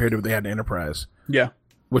magic compared to what they had in Enterprise. Yeah.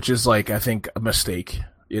 Which is, like, I think, a mistake.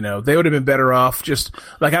 You know, they would have been better off just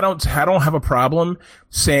like I don't have a problem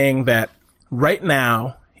saying that right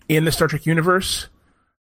now in the Star Trek universe,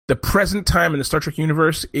 the present time in the Star Trek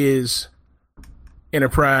universe is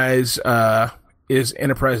Enterprise D,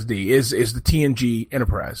 is the TNG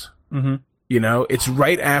Enterprise. Mm-hmm. You know, it's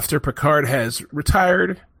right after Picard has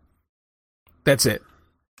retired. That's it.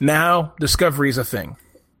 Now Discovery is a thing.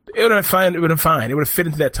 It would have been fine. It would have been fine. It would have fit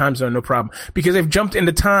into that time zone, no problem. Because they've jumped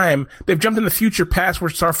into time. They've jumped in the future past where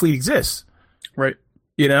Starfleet exists. Right.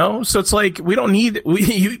 You know? So it's like, we don't need, we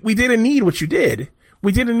didn't need what you did.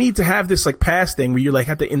 We didn't need to have this like past thing where you like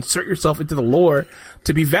have to insert yourself into the lore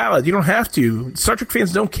to be valid. You don't have to. Star Trek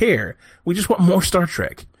fans don't care. We just want more Star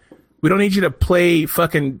Trek. We don't need you to play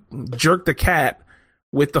fucking jerk the cat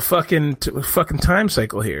with the fucking time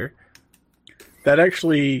cycle here. That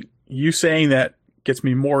actually, you saying that gets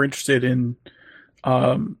me more interested in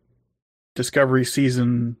Discovery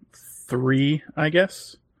season 3, I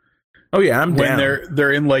guess. Oh yeah, I'm when down.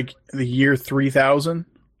 they're in like the year 3000.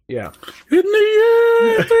 Yeah. In the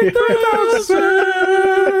year 3000.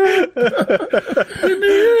 In the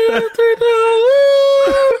year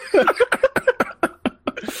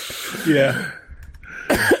 3000. Yeah.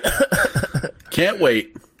 Can't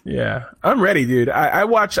wait. Yeah, I'm ready, dude. I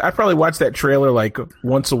probably watch that trailer like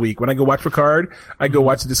once a week. When I go watch Picard, I go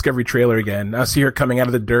watch the Discovery trailer again. I see her coming out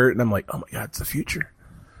of the dirt, and I'm like, oh my god, it's the future.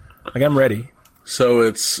 Like, I'm ready. So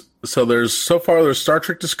there's Star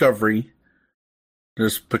Trek Discovery.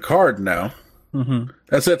 There's Picard now. Mm-hmm.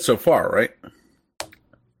 That's it so far, right?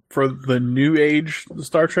 For the new age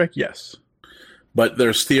Star Trek, yes. But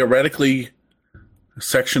there's theoretically a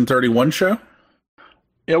Section 31 show?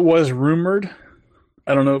 It was rumored.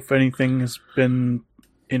 I don't know if anything has been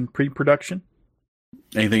in pre-production.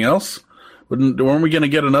 Anything else? Weren't we going to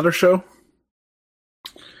get another show?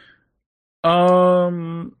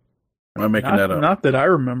 Am I making that up? Not that I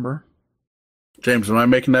remember. James, am I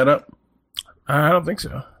making that up? I don't think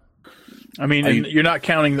so. I mean, and you're not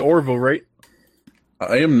counting the Orville, right?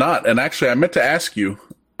 I am not. And actually, I meant to ask you,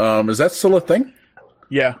 is that still a thing?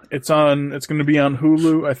 Yeah, it's going to be on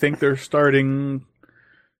Hulu. I think they're starting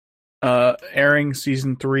airing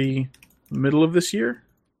season 3 middle of this year.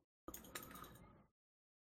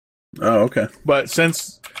 Oh, okay. But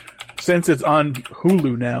since it's on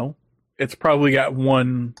Hulu now, it's probably got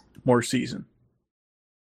one more season.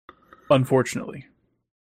 Unfortunately.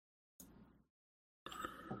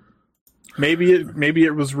 Maybe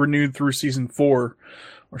it was renewed through season 4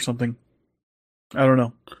 or something. I don't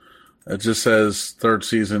know. It just says third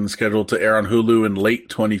season scheduled to air on Hulu in late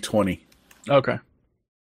 2020. Okay.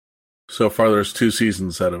 So far, there's 2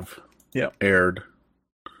 seasons that have aired.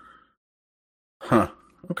 Huh.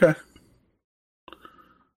 Okay.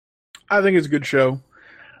 I think it's a good show,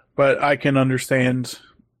 but I can understand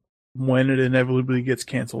when it inevitably gets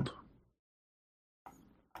canceled.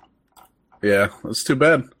 Yeah, that's too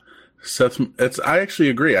bad. I actually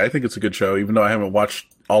agree. I think it's a good show, even though I haven't watched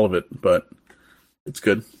all of it, but it's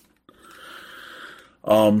good.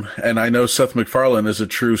 And I know Seth MacFarlane is a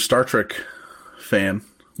true Star Trek fan.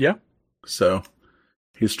 Yeah. So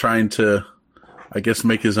he's trying to, I guess,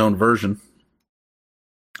 make his own version.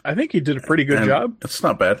 I think he did a pretty good job. It's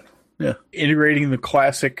not bad. Yeah. Integrating the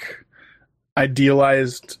classic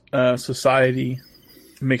idealized society,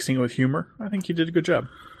 mixing it with humor. I think he did a good job.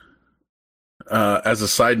 As a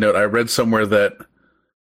side note, I read somewhere that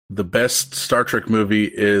the best Star Trek movie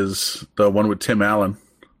is the one with Tim Allen.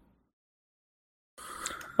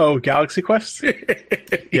 Oh, Galaxy Quest?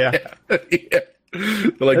 Yeah. Yeah.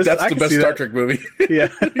 Like, that's the best Star Trek movie. Yeah.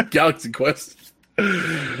 Galaxy Quest.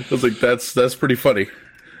 I was like, that's pretty funny.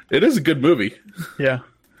 It is a good movie. Yeah.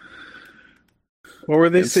 What were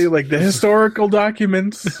they say? Like the historical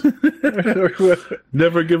documents.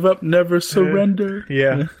 Never give up, never surrender.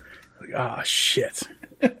 Yeah. Like, oh, shit.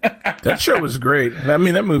 That show was great. I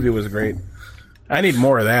mean, that movie was great. I need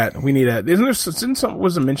more of that. We need that.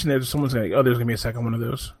 Wasn't mentioned there? Someone's like, oh, there's gonna be a second one of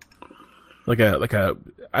those.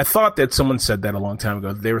 I thought that someone said that a long time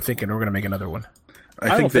ago. They were thinking we're gonna make another one.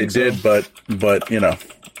 I think they did, but you know,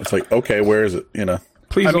 it's like, okay, where is it? You know.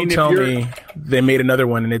 Please don't tell me they made another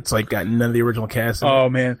one and it's like got none of the original cast. Oh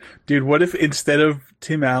man, dude, what if instead of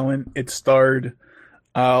Tim Allen, it starred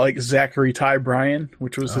like Zachary Ty Bryan,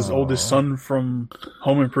 which was his oldest son from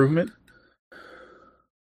Home Improvement?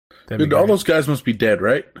 Dude, all those guys must be dead,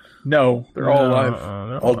 right? No, they're all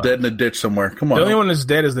alive. All dead in a ditch somewhere. Come on. The only one that's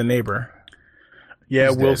dead is the neighbor. Yeah,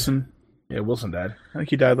 He's Wilson. Dead. Yeah, Wilson died. I think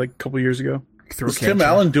he died like a couple years ago. Does Tim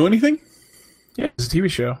Allen do anything? Yeah, it's a TV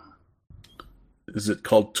show. Is it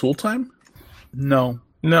called Tool Time? No,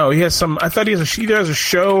 he has some. I thought he has either has a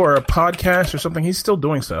show or a podcast or something. He's still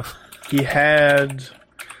doing stuff. He had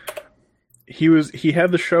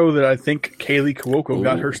the show that I think Kaylee Cuoco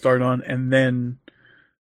got her start on, and then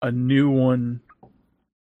a new one.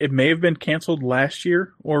 It may have been canceled last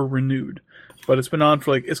year or renewed, but it's been on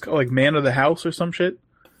for it's called like Man of the House or some shit.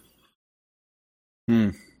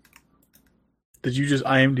 Did you just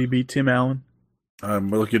IMDb Tim Allen? I'm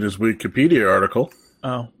looking at his Wikipedia article.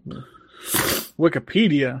 Oh,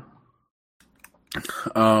 Wikipedia.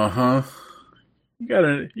 You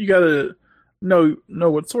gotta know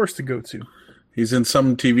what source to go to. He's in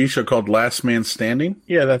some TV show called Last Man Standing.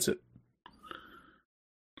 Yeah, that's it.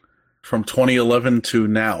 From 2011 to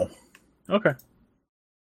now. Okay.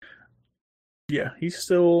 Yeah, he's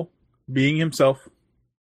still being himself.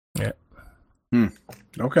 Yeah.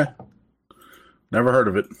 Okay. Never heard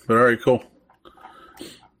of it, but all right, cool.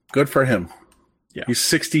 Good for him. Yeah. He's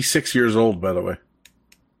 66 years old, by the way.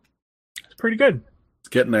 It's pretty good. It's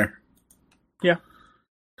getting there. Yeah.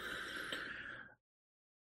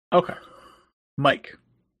 Okay. Mike.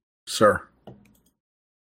 Sir.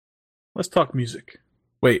 Let's talk music.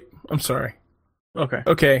 Wait, I'm sorry.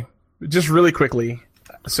 Okay. Just really quickly.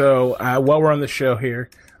 So while we're on the show here,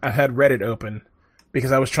 I had Reddit open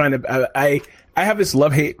because I was trying to. I have this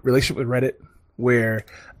love-hate relationship with Reddit where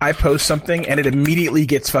I post something and it immediately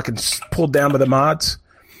gets fucking pulled down by the mods,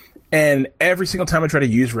 and every single time I try to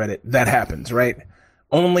use Reddit, that happens. Right?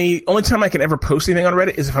 Only time I can ever post anything on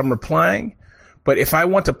Reddit is if I'm replying. But if I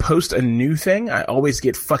want to post a new thing, I always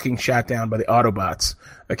get fucking shot down by the Autobots.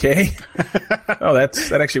 Okay? Oh,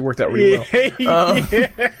 that actually worked out really well.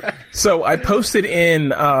 So I posted in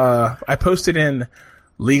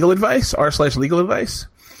legal advice, r/legal advice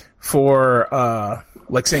for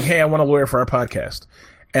saying, hey, I want a lawyer for our podcast,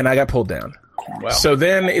 and I got pulled down. Wow. So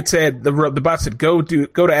then it said the bot said go to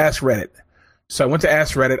Ask Reddit. So I went to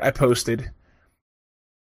Ask Reddit. I posted.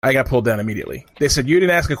 I got pulled down immediately. They said, you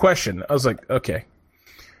didn't ask a question. I was like, okay.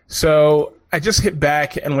 So I just hit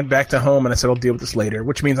back and went back to home, and I said, I'll deal with this later,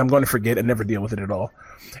 which means I'm going to forget and never deal with it at all.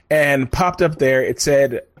 And popped up there, it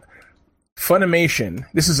said, Funimation.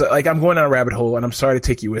 This is I'm going down a rabbit hole, and I'm sorry to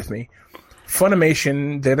take you with me.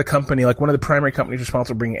 Funimation, they're the company, one of the primary companies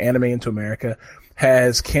responsible for bringing anime into America,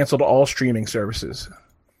 has canceled all streaming services.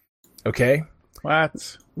 Okay?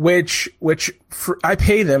 What? Which I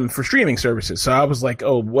pay them for streaming services. So I was like,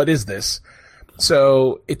 oh, what is this?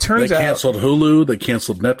 So it turns out they canceled Hulu, they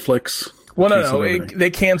canceled Netflix. Well, no, they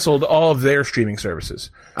canceled all of their streaming services.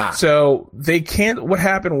 So they can't. What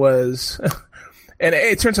happened was, and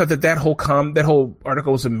it turns out that whole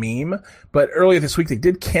article was a meme. But earlier this week, they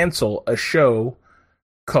did cancel a show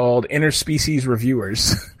called Interspecies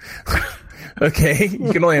Reviewers. Okay,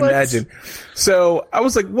 you can only imagine. So I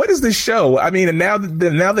was like, "What is this show?" I mean, and now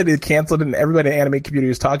that it canceled and everybody in the anime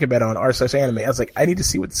community is talking about it on r/anime, I was like, "I need to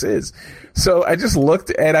see what this is." So I just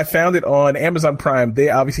looked and I found it on Amazon Prime. They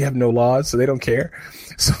obviously have no laws, so they don't care.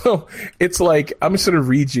 So it's like I'm just going to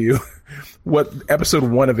read you what episode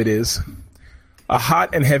 1 of it is: a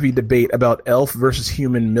hot and heavy debate about elf versus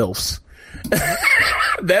human milfs.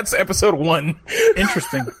 That's episode 1.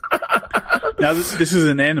 Interesting. Now this is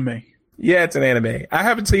an anime. Yeah, it's an anime. I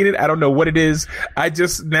haven't seen it. I don't know what it is.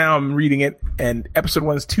 I'm reading it, and episode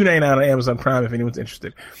 1 is $2.99 on Amazon Prime if anyone's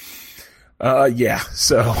interested. Yeah,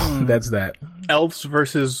 so that's that. Elves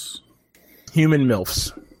versus human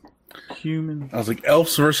milfs. I was like,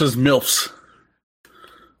 elves versus milfs.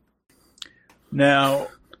 Now,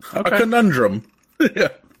 a conundrum. Yeah.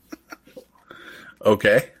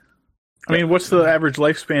 Okay. I mean, what's the average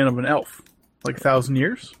lifespan of an elf? Like 1,000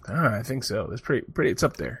 years? I think so. It's pretty. It's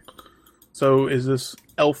up there. So is this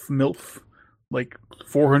elf MILF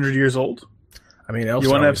 400 years old? I mean, elves. You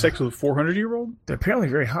want to have sex with a 400-year-old? They're apparently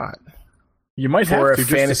very hot. You might for have to a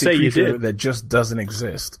fantasy just to say you creature did. that just doesn't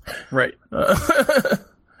exist. Right. All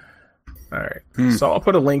right. So I'll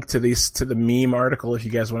put a link to the meme article if you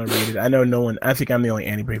guys want to read it. I know no one. I think I'm the only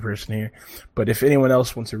anime person here, but if anyone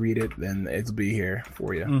else wants to read it, then it'll be here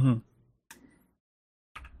for you. Mm-hmm.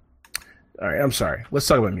 All right. I'm sorry. Let's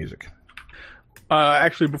talk about music.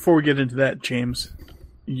 Actually, before we get into that, James,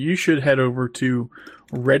 you should head over to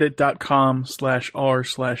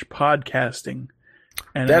reddit.com/r/podcasting.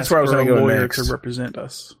 And that's where I was going to go next. To represent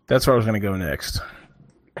us. That's where I was going to go next.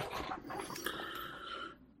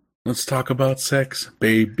 Let's talk about sex,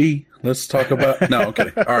 baby. Let's talk about... No, I'm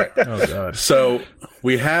kidding. All right. Oh, God. So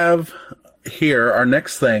we have here our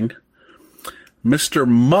next thing. Mr.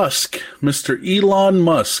 Musk, Mr. Elon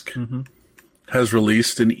Musk, has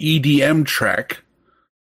released an EDM track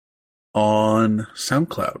on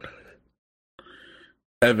SoundCloud.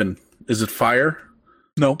 Evan, is it fire?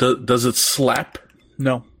 No. Does it slap?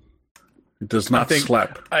 No. It does not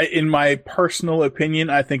slap. In my personal opinion,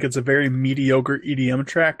 I think it's a very mediocre EDM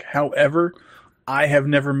track. However, I have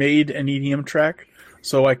never made an EDM track,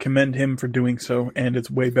 so I commend him for doing so, and it's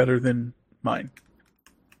way better than mine.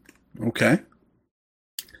 Okay.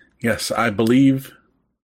 Yes, I believe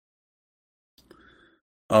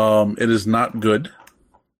it is not good,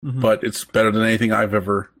 but it's better than any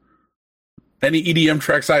EDM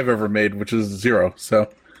tracks I've ever made, which is 0. So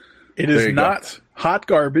it is not hot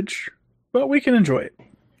garbage, but we can enjoy it.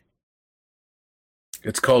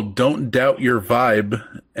 It's called Don't Doubt Your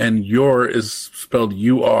Vibe, and your is spelled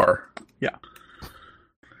U-R. Yeah.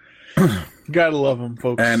 Gotta love them,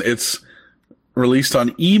 folks. And it's released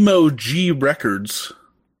on Emo-G Records,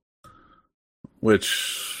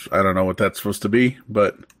 which I don't know what that's supposed to be,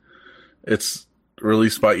 but it's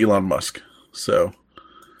released by Elon Musk. So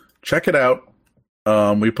check it out.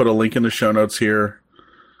 We put a link in the show notes here.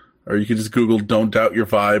 Or you can just Google Don't Doubt Your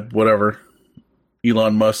Vibe, whatever.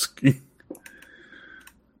 Elon Musk.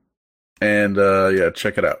 And,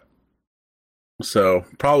 check it out. So,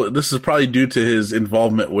 this is probably due to his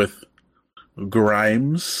involvement with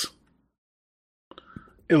Grimes.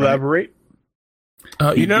 Elaborate.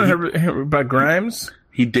 You don't hear about Grimes?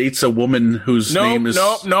 He dates a woman whose name is...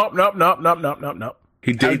 Nope.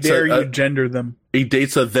 He dates How dare you gender them? He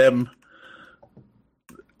dates a them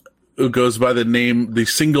who goes by the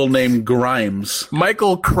single name Grimes.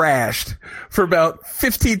 Michael crashed for about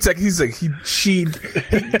 15 seconds. He's like,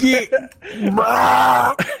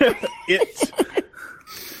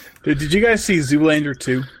 Did you guys see Zoolander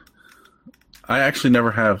 2? I actually never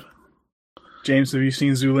have. James, have you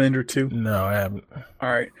seen Zoolander 2? No, I haven't. All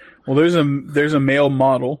right. Well, there's a male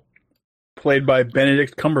model played by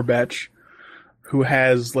Benedict Cumberbatch who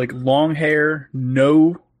has like long hair,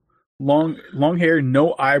 no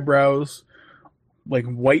eyebrows, like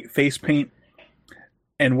white face paint,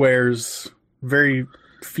 and wears very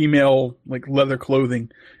female like leather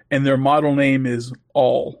clothing, and their model name is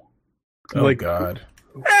All. Oh, like, God.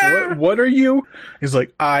 What are you? He's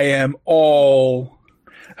like, I am All.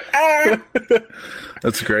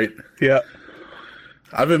 That's great. Yeah.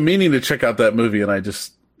 I've been meaning to check out that movie, and I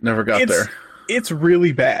just never got there. It's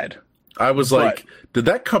really bad. I was like, did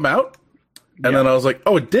that come out? And then I was like,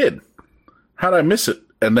 oh, it did. How did I miss it?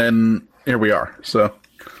 And then here we are. So,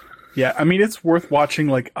 yeah, I mean, it's worth watching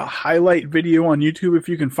like a highlight video on YouTube if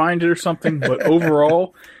you can find it or something. But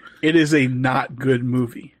overall, it is a not good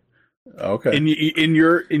movie. Okay. In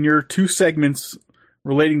your 2 segments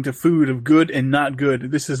relating to food of good and not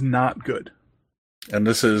good, this is not good. And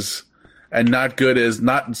not good is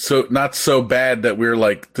not so bad that we're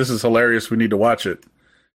like, this is hilarious, we need to watch it.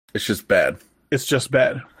 It's just bad. It's just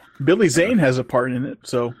bad. Billy Zane has a part in it,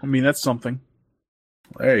 so I mean that's something.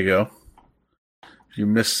 There you go. You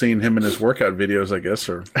missed seeing him in his workout videos, I guess,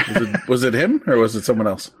 or was it him or was it someone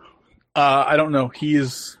else? I don't know. He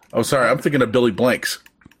is. Oh, sorry, I'm thinking of Billy Blanks.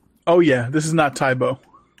 Oh yeah, this is not Tybo.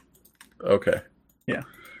 Okay. Yeah.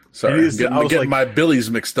 Sorry, I'm getting my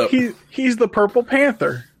Billies mixed up. He's the Purple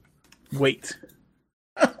Panther. Wait.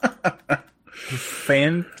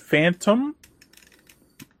 Phantom?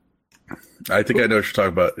 I think I know what you're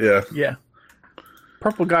talking about. Yeah. Yeah.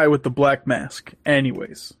 Purple guy with the black mask.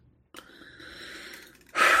 Anyways.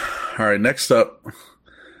 All right, next up.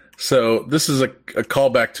 So this is a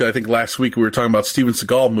callback to, I think last week we were talking about Steven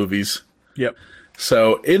Seagal movies. Yep.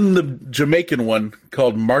 So in the Jamaican one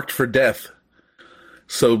called Marked for Death,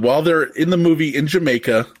 so while they're in the movie in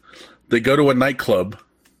Jamaica, they go to a nightclub,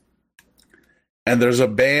 and there's a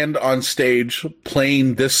band on stage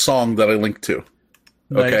playing this song that I linked to.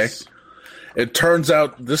 Okay? Nice. It turns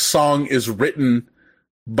out this song is written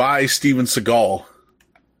by Steven Seagal.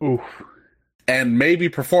 Oof. And maybe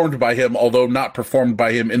performed by him, although not performed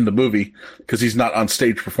by him in the movie, because he's not on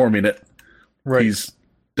stage performing it. Right. He's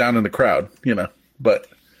down in the crowd, you know.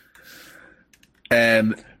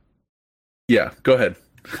 And yeah, go ahead.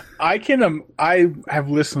 I have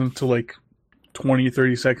listened to like 20,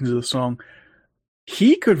 30 seconds of the song.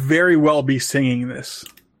 He could very well be singing this.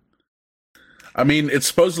 I mean, it's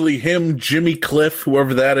supposedly him, Jimmy Cliff,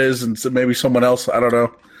 whoever that is, and maybe someone else. I don't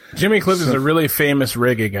know. Jimmy Cliff is a really famous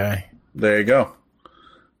reggae guy. There you go.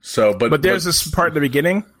 So, but there's this part in the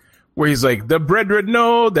beginning where he's like, "The brethren,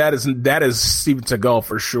 no, that is Steven Seagal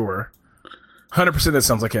for sure. 100% that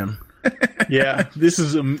sounds like him." Yeah, this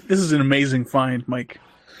is an amazing find, Mike.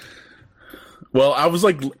 Well, I was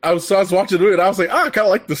watching it, and I was like, I kind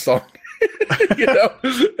of like this song. You know?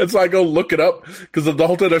 And so I go look it up, because the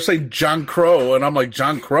whole time they're saying John Crow, and I'm like,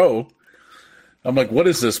 John Crow? I'm like, what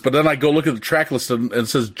is this? But then I go look at the track list, and it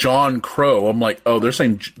says John Crow. I'm like, oh, they're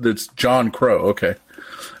saying it's John Crow. Okay.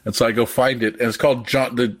 And so I go find it, and it's called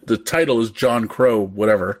John. The title is John Crow,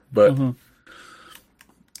 whatever. But and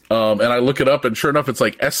I look it up, and sure enough, it's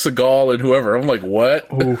like S. Seagal and whoever. I'm like, what?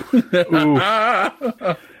 Ooh.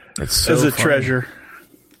 It's so a funny. treasure.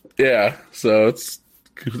 Yeah, so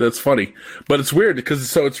that's funny, but it's weird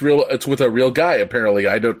because it's real. It's with a real guy. Apparently,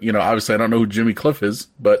 obviously I don't know who Jimmy Cliff is,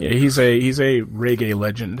 but yeah, he's a reggae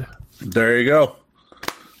legend. There you go.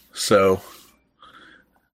 So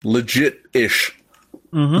legit-ish.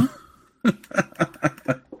 But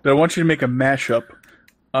I want you to make a mashup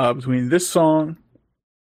between this song,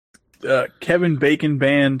 Kevin Bacon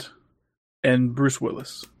Band, and Bruce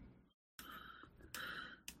Willis.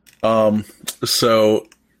 So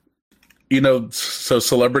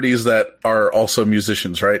celebrities that are also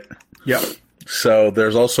musicians, right? Yeah. So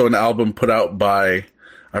there's also an album put out by,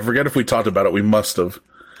 I forget if we talked about it, we must have.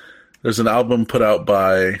 There's an album put out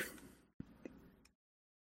by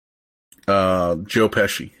Joe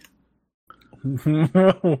Pesci.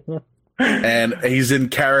 And he's in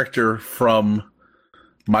character from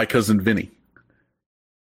My Cousin Vinny.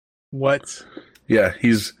 What? Yeah,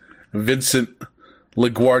 he's Vincent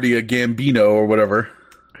LaGuardia Gambino or whatever.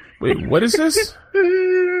 Wait, what is this?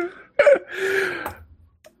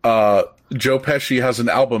 Joe Pesci has an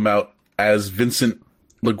album out as Vincent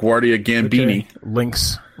LaGuardia Gambini. Okay.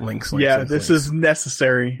 Links. Yeah, this is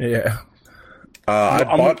necessary. Yeah. I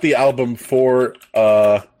bought the album for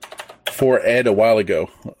Ed a while ago,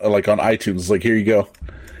 like on iTunes. Like, here you go,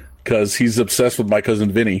 because he's obsessed with My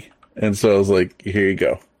Cousin Vinny, and so I was like, here you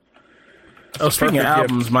go. Oh, speaking of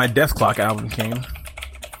albums, my Death Clock album came.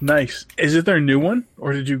 Nice. Is it their new one,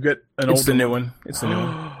 or did you get an old? It's the new one. It's the new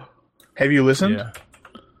one. Have you listened? Yeah.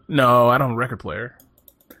 No, I don't have a record player.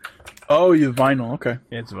 Oh, you vinyl. Okay.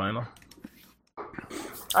 Yeah, it's vinyl.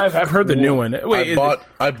 I've heard the new one. Wait,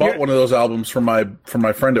 I bought one of those albums from my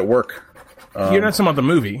friend at work. You're not talking about the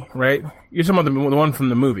movie, right? You're talking about the one from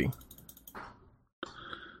the movie,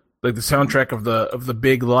 like the soundtrack of the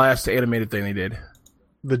big last animated thing they did.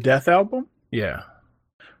 The Death album? Yeah.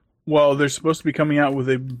 Well, they're supposed to be coming out with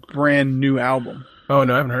a brand new album. Oh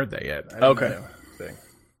no, I haven't heard that yet. Okay.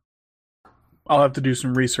 I'll have to do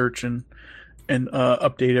some research and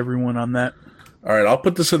update everyone on that. All right, I'll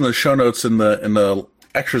put this in the show notes in the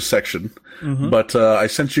extra section. But I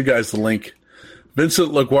sent you guys the link.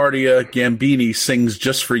 Vincent LaGuardia Gambini Sings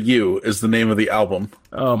Just For You is the name of the album.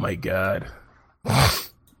 Oh my god.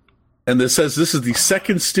 And this says this is the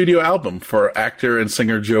second studio album for actor and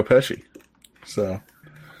singer Joe Pesci. So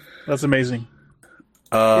that's amazing.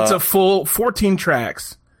 It's a full 14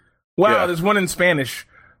 tracks. Wow, Yeah. There's one in Spanish.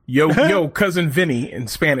 Yo, cousin Vinny in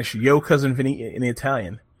Spanish. Yo, cousin Vinny in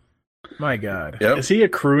Italian. My god. Yep. Is he a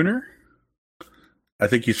crooner? I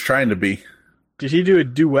think he's trying to be. Did he do a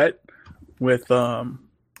duet with Harry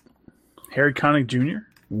Connick Jr.?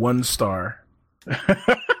 1 star.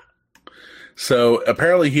 So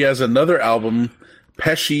apparently he has another album,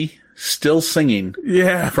 Pesci Still Singing,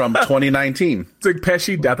 Yeah. from 2019. It's like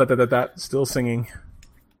Pesci, ... still singing.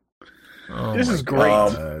 Oh This my is great.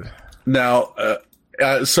 God. Now,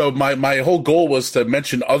 so my whole goal was to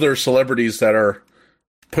mention other celebrities that are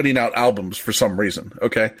putting out albums for some reason.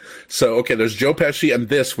 Okay. So, there's Joe Pesci and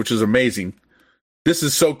this, which is amazing. This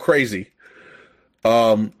is so crazy.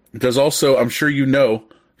 There's also, I'm sure you know,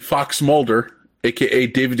 Fox Mulder, aka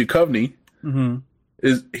David Duchovny. Mm-hmm.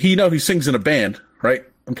 He sings in a band, right?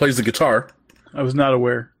 And plays the guitar. I was not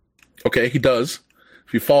aware. Okay, he does.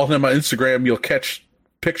 If you follow him on Instagram, you'll catch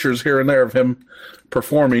pictures here and there of him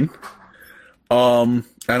performing. And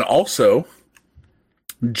also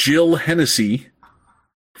Jill Hennessy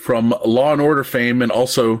from Law and Order fame, and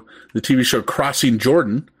also the TV show Crossing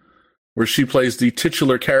Jordan, where she plays the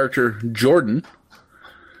titular character Jordan,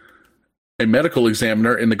 a medical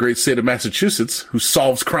examiner in the great state of Massachusetts who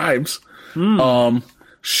solves crimes.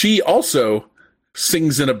 She also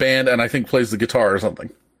sings in a band and I think plays the guitar or something.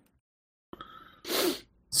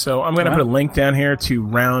 So I'm going to put a link down here to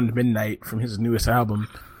Round Midnight from his newest album.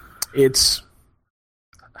 It's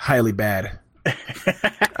highly bad.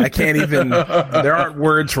 I can't even. There aren't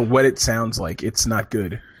words for what it sounds like. It's not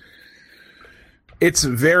good. It's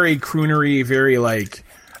very croonery, very like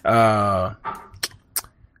Frank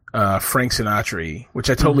Sinatra, which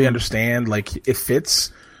I totally understand. Like it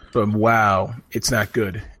fits, but wow, it's not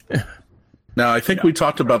good. Now, I think we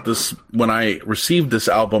talked about this when I received this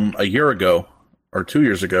album a year ago or 2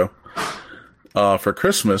 years ago for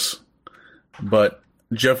Christmas, but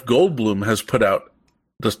Jeff Goldblum has put out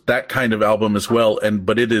that kind of album as well,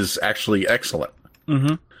 but it is actually excellent.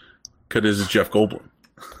 Because it is Jeff Goldblum.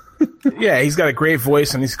 Yeah, he's got a great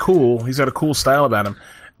voice and he's cool. He's got a cool style about him.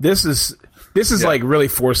 This is like really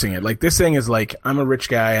forcing it. Like this thing is like, I'm a rich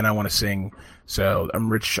guy and I want to sing, so I'm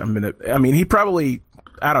rich. He probably,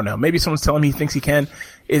 I don't know. Maybe someone's telling me he thinks he can.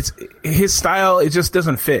 It's his style. It just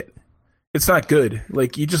doesn't fit. It's not good.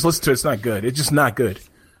 Like you just listen to it. It's not good. It's just not good.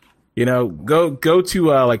 You know, go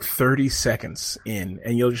to like 30 seconds in,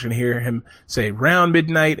 and you're just gonna hear him say "round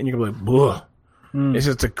midnight," and you're gonna be like, "Whoa!" It's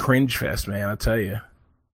just a cringe fest, man. I'll tell you.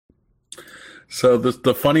 So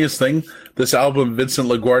the funniest thing, this album, Vincent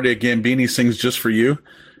LaGuardia Gambini Sings Just For You,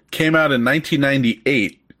 came out in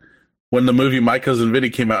 1998 when the movie My Cousin Vinny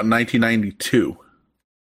came out in 1992.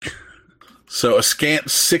 So a scant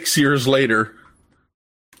 6 years later,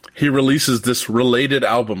 he releases this related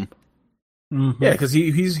album. Yeah, because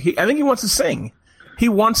I think he wants to sing. He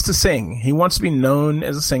wants to sing. He wants to be known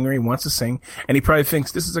as a singer. He wants to sing, and he probably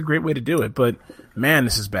thinks this is a great way to do it. But man,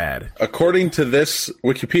 this is bad. According to this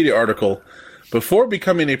Wikipedia article, before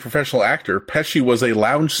becoming a professional actor, Pesci was a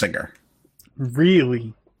lounge singer.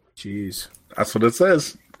 Really? Jeez, that's what it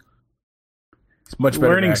says. It's much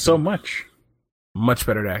better. Learning so much. Much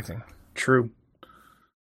better at acting. True.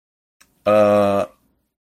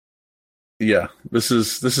 Yeah, this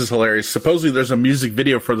is hilarious. Supposedly there's a music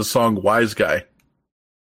video for the song Wise Guy.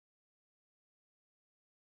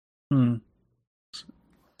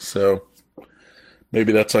 So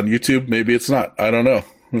maybe that's on YouTube, maybe it's not. I don't know.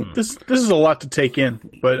 This is a lot to take in,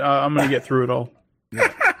 but I'm going to get through it all.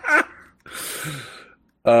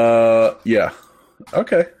 Yeah.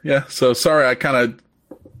 Okay. Yeah. So sorry I kind of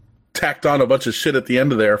tacked on a bunch of shit at the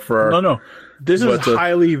end of there for our... No. This is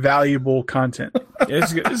highly valuable content. Yeah,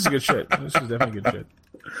 this is good shit. This is definitely good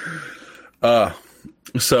shit.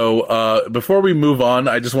 So before we move on,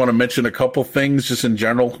 I just want to mention a couple things just in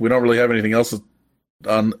general. We don't really have anything else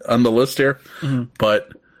on the list here,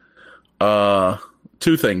 but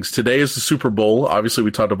two things. Today is the Super Bowl. Obviously,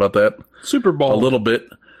 we talked about that. Super Bowl. A little bit.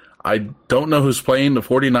 I don't know who's playing the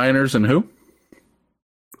 49ers and who.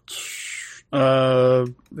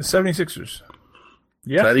 The 76ers.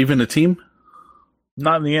 Yeah. Is that even a team?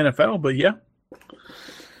 Not in the NFL, but yeah.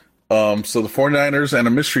 So the 49ers and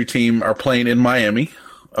a mystery team are playing in Miami.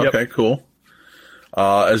 Okay, cool.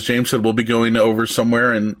 As James said, we'll be going over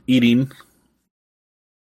somewhere and eating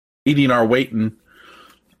our weight in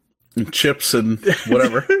chips and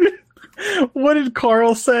whatever. What did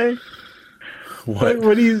Carl say? What?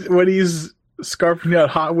 When he's scarfing out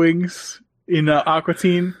hot wings in Aqua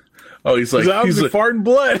Teen? Oh, he's like farting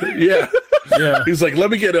blood. Yeah. Yeah. He's like, let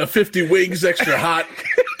me get 50 wings extra hot.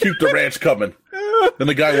 Keep the ranch coming. Then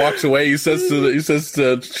the guy walks away. He says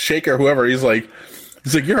to Shaker, whoever, he's like,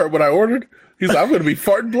 you heard what I ordered? He's like, I'm going to be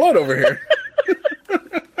farting blood over here.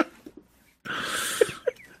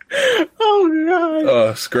 Oh god.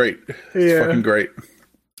 It's great. It's fucking great.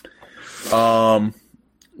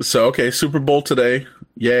 So okay, Super Bowl today.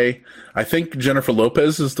 Yay. I think Jennifer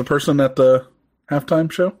Lopez is the person at the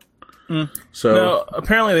halftime show. So no,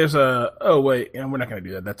 apparently there's a... Oh, wait. We're not going to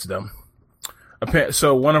do that. That's dumb.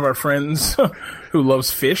 So one of our friends who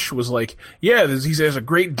loves fish was like, yeah, there's a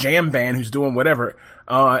great jam band who's doing whatever.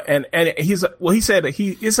 And he's... Well, he said...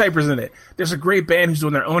 His site presented it. There's a great band who's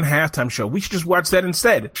doing their own halftime show. We should just watch that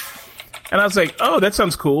instead. And I was like, oh, that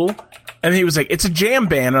sounds cool. And he was like, it's a jam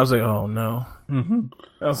band. And I was like, oh, no.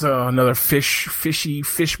 Also, another fishing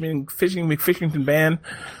McFishington band.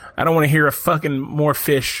 I don't want to hear a fucking more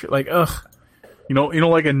fish. Like, ugh. You know,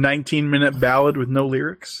 like a 19-minute ballad with no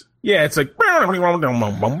lyrics? Yeah, it's like... Like, I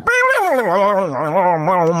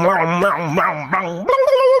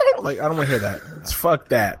don't want to hear that. It's fuck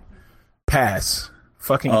that. Pass.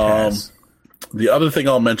 Fucking pass. The other thing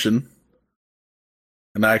I'll mention,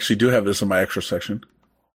 and I actually do have this in my extra section,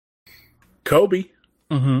 Kobe.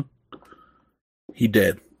 He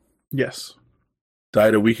dead. Yes.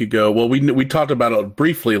 Died a week ago. Well, we talked about it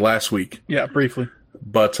briefly last week. Yeah, briefly.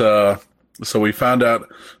 But so we found out.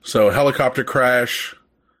 So helicopter crash.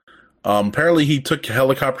 Apparently, he took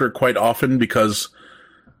helicopter quite often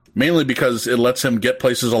mainly because it lets him get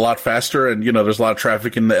places a lot faster, and there's a lot of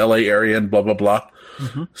traffic in the LA area and blah blah blah.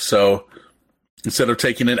 So Instead of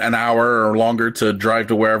taking it an hour or longer to drive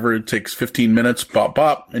to wherever, it takes 15 minutes, pop,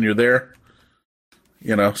 pop, and you're there.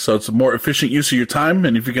 You know, so it's a more efficient use of your time,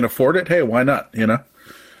 and if you can afford it, hey, why not, you know?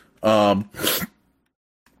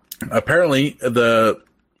 Apparently, it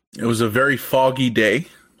was a very foggy day,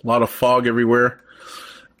 a lot of fog everywhere.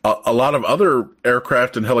 A lot of other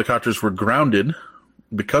aircraft and helicopters were grounded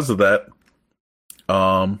because of that.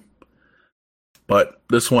 But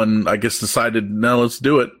this one, I guess, decided, no, let's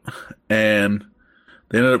do it. And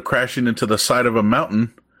they ended up crashing into the side of a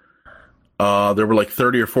mountain. They were like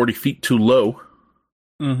 30 or 40 feet too low.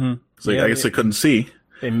 Mm-hmm. So I guess they couldn't see.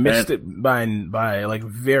 They missed it by like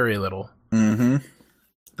very little. Mm-hmm.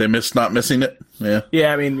 They missed not missing it. Yeah.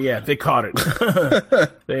 Yeah, I mean, yeah, they caught it.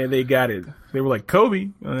 they got it. They were like Kobe,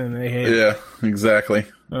 and then they hit. Yeah, exactly.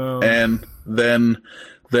 And then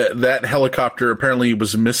that helicopter apparently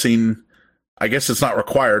was missing. I guess it's not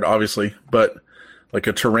required, obviously, but like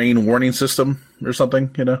a terrain warning system or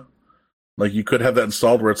something. You know, like you could have that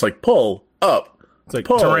installed where it's like pull up. It's like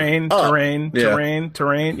pull terrain.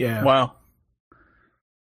 Yeah. Wow.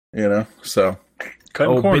 You know, so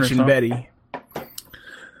cutting corners, bitch and Betty.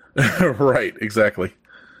 Right, exactly.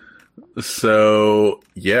 So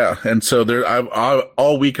yeah, and so there, I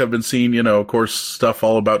all week I've been seeing, you know, of course, stuff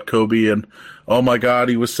all about Kobe and oh my God,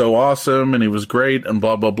 he was so awesome and he was great and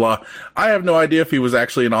blah blah blah. I have no idea if he was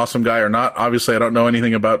actually an awesome guy or not. Obviously, I don't know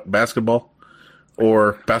anything about basketball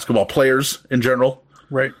or basketball players in general.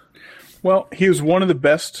 Right. Well, he was one of the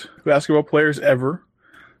best basketball players ever.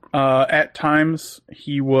 At times,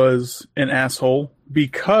 he was an asshole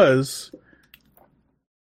because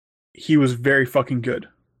he was very fucking good.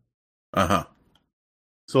 Uh-huh.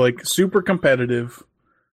 So like super competitive,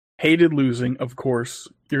 hated losing, of course.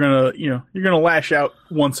 You're gonna lash out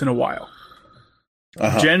once in a while.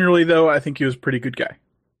 Uh-huh. Generally though, I think he was a pretty good guy.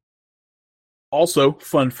 Also,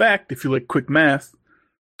 fun fact, if you like quick math,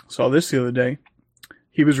 saw this the other day.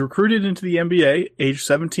 He was recruited into the NBA age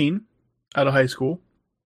 17 out of high school.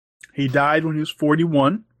 He died when he was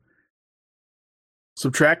 41.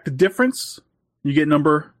 Subtract the difference, you get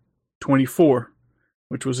number 24,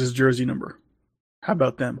 which was his jersey number. How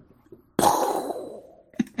about them?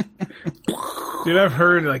 Dude, I've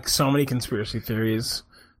heard like so many conspiracy theories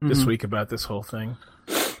this week about this whole thing.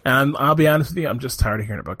 And I'll be honest with you, I'm just tired of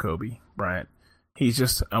hearing about Kobe Bryant. He's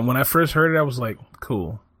just, when I first heard it, I was like,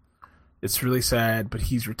 cool. It's really sad, but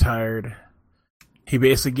he's retired. He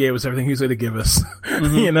basically gave us everything he was going to give us.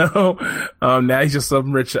 You know? Now he's just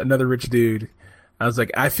another rich dude. I was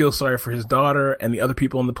like, I feel sorry for his daughter and the other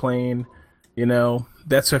people on the plane. You know,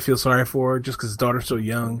 that's who I feel sorry for, just because his daughter's so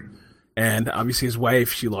young. And obviously his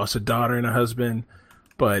wife, she lost a daughter and a husband.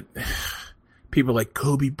 But people like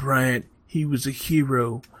Kobe Bryant, he was a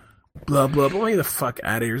hero. Blah, blah, blah. Get the fuck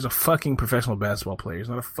out of here. He's a fucking professional basketball player. He's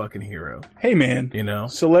not a fucking hero. Hey, man. You know?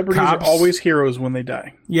 Celebrities are always heroes when they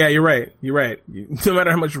die. Yeah, you're right. You're right. No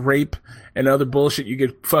matter how much rape and other bullshit you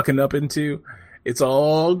get fucking up into, it's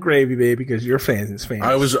all gravy, baby, because you're famous.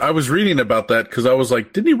 I was reading about that because I was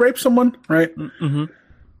like, didn't he rape someone? Right?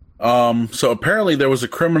 Mm-hmm. So apparently there was a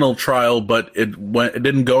criminal trial, but it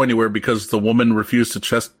didn't go anywhere because the woman refused to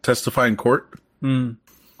testify in court. Mm.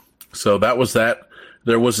 So that was that.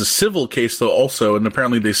 There was a civil case though also, and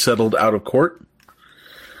apparently they settled out of court.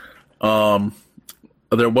 There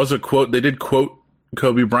was a quote. They did quote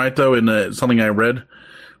Kobe Bryant though in something I read,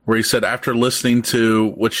 where he said after listening to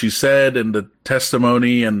what she said and the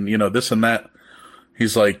testimony and, you know, this and that,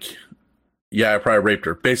 he's like, yeah, I probably raped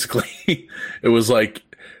her. Basically, it was like,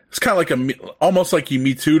 it's kind of like almost like he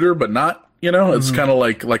Me Too'd her, but not, you know, it's kind of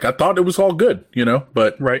like I thought it was all good, you know,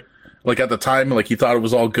 but right. Like at the time, like he thought it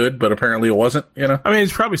was all good, but apparently it wasn't, you know? I mean,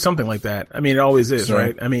 it's probably something like that. I mean, it always is,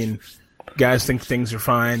 right? I mean, guys think things are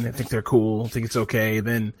fine, they think they're cool, think it's okay,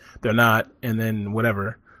 then they're not, and then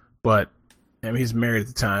whatever. But I mean, he's married at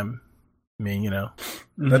the time. I mean, you know.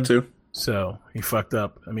 That too. So he fucked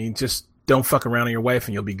up. I mean, just don't fuck around on your wife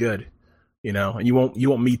and you'll be good. You know, and you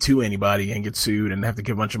won't Me Too anybody and get sued and have to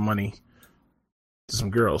give a bunch of money to some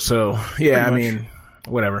girls. So yeah, I mean,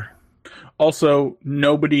 whatever. Also,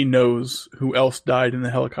 nobody knows who else died in the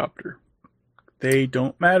helicopter. They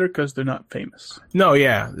don't matter because they're not famous. No,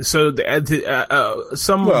 yeah. So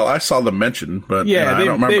some. Well, I saw them mentioned, but yeah, I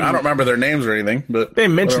don't remember their names or anything. But they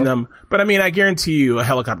mentioned them. But I mean, I guarantee you, a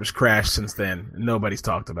helicopter's crashed since then. Nobody's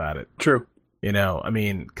talked about it. True. You know, I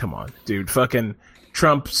mean, come on, dude. Fucking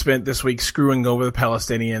Trump spent this week screwing over the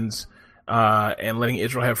Palestinians and letting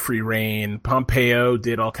Israel have free reign. Pompeo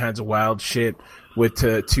did all kinds of wild shit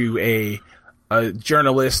to a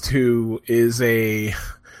journalist who is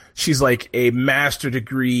she's like a master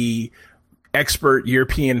degree expert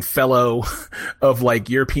European fellow of like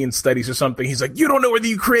European studies or something. He's like, you don't know where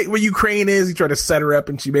Ukraine is. He tried to set her up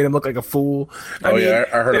and she made him look like a fool. I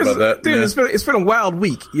heard about that. Dude, yeah. it's been a wild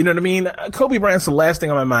week. You know what I mean? Kobe Bryant's the last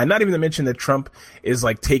thing on my mind. Not even to mention that Trump is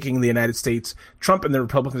like taking the United States. Trump and the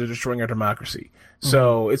Republicans are destroying our democracy.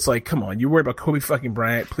 So it's like, come on, you're worried about Kobe fucking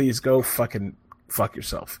Bryant. Please go fucking fuck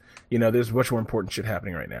yourself. You know, there's much more important shit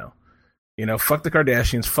happening right now. You know, fuck the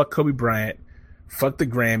Kardashians, fuck Kobe Bryant. Fuck the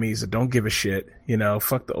Grammys that don't give a shit. You know,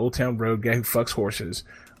 fuck the Old Town Road guy who fucks horses.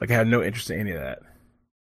 Like, I have no interest in any of that.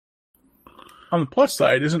 On the plus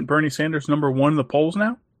side, isn't Bernie Sanders number 1 in the polls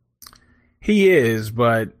now? He is,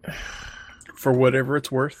 but for whatever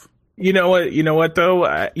it's worth. You know what? You know what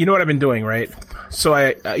though? You know what I've been doing, right? So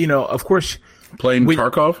of course, playing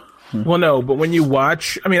Tarkov. Well, no, but when you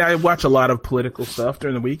watch, I watch a lot of political stuff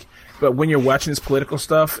during the week. But when you're watching this political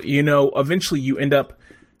stuff, you know, eventually you end up.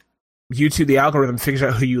 YouTube, the algorithm figures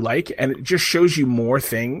out who you like, and it just shows you more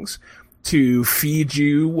things to feed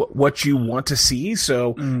you what you want to see.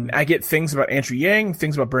 So I get things about Andrew Yang,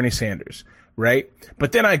 things about Bernie Sanders, right?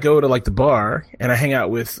 But then I go to like the bar and I hang out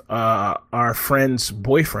with our friend's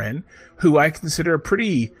boyfriend, who I consider a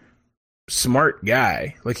pretty smart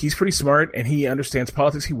guy. Like, he's pretty smart and he understands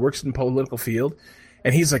politics. He works in the political field,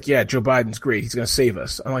 and he's like, yeah, Joe Biden's great. He's going to save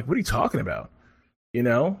us. I'm like, what are you talking about? You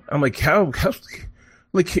know? I'm like, how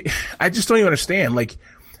like, I just don't even understand. Like,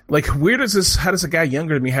 how does a guy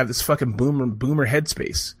younger than me have this fucking boomer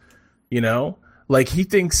headspace? You know? Like, he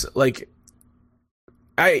thinks, like,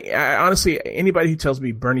 I honestly, anybody who tells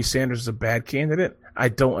me Bernie Sanders is a bad candidate, I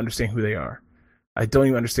don't understand who they are. I don't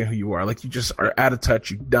even understand who you are. Like, you just are out of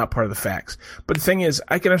touch. You're not part of the facts. But the thing is,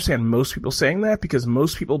 I can understand most people saying that because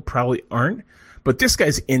most people probably aren't. But this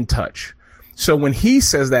guy's in touch. So when he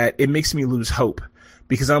says that, it makes me lose hope.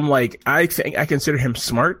 Because I'm like, I consider him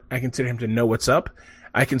smart. I consider him to know what's up.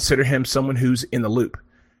 I consider him someone who's in the loop,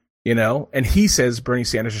 you know? And he says Bernie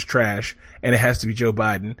Sanders is trash and it has to be Joe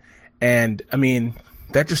Biden. And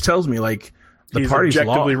that just tells me like the party's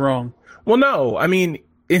objectively wrong. Well, no, in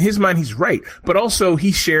his mind, he's right. But also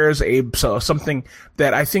he shares something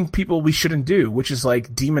that I think we shouldn't do, which is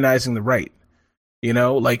like demonizing the right, you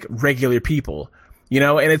know, like regular people. You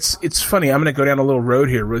know, and it's funny. I'm going to go down a little road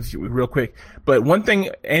here real quick. But one thing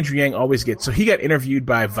Andrew Yang always gets, so he got interviewed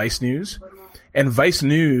by Vice News. And Vice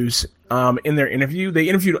News, in their interview, they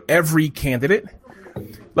interviewed every candidate,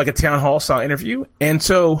 like a town hall style interview. And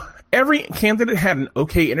so every candidate had an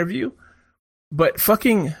okay interview. But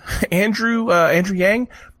fucking Andrew Yang,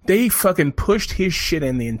 they fucking pushed his shit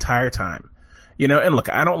in the entire time. You know, and look,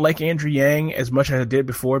 I don't like Andrew Yang as much as I did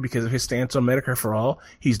before because of his stance on Medicare for All.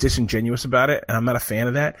 He's disingenuous about it, and I'm not a fan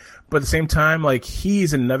of that. But at the same time, like,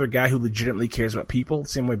 he's another guy who legitimately cares about people, the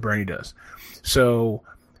same way Bernie does. So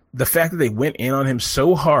the fact that they went in on him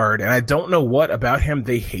so hard, and I don't know what about him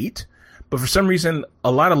they hate, but for some reason, a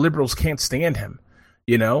lot of liberals can't stand him,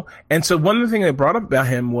 you know? And so one of the things they brought up about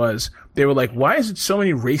him was, they were like, why is it so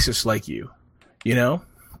many racists like you? You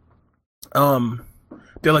know?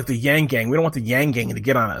 They're like the Yang Gang. We don't want the Yang Gang to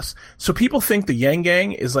get on us. So people think the Yang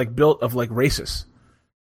Gang is like built of like racists,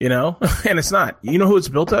 you know, and it's not. You know who it's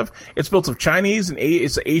built of? It's built of Chinese and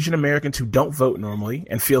it's Asian Americans who don't vote normally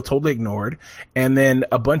and feel totally ignored. And then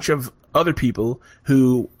a bunch of other people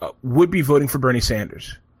who would be voting for Bernie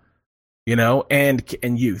Sanders, you know, and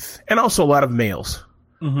youth, and also a lot of males.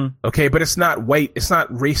 Mm-hmm. Okay. But it's not white. It's not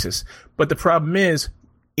racist. But the problem is,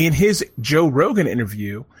 in his Joe Rogan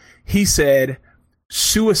interview, he said,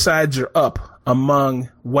 suicides are up among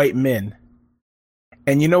white men.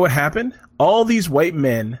 And you know what happened? All these white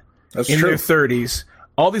men their 30s,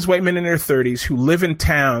 all these white men in their 30s who live in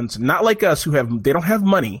towns, not like us, they don't have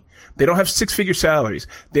money. They don't have 6-figure salaries.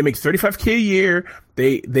 They make $35K a year.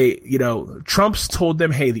 You know, Trump's told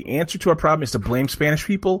them, hey, the answer to our problem is to blame Spanish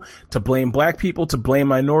people, to blame black people, to blame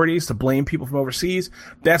minorities, to blame people from overseas.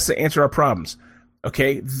 That's the answer to our problems.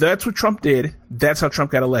 Okay. That's what Trump did. That's how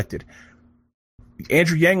Trump got elected.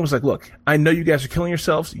 Andrew Yang was like, look, I know you guys are killing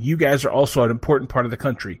yourselves. You guys are also an important part of the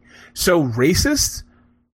country. So racists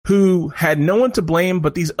who had no one to blame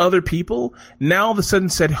but these other people now all of a sudden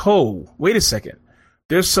said, oh, wait a second.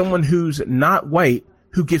 There's someone who's not white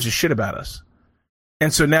who gives a shit about us.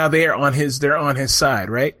 And so now they're on his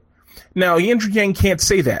side, right? Now, Andrew Yang can't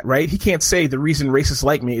say that, right? He can't say the reason racists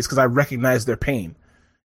like me is because I recognize their pain.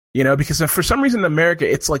 You know, because for some reason in America,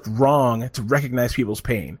 it's like wrong to recognize people's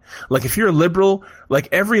pain. Like if you're a liberal, like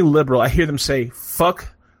every liberal, I hear them say,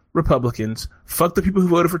 fuck Republicans, fuck the people who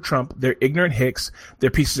voted for Trump. They're ignorant hicks.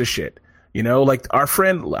 They're pieces of shit. You know, like our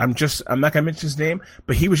friend, I'm not going to mention his name,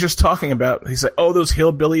 but he was just talking about, he's like, oh, those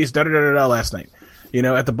hillbillies, da-da-da-da-da last night, you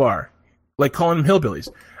know, at the bar, like calling them hillbillies.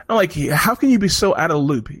 I'm like, how can you be so out of the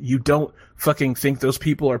loop? You don't fucking think those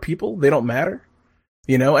people are people? They don't matter?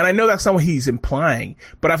 You know? And I know that's not what he's implying,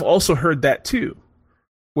 but I've also heard that too.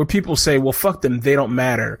 Where people say, well, fuck them, they don't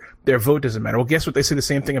matter. Their vote doesn't matter. Well, guess what? They say the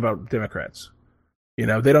same thing about Democrats. You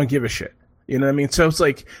know, they don't give a shit. You know what I mean? So it's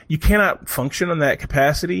like, you cannot function on that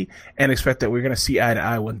capacity and expect that we're going to see eye to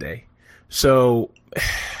eye one day. So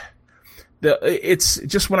it's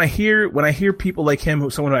just when I hear people like him,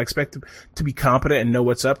 someone who I expect to be competent and know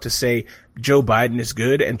what's up, to say Joe Biden is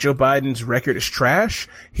good and Joe Biden's record is trash.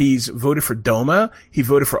 He's voted for DOMA. He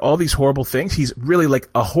voted for all these horrible things. He's really like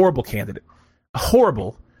a horrible candidate.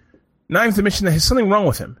 Horrible. Not even to mention that there's something wrong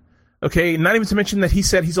with him. Okay. Not even to mention that he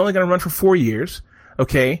said he's only going to run for 4 years.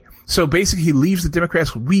 Okay. So basically he leaves the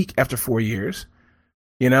Democrats weak after 4 years.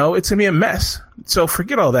 You know, it's going to be a mess. So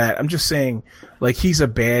forget all that. I'm just saying, like, he's a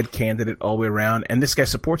bad candidate all the way around, and this guy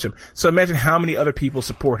supports him. So imagine how many other people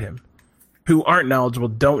support him who aren't knowledgeable,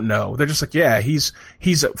 don't know. They're just like, yeah, he's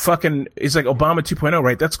like Obama 2.0,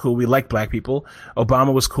 right? That's cool. We like black people.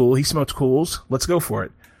 Obama was cool. He smoked cools. Let's go for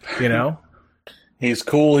it. You know? He's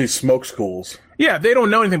cool. He smokes cools. Yeah, they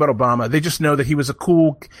don't know anything about Obama. They just know that he was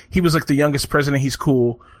like the youngest president. He's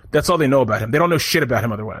cool. That's all they know about him. They don't know shit about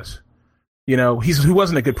him otherwise. You know, he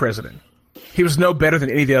wasn't a good president. He was no better than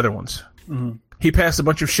any of the other ones. Mm-hmm. He passed a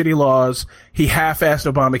bunch of shitty laws. He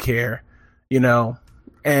half-assed Obamacare, you know,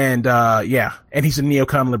 and and he's a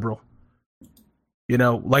neocon liberal. You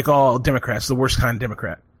know, like all Democrats, the worst kind of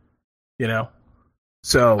Democrat. You know,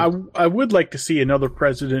 so I would like to see another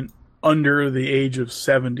president under the age of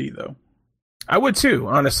 70, though. I would too,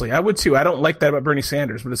 honestly. I would too. I don't like that about Bernie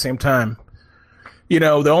Sanders, but at the same time, you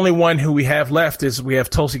know, the only one who we have left is we have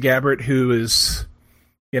Tulsi Gabbard, who is,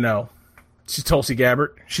 you know, she's Tulsi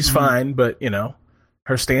Gabbard. She's fine, but, you know,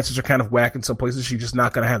 her stances are kind of whack in some places. She's just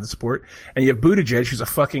not going to have the support. And you have Buttigieg, who's a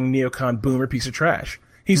fucking neocon boomer piece of trash.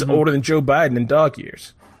 He's older than Joe Biden in dog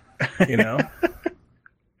years, you know?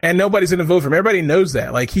 And nobody's going to vote for him. Everybody knows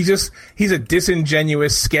that. Like, he's a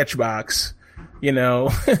disingenuous sketchbox, you know?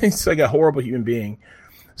 He's like a horrible human being.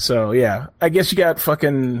 So, yeah. I guess you got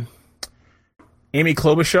fucking Amy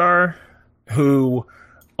Klobuchar, who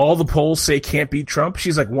all the polls say can't beat Trump.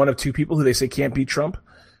 She's like one of two people who they say can't beat Trump,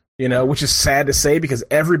 you know, which is sad to say because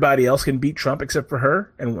everybody else can beat Trump except for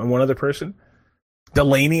her and one other person.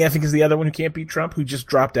 Delaney, I think, is the other one who can't beat Trump, who just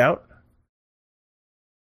dropped out.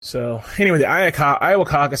 So, anyway, the Iowa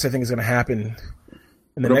caucus, I think, is going to happen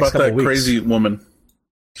in the next couple of weeks. What about that crazy woman?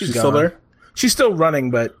 She's still there? She's still running,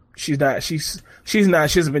 but she's not. She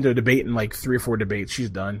hasn't been to a debate in like 3 or 4 debates. She's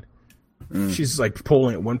done. She's like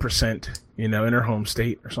polling at 1%, you know, in her home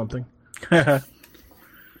state or something.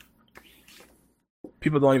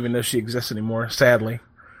 People don't even know she exists anymore, sadly.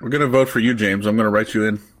 We're going to vote for you, James. I'm going to write you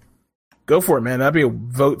in. Go for it, man. That'd be a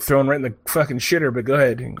vote thrown right in the fucking shitter, but go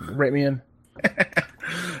ahead and write me in.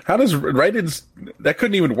 How does write-ins... That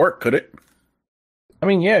couldn't even work, could it? I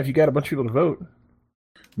mean, yeah, if you got a bunch of people to vote.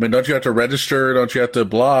 I mean, don't you have to register? Don't you have to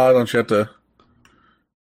blah? Don't you have to...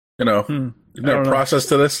 You know, isn't there a process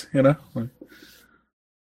to this, you know? Do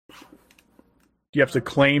you have to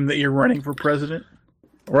claim that you're running for president?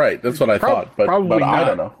 Right, that's what I thought, but I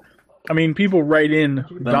don't know. I mean, people write in...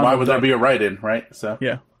 Then why would there be a write-in, right? So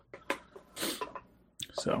yeah.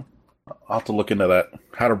 So I'll have to look into that.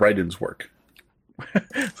 How do write-ins work?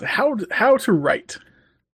 So how to write?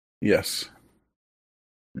 Yes,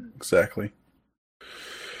 exactly.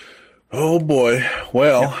 Oh boy!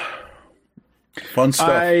 Well, fun stuff.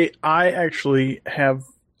 I actually have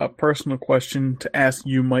a personal question to ask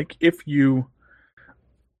you, Mike, if you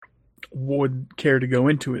would care to go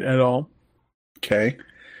into it at all. Okay.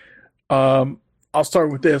 I'll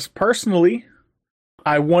start with this. Personally,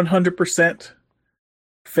 I 100%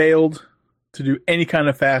 failed to do any kind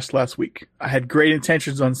of fast last week. I had great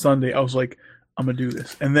intentions on Sunday. I was like, I'm going to do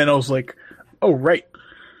this. And then I was like, oh, right,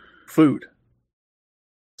 food.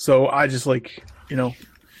 So I just like, you know,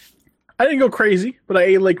 I didn't go crazy, but I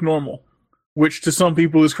ate like normal, which to some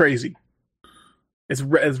people is crazy. It's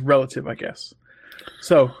relative, I guess.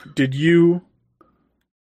 So did you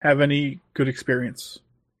have any good experience?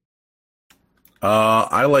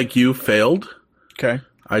 I, like you, failed. Okay.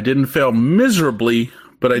 I didn't fail miserably,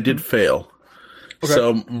 but I did fail. Okay.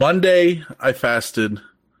 So Monday, I fasted.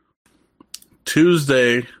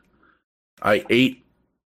 Tuesday, I ate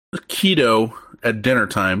keto at dinner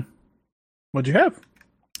time. What'd you have?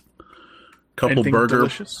 Couple Anything burger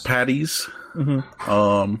delicious? patties.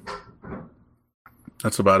 Mm-hmm.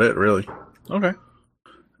 That's about it, really. Okay.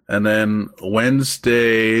 And then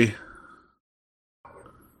Wednesday,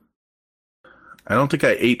 I don't think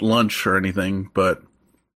I ate lunch or anything, but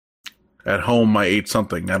at home I ate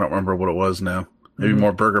something. I don't remember what it was now. maybe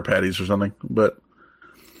more burger patties or something.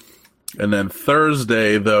 And then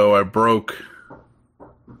Thursday though, I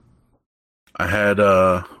had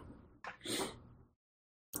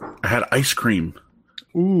ice cream.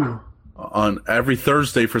 Ooh. On every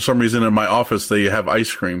Thursday, for some reason in my office, they have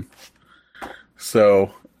ice cream.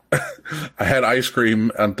 So I had ice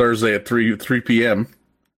cream on Thursday at 3 p.m.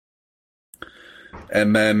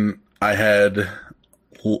 And then I had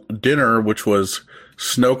dinner, which was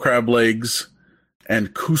snow crab legs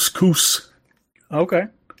and couscous. Okay.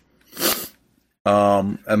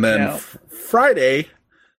 And then Friday,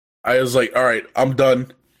 I was like, all right, I'm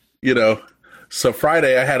done. So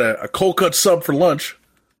Friday I had a cold cut sub for lunch.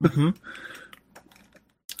 Mm-hmm.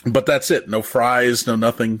 But that's it. No fries, no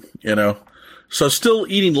nothing, So still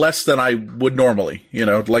eating less than I would normally,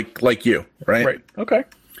 like you, right? Right. Okay.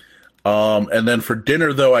 And then for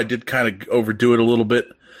dinner, though, I did kind of overdo it a little bit.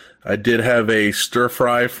 I did have a stir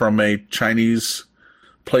fry from a Chinese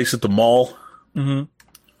place at the mall. Mm-hmm.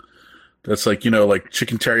 That's like, like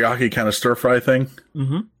chicken teriyaki kind of stir fry thing.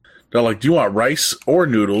 Mm-hmm. They're like, do you want rice or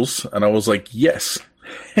noodles? And I was like, yes.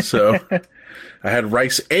 So I had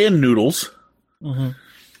rice and noodles. Mm-hmm.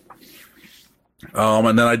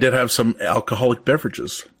 And then I did have some alcoholic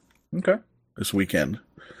beverages. Okay. This weekend.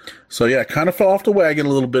 So yeah, kind of fell off the wagon a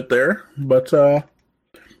little bit there, but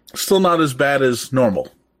still not as bad as normal.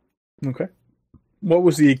 Okay. What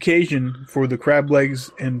was the occasion for the crab legs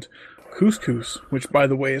and couscous, which, by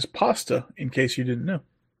the way, is pasta, in case you didn't know?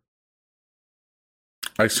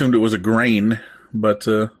 I assumed it was a grain, but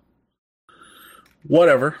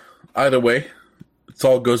whatever. Either way, it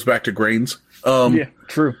all goes back to grains. Yeah,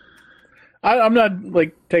 true. I'm not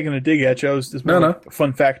taking a dig at you. I was just more No. a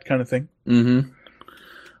fun fact kind of thing. Mm-hmm.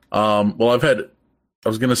 Well, I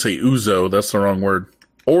was going to say ouzo. That's the wrong word.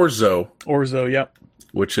 Orzo, Yep.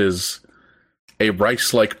 which is a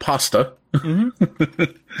rice-like pasta. Mm-hmm.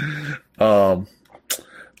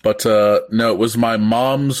 But no, it was my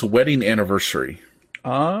mom's wedding anniversary.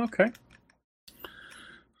 Okay.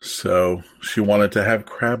 So she wanted to have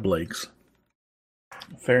crab legs.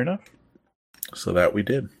 Fair enough. So that we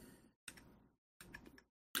did.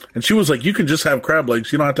 And she was like, you can just have crab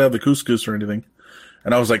legs. You don't have to have the couscous or anything.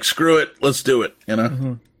 And I was like, screw it. Let's do it.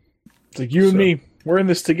 Mm-hmm. It's like you and me. We're in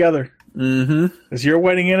this together. Mm-hmm. It's your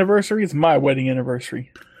wedding anniversary. It's my wedding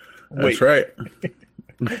anniversary. That's right.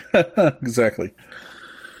 Exactly.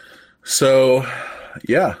 So,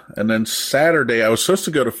 yeah. And then Saturday, I was supposed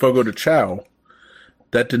to go to Fogo de Chao.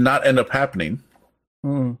 That did not end up happening.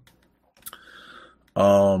 Mm.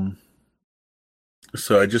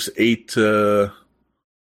 So I just ate some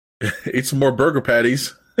more burger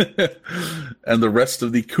patties and the rest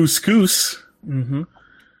of the couscous. Mm-hmm.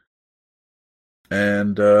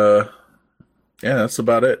 And yeah, that's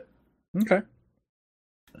about it. Okay.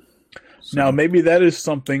 So, Now, maybe that is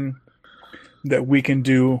something that we can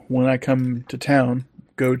do when I come to town.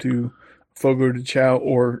 Go to Fogo de Chao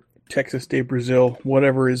or Texas de Brazil,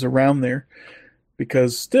 whatever is around there.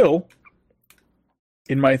 Because still,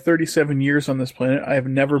 in my 37 years on this planet, I have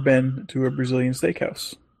never been to a Brazilian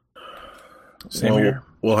steakhouse. Same here.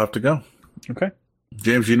 We'll have to go. Okay.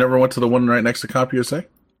 James, you never went to the one right next to CompUSA?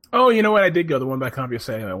 Oh, you know what? I did go the one by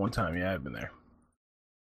CompUSA at one time. Yeah, I've been there.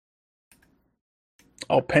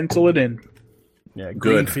 I'll pencil it in. Yeah,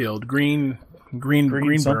 Good. Greenfield,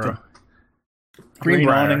 Greenboro, something. Green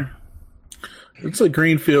awning. It's like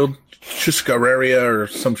Greenfield, Chuscarilla, or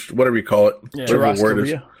some whatever you call it. Yeah. Whatever the word is.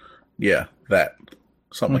 Churrascaria. Yeah, that.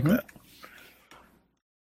 Something like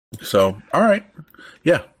that. So, all right.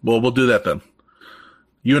 Yeah, well, we'll do that then.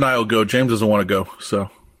 You and I will go. James doesn't want to go, so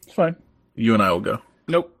It's fine. you and I will go.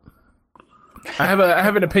 Nope. I have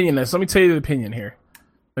an opinion on this. Let me tell you the opinion here.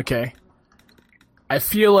 Okay. I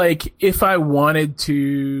feel like if I wanted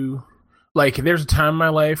to, there's a time in my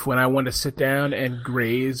life when I wanted to sit down and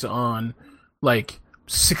graze on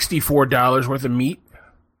 $64 worth of meat.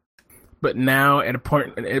 But now I'm at a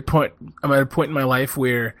point in my life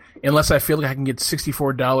where unless I feel like I can get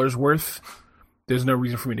 $64 worth, there's no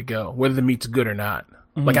reason for me to go, whether the meat's good or not.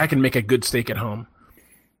 Mm-hmm. I can make a good steak at home.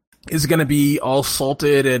 Is it going to be all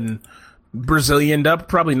salted and Brazilianed up?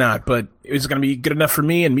 Probably not, but is it going to be good enough for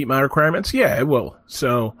me and meet my requirements? Yeah, it will.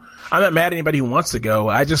 So I'm not mad at anybody who wants to go.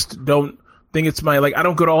 I just don't think it's I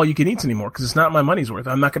don't go to all you can eats anymore because it's not my money's worth.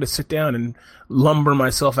 I'm not going to sit down and lumber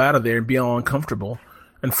myself out of there and be all uncomfortable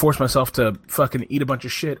and force myself to fucking eat a bunch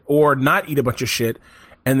of shit or not eat a bunch of shit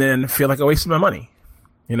and then feel like I wasted my money,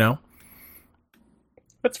 you know?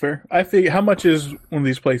 That's fair. I think, how much is one of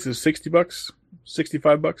these places? $60?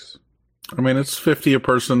 $65? I mean, it's $50 a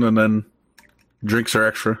person, and then drinks are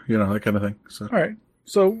extra, that kind of thing. So, all right.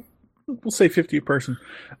 So, we'll say 50 a person.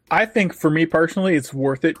 I think for me personally, it's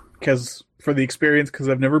worth it for the experience, because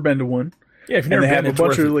I've never been to one. Yeah, if you've never and they been, have a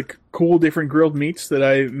bunch of like cool different grilled meats that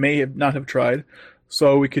I may have not have tried.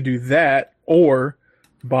 So we could do that, or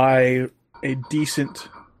buy a decent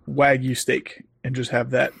Wagyu steak and just have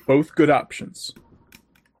that. Both good options.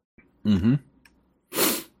 Mm-hmm.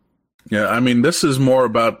 Yeah, I mean, this is more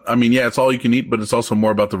about, it's all you can eat, but it's also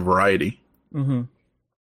more about the variety. Mm-hmm.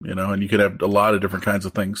 You know, and you could have a lot of different kinds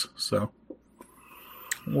of things. So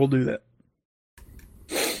we'll do that.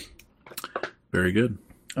 Very good.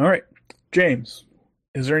 All right. James,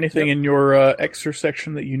 is there anything in your extra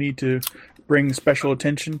section that you need to bring special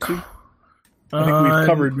attention to? I think we've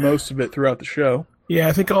covered most of it throughout the show. Yeah,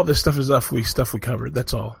 I think all this stuff is stuff we covered.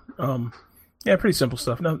 That's all. Yeah, pretty simple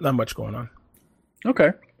stuff. Not much going on.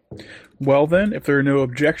 Okay. Well, then, if there are no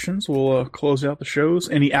objections, we'll close out the shows.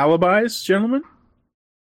 Any alibis, gentlemen?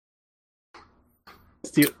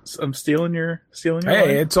 I'm stealing your line?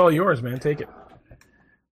 Hey, it's all yours, man. Take it.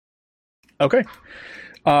 Okay.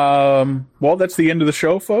 Well, that's the end of the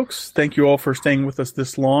show, folks. Thank you all for staying with us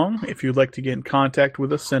this long. If you'd like to get in contact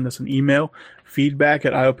with us, send us an email,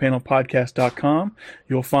 feedback@iopanelpodcast.com.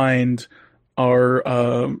 You'll find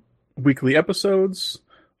our weekly episodes,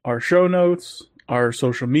 our show notes, our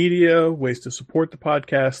social media, ways to support the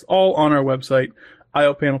podcast, all on our website,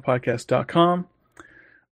 iopanelpodcast.com.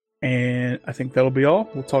 And I think that'll be all.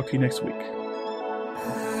 We'll talk to you next week.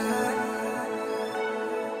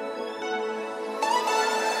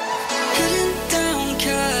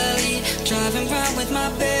 Driving round with my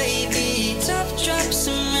baby, top drops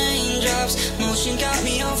and raindrops, motion got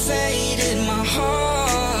me all faded, my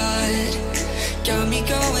heart got me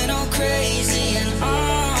going all crazy, and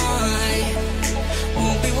I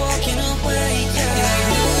won't be walking away, yeah. Like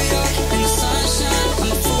New York in the sunshine, I'm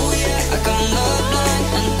a fool, yeah. I got love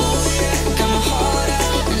blind and ooh, yeah. Got my heart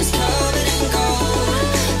out and it's covered in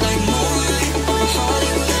gold, like moonlight over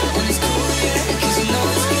Hollywood, and it's cool, yeah, 'cause you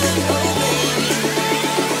know it's good,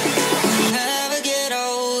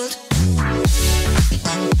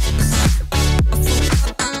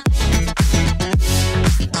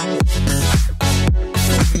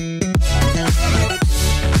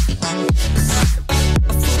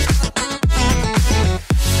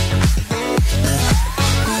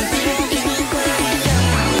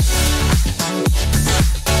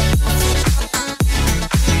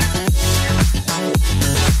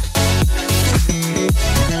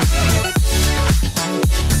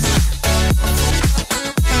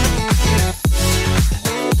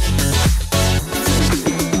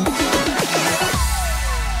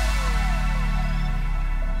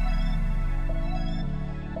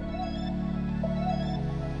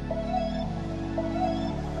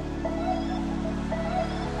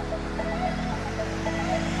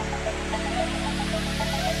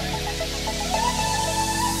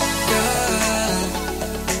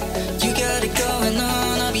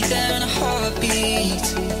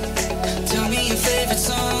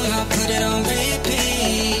 oh baby.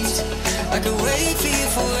 I could wait for you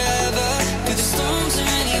forever, through the storms or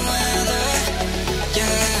any weather.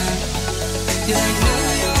 Yeah, you're like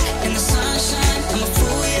New York in the sunshine. I'm a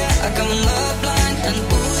fool, yeah. I got love blind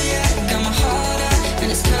and ooh.